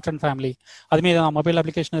மாதிரி நாட் அண்ட் ஃபேமிலி அதுமாரி மொபைல்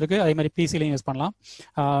அப்ளிகேஷன் இருக்கு, அதே மாதிரி பிசிலையும் யூஸ் பண்ணலாம்.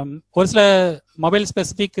 ஒரு சில மொபைல்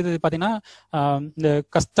ஸ்பெசிஃபிக் இது பார்த்தீங்கன்னா இந்த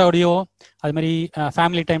கஸ்டோடியோ, அது மாதிரி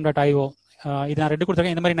family-time.io, இது நான் ரெண்டு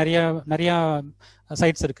கொடுத்துருக்கேன். இந்த மாதிரி நிறைய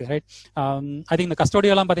சைட்ஸ் இருக்கு, ரைட்? ஐ திங்க் இந்த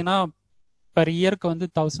கஸ்டோடியோலாம் பார்த்தீங்கன்னா per இயருக்கு வந்து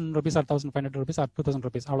 1000 rupees or 1500 rupees or 2000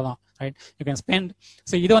 rupees அவ்வளோதான், right? You can spend.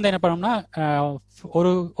 So இது வந்து என்ன பண்ணோம்னா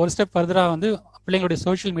ஒரு ஸ்டெப் ஃபர்தராக வந்து பிள்ளைங்களுடைய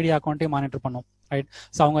சோஷியல் மீடியா அக்கௌண்ட்டையும் மானிட்டர் பண்ணும், ரைட்?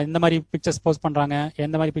 ஸோ அவங்க எந்த மாதிரி பிக்சர்ஸ் போஸ்ட் பண்ணுறாங்க,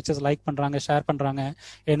 எந்த மாதிரி பிக்சர்ஸ் லைக் பண்ணுறாங்க, ஷேர் பண்ணுறாங்க,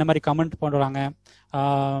 எந்த மாதிரி கமெண்ட் பண்ணுறாங்க.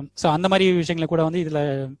 ஸோ அந்த மாதிரி விஷயங்களை கூட வந்து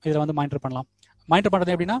இதில் வந்து மானிட்டர் பண்ணலாம். மானிட்டர்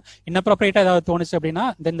பண்ணுறது எப்படின்னா இன்னப்ராப்ரியேட்டாக ஏதாவது தோணுச்சு அப்படின்னா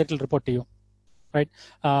then it will report to you, right?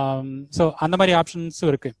 So அந்த மாதிரி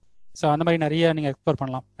ஆப்ஷன்ஸும் இருக்குது. ஸோ அந்த மாதிரி நிறைய நீங்கள் எக்ஸ்ப்ளோர்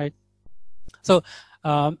பண்ணலாம், ரைட்? ஸோ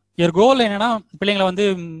ஒரு கோல் என்னன்னா பிள்ளைங்களை வந்து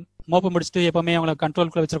மோப்ப முடிச்சுட்டு எப்பவுமே அவங்களை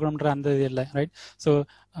கண்ட்ரோல்குள்ள வச்சிருக்கணும்ன்ற அந்த இது இல்லை, ரைட்? ஸோ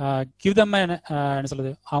கிவ் தம் என்ன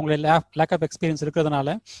சொல்றது, அவங்கள லேக் ஆஃப் எக்ஸ்பீரியன்ஸ்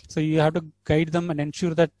இருக்கிறதுனால so you have to guide them and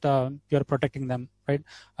ensure that you are protecting them, right?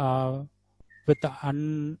 With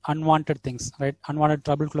unwanted things, right? Unwanted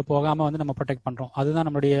ட்ரபிள்குள்ள போகாமல் வந்து நம்ம ப்ரொடெக்ட் பண்ணுறோம். அதுதான்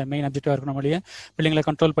நம்மளுடைய மெயின் அப்ஜெக்டிவாக இருக்கணும். நம்மளுடைய பிள்ளைங்களை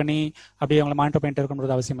கண்ட்ரோல் பண்ணி அப்படியே அவங்களை மானிட்டர் பண்ணிட்டு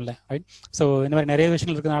இருக்கணுன்றது அவசியம் இல்லை, ரைட்? ஸோ இந்த மாதிரி நிறைய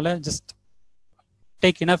விஷயங்கள் இருக்கிறதுனால just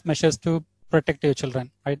take enough measures to protect your children,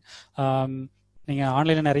 right? நீங்க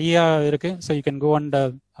ஆன்லைன்ல நிறைய இருக்கு. So you can go and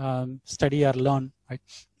study R learn, right?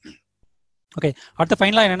 Okay, அடுத்த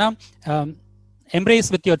ஃபைனலாக என்னன்னா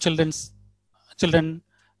embrace with your children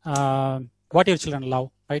what your children love,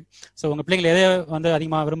 right? So உங்கள் பிள்ளைங்களை எதை வந்து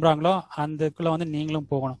அதிகமாக விரும்புகிறாங்களோ அதுக்குள்ளே வந்து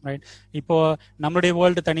நீங்களும் போகணும், ரைட்? இப்போ நம்மளுடைய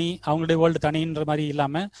வேர்ல்டு தனி, அவங்களுடைய வேர்ல்டு தனின்ற மாதிரி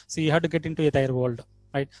இல்லாமல் so you have to get in to a world,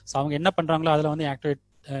 right? So அவங்க என்ன பண்ணுறாங்களோ அதில் வந்து ஆக்டிவேட்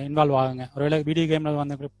இன்வால்வ் ஆகுங்க. ஒருவேளை வீடியோ கேம்ல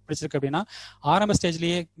வந்து பிடிச்சிருக்கு அப்படின்னா ஆரம்ப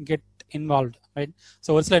ஸ்டேஜ்லயே கெட் இன்வால்வ், ரைட்? ஸோ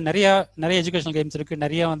ஒரு சில நிறைய எஜுகேஷனல் கேம்ஸ் இருக்கு,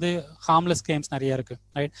 நிறைய வந்து ஹார்ம்லெஸ் கேம்ஸ் நிறைய இருக்கு,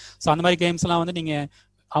 ரைட்? ஸோ அந்த மாதிரி கேம்ஸ்லாம் வந்து நீங்க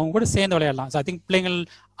அவங்க கூட சேர்ந்து விளையாடலாம். ஸோ ஐ திங்க் பிள்ளைங்கள்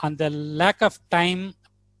அந்த லேக் ஆஃப் டைம்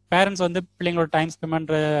பேரண்ட்ஸ் வந்து பிள்ளைங்களோட டைம் ஸ்பெண்ட்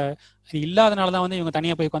பண்ற இல்லாதனால தான் வந்து இவங்க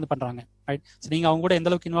தனியாக போய் உட்காந்து பண்றாங்க, ரைட்? ஸோ நீங்க அவங்க கூட எந்த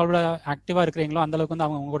அளவுக்கு இன்வால்வ்டா ஆக்டிவா இருக்கிறீங்களோ அந்த அளவுக்கு வந்து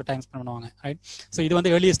அவங்க கூட டைம் ஸ்பெண்ட் பண்ணுவாங்க, ரைட்? ஸோ இது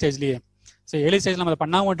வந்து ஏர்லி ஸ்டேஜ்லயே. ஸோ ஏர்லி ஸ்டேஜ்ல நம்ம அதை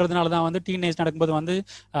பண்ணாமன்றதுனால தான் வந்து டீனேஜ் நடக்கும்போது வந்து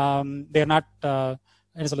தேர் நாட்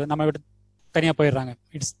என்ன சொல்றது, நம்ம விட்டு தனியாக போயிடுறாங்க.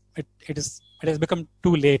 It is become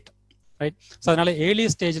too late, right? So அதனால ஏர்லி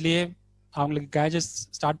ஸ்டேஜ்லயே அவங்களுக்கு கேஜெட்ஸ்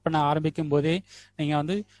ஸ்டார்ட் பண்ண ஆரம்பிக்கும் போதே நீங்கள்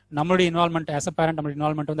வந்து நம்மளுடைய இன்வால்மெண்ட் ஆஸ் அ பேரண்ட் நம்மளுடைய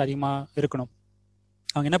இன்வால்மெண்ட் வந்து அதிகமாக இருக்கணும்.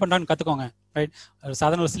 அவங்க என்ன பண்ணுறாங்கன்னு கற்றுக்கோங்க, ரைட்?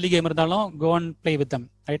 சாதாரண ஒரு சில்லி கேம் இருந்தாலும் go and play with them,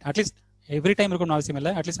 right? At least every time இருக்கணும்னு அவசியம்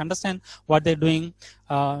இல்லை. At least understand what they're doing,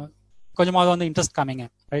 கொஞ்சமாவது வந்து இன்ட்ரெஸ்ட் காமிங்க,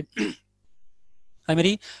 ரைட்? அதே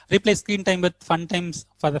மாதிரி replace screen time with fun times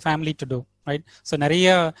for the family to two, right? So நிறைய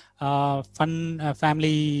ஃபன்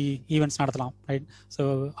ஃபேமிலி ஈவெண்ட்ஸ் நடத்தலாம், ரைட்? ஸோ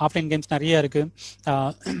ஆஃப்லைன் கேம்ஸ் நிறைய இருக்கு,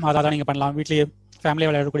 அதெல்லாம் நீங்கள் பண்ணலாம். வீட்லேயே ஃபேமிலியாக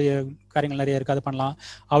விளையாடக்கூடிய காரியங்கள் நிறைய இருக்குது, அது பண்ணலாம்.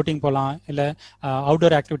 அவுட்டிங் போகலாம், இல்லை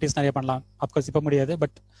அவுட்டோர் ஆக்டிவிட்டீஸ் நிறைய பண்ணலாம். அப்கோர்ஸ் இப்போ முடியாது,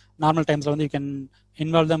 பட் நார்மல் டைம்ஸில் வந்து you can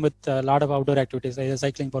involve them with lot of outdoor activities,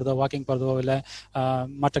 cycling போகிறதோ, வாக்கிங் போகிறதோ, இல்லை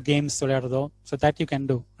மற்ற games விளையாடுறதோ. So that you can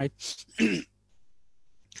do, right?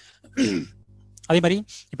 அதே மாதிரி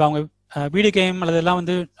இப்போ அவங்க வீடியோ கேம் அதெல்லாம்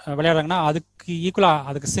வந்து விளையாடுறாங்கன்னா அதுக்கு ஈக்குவலாக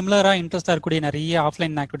அதுக்கு சிமிலராக இன்ட்ரெஸ்டாக இருக்கக்கூடிய நிறைய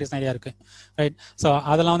ஆஃப்லைன் ஆக்டிவிட்டிஸ் நிறையா இருக்குது, ரைட்? ஸோ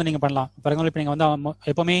அதெல்லாம் வந்து நீங்கள் பண்ணலாம். ஃபார் எக்ஸாம்பிள் இப்போ நீங்கள் வந்து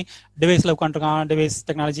எப்போவுமே டிவைஸில் உட்காந்துருக்கான், டிவைஸ்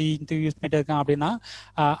டெக்னாலஜி யூஸ் பண்ணிட்டு இருக்கான் அப்படின்னா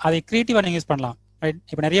அதை க்ரியேட்டிவாக நீங்கள் யூஸ் பண்ணலாம், ரைட்?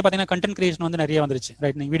 இப்போ நிறைய பார்த்தீங்கன்னா கண்டென்ட் கிரியேஷன் வந்து நிறைய வந்துருச்சு,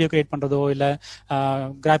 ரைட்? நீங்கள் வீடியோ கிரியேட் பண்ணுறதோ, இல்லை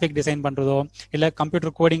கிராஃபிக் டிசைன் பண்ணுறதோ, இல்லை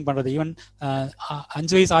கம்ப்யூட்டர் கோடிங் பண்ணுறது. ஈவன்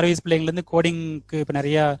 5 வயசு 6 வயசு பிள்ளைங்கலேருந்து கோடிங்க்கு இப்போ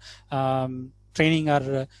நிறைய ட்ரைனிங் ஆர்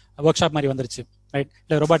ஒர்க் ஷாப் மாதிரி வந்துருச்சு, ரைட்?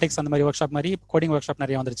 இல்லை ரொபாட்டிக்ஸ் அந்த மாதிரி ஒர்க் ஷாப் மாதிரி கோடிங் ஒர்க் ஷாப்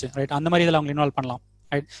நிறைய வந்துருச்சு, ரைட்? அந்த மாதிரி இதில் அவங்க இன்வால்வ் பண்ணலாம்,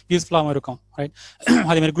 ரைட்? யூஸ்ஃபுல்லாகவும் இருக்கும், ரைட்?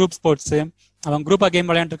 அதே மாதிரி குரூப் ஸ்போர்ட்ஸு, அவங்க குரூப்பாக game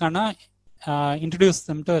விளையாண்டுருக்காங்கன்னா introduce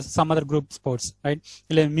to some other group sports, right?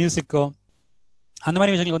 இல்லை மியூசிக்கோ அந்த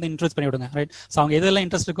மாதிரி விஷயங்களுக்கு வந்து இன்ட்ரெஸ்ட் பண்ணி விடுங்க, ரைட்? ஸோ அவங்க எதெல்லாம்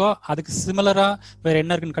இன்ட்ரெஸ்ட் இருக்கோ அதுக்கு சிமிலராக வேறு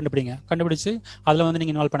என்ன இருக்குன்னு கண்டுபிடிச்சு அதில் வந்து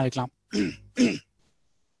நீங்கள் இன்வால்வ் பண்ண வைக்கலாம்,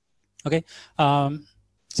 ஓகே?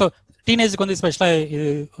 ஸோ டீனேஜுக்கு வந்து ஸ்பெஷலாக இது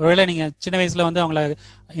ஒருவேளை நீங்கள் சின்ன வயசில் வந்து அவங்கள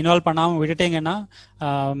இன்வால்வ் பண்ணாமல் விட்டுட்டீங்கன்னா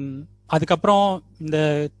அதுக்கப்புறம் இந்த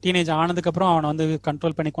டீனேஜ் ஆனதுக்கப்புறம் அவனை வந்து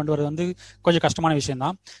கண்ட்ரோல் பண்ணி கொண்டு வரது வந்து கொஞ்சம் கஷ்டமான விஷயம்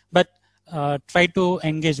தான். But try to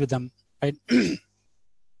engage with them, right?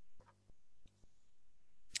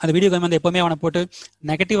 அந்த வீடியோ கேம் வந்து எப்போவுமே அவனை போட்டு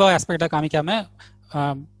நெகட்டிவாக ஆஸ்பெக்டாக காமிக்காம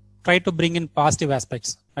try to bring in positive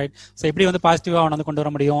aspects, right? So எப்படி வந்து பாசிட்டிவாக அவனை வந்து கொண்டு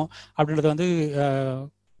வர முடியும் அப்படின்றத வந்து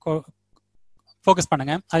ஃபோக்கஸ்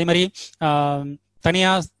பண்ணுங்க. அதே மாதிரி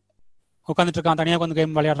தனியாக உட்காந்துட்டு இருக்கான், தனியாக உட்காந்து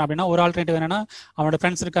கேம் விளையாடுறான் அப்படின்னா ஒரு ஆல்டர்னேட்டிவ் என்னன்னா, அவனோட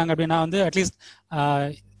ஃப்ரெண்ட்ஸ் இருக்காங்க அப்படின்னா வந்து அட்லீஸ்ட்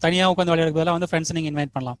தனியாக உட்காந்து விளையாடுறது பதிலாக வந்து ஃப்ரெண்ட்ஸ் நீங்கள்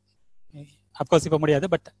இன்வைட் பண்ணலாம். அப்கோர்ஸ் இப்போ முடியாது,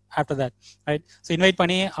 but after that, right? So invite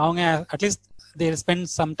பண்ணி அவங்க at least they spend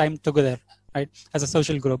some time together, right, as a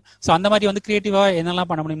social group. So அந்த மாதிரி வந்து கிரியேட்டிவாக என்னெல்லாம்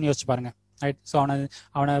பண்ண முடியும்னு யோசிச்சு பாருங்க, ரைட்? ஸோ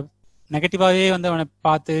அவனை நெகட்டிவாகவே வந்து அவனை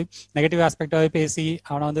பார்த்து நெகட்டிவ் ஆஸ்பெக்டாகவே பேசி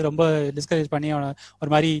அவனை வந்து ரொம்ப டிஸ்கரேஜ் பண்ணி அவனை ஒரு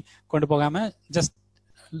மாதிரி கொண்டு போகாமல் just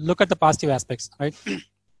look at the positive aspects, right?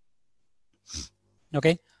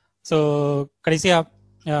 Okay, so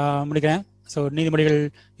கடைசியாக முடிக்கிறேன். ஸோ நீதிமொழிகள்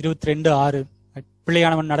 22:6,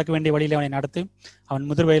 பிள்ளையானவன் நடக்க வேண்டிய வழியில் அவனை நடத்து, அவன்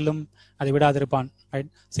முதிர் வயலும் அதை விடாதிருப்பான், ரைட்?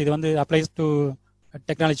 ஸோ இது வந்து applies to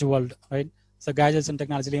technology world, right? So gadgets and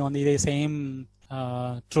டெக்னாலஜிலையும் வந்து இதே same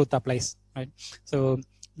truth applies, right? So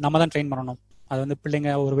நம்ம தான் ட்ரெயின் பண்ணணும். அது வந்து பிள்ளைங்க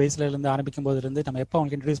ஒரு வயசுலேருந்து ஆரம்பிக்கும் போதுலேருந்து நம்ம எப்போ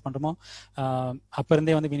அவங்களுக்கு இன்ட்ரடியூஸ் பண்ணுறோமோ அப்போ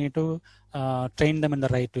இருந்தே வந்து we need to train them in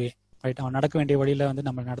the right way, right? அவன் நடக்க வேண்டிய வழியில் வந்து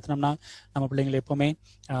நம்ம நடத்தினோம்னா நம்ம பிள்ளைங்களை எப்போவுமே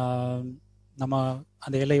நம்ம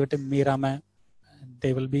அந்த எல்லையை விட்டு மீறாமல்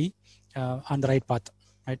they will be on the right path,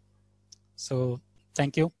 right? So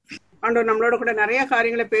thank you. ஆண்டவர் நம்மளோட கூட நிறைய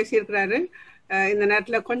காரியங்களை பேசியிருக்கிறாரு. இந்த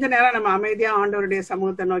நேரத்துல கொஞ்ச நேரம் நம்ம அமைதியா ஆண்டவருடைய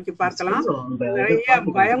சமூகத்தை நோக்கி பார்க்கலாம். நிறைய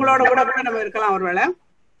பயங்களோட கூட நம்ம இருக்கலாம். ஒருவேளை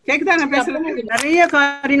கேக்குதா நான் பேசுறது? நிறைய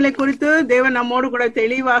காரியங்களை குறித்து தேவன் நம்மோடு கூட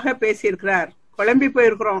தெளிவாக பேசியிருக்கிறார். குழம்பி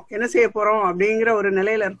போயிருக்கிறோம், என்ன செய்ய போறோம் அப்படிங்கிற ஒரு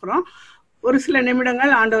நிலையில இருக்கிறோம். ஒரு சில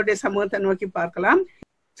நிமிடங்கள் ஆண்டவருடைய சமூகத்தை நோக்கி பார்க்கலாம்.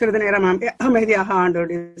 சிறிது நேரம் அமைதியாக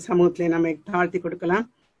ஆண்டவருடைய சமூகத்திலே நம்மை தாழ்த்தி கொடுக்கலாம்.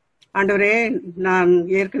 ஆண்டவரே, நான்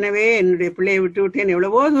ஏற்கனவே என்னுடைய பிள்ளையை விட்டு விட்டேன்,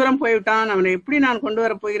 எவ்வளவோ தூரம் போய்விட்டான், அவனை எப்படி நான் கொண்டு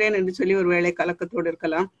வர போகிறேன் என்று சொல்லி ஒரு வேளை கலக்கத்தோடு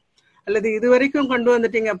இருக்கலாம். அல்லது இதுவரைக்கும் கொண்டு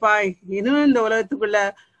வந்துட்டீங்கப்பா, இன்னும் இந்த உலகத்துக்குள்ள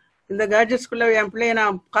இந்த கேட்ஜெட்ஸ்குள்ள என் பிள்ளையை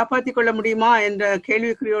நான் காப்பாற்றி கொள்ள முடியுமா என்ற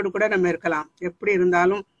கேள்விக்குறியோடு கூட நம்ம இருக்கலாம். எப்படி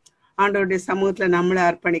இருந்தாலும் ஆண்டவருடைய சமூகத்துல நம்மளை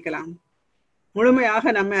அர்ப்பணிக்கலாம்.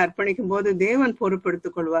 முழுமையாக நம்மை அர்ப்பணிக்கும் போது தேவன்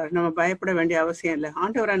பொறுப்பெடுத்துக் கொள்வார். நம்ம பயப்பட வேண்டிய அவசியம் இல்லை.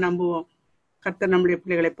 ஆண்டவரை நம்புவோம். கர்த்தர் நம்முடைய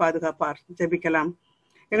பிள்ளைகளை பாதுகாப்பார். ஜெபிக்கலாம்.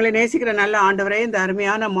 எங்களை நேசிக்கிற நல்ல ஆண்டவரே, இந்த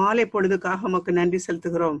அருமையான மாலை பொழுதுக்காக உமக்கு நன்றி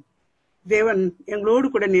செலுத்துகிறோம். தேவன், எங்களோடு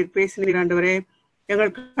கூட நீர் பேசினீர். ஆண்டவரே,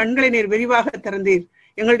 எங்கள் கண்களை நீர் விரிவாக திறந்தீர்,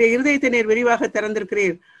 எங்களுடைய இருதயத்தை நீர் விரிவாக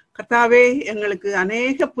திறந்திருக்கிறீர். கர்த்தாவே, எங்களுக்கு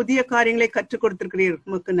அநேக புதிய காரியங்களை கற்றுக் கொடுத்திருக்கிறீர்.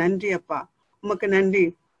 உமக்கு நன்றி அப்பா, உமக்கு நன்றி.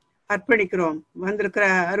 அர்ப்பணிக்கிறோம். வந்திருக்கிற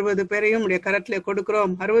 60 பேரையும் உடைய கரத்திலே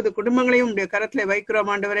கொடுக்கிறோம். 60 குடும்பங்களையும் உடைய கரத்திலே வைக்கிறோம்.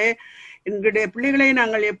 ஆண்டவரே, எங்களுடைய பிள்ளைகளை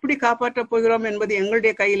நாங்கள் எப்படி காப்பாற்றப் போகிறோம் என்பது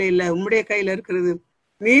எங்களுடைய கையில இல்லை, உம்முடைய கையில இருக்கிறது.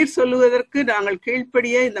 நீர் சொல்லுவதற்கு நாங்கள்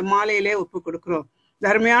கீழ்ப்படியே இந்த மாலையிலே ஒப்பு கொடுக்கிறோம்.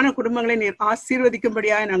 தர்மையான குடும்பங்களை நீர்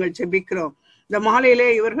ஆசீர்வதிக்கும்படியாக நாங்கள் ஜெபிக்கிறோம். இந்த மாலையிலே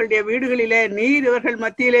இவர்களுடைய வீடுகளிலே நீர் இவர்கள்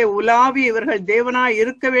மத்தியிலே உலாவி இவர்கள் தேவனாய்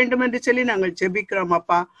இருக்க வேண்டும் என்று சொல்லி நாங்கள் ஜெபிக்கிறோம்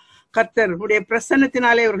அப்பா. கர்த்தர் உடைய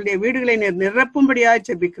பிரசன்னத்தினாலே இவர்களுடைய வீடுகளை நீர் நிரப்பும்படியாக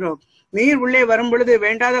ஜெபிக்கிறோம். நீர் உள்ளே வரும் பொழுது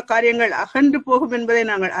வேண்டாத காரியங்கள் அகன்று போகும் என்பதை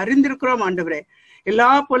நாங்கள் அறிந்திருக்கிறோம். ஆண்டவரே,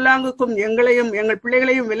 எல்லா பொல்லாங்குக்கும் எங்களையும் எங்கள்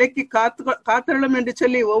பிள்ளைகளையும் விலக்கி காத்தருளும் என்று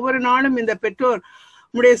சொல்லி ஒவ்வொரு நாளும் இந்த பெற்றோர்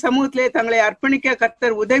உடைய சமூகத்திலே தங்களை அர்ப்பணிக்க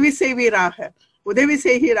கர்த்தர் உதவி செய்வீராக, உதவி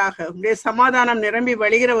செய்கிறாக. உடைய சமாதானம் நிரம்பி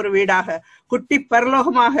வழிகிற ஒரு வீடாக, குட்டி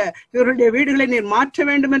பரலோகமாக இவருடைய வீடுகளை நீர் மாற்ற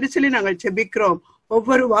வேண்டும் என்று சொல்லி நாங்கள் ஜெபிக்கிறோம்.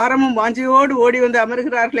 ஒவ்வொரு வாரமும் வாஞ்சையோடு ஓடி வந்து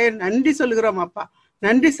அமர்கிறார்களே, நன்றி சொல்கிறோம் அப்பா,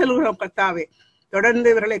 நன்றி சொல்கிறோம் கர்த்தாவே. தொடர்ந்து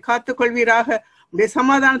இவர்களை காத்துக்கொள்வீராக, உடைய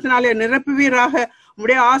சமாதானத்தினாலே நிரப்புவீராக,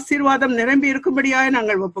 உடைய ஆசீர்வாதம் நிரம்பி இருக்கும்படியாக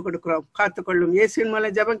நாங்கள் ஒப்புக் கொடுக்கிறோம். காத்துக்கொள்ளும் இயேசுவின்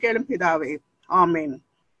மூலம் ஜெபம் கேளும் பிதாவே, ஆமேன்.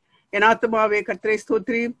 என் ஆத்துமாவே கர்த்தரை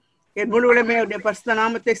ஸ்தோத்திரி, என் முழு உலகமே அவருடைய பரிசுத்த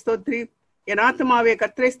நாமத்தை ஸ்தோத்திரி. என் ஆத்துமாவே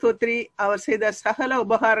கர்த்தரை ஸ்தோத்திரி, அவர் செய்த சகல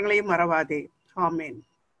உபகாரங்களையும் மறவாதே. ஆமேன்.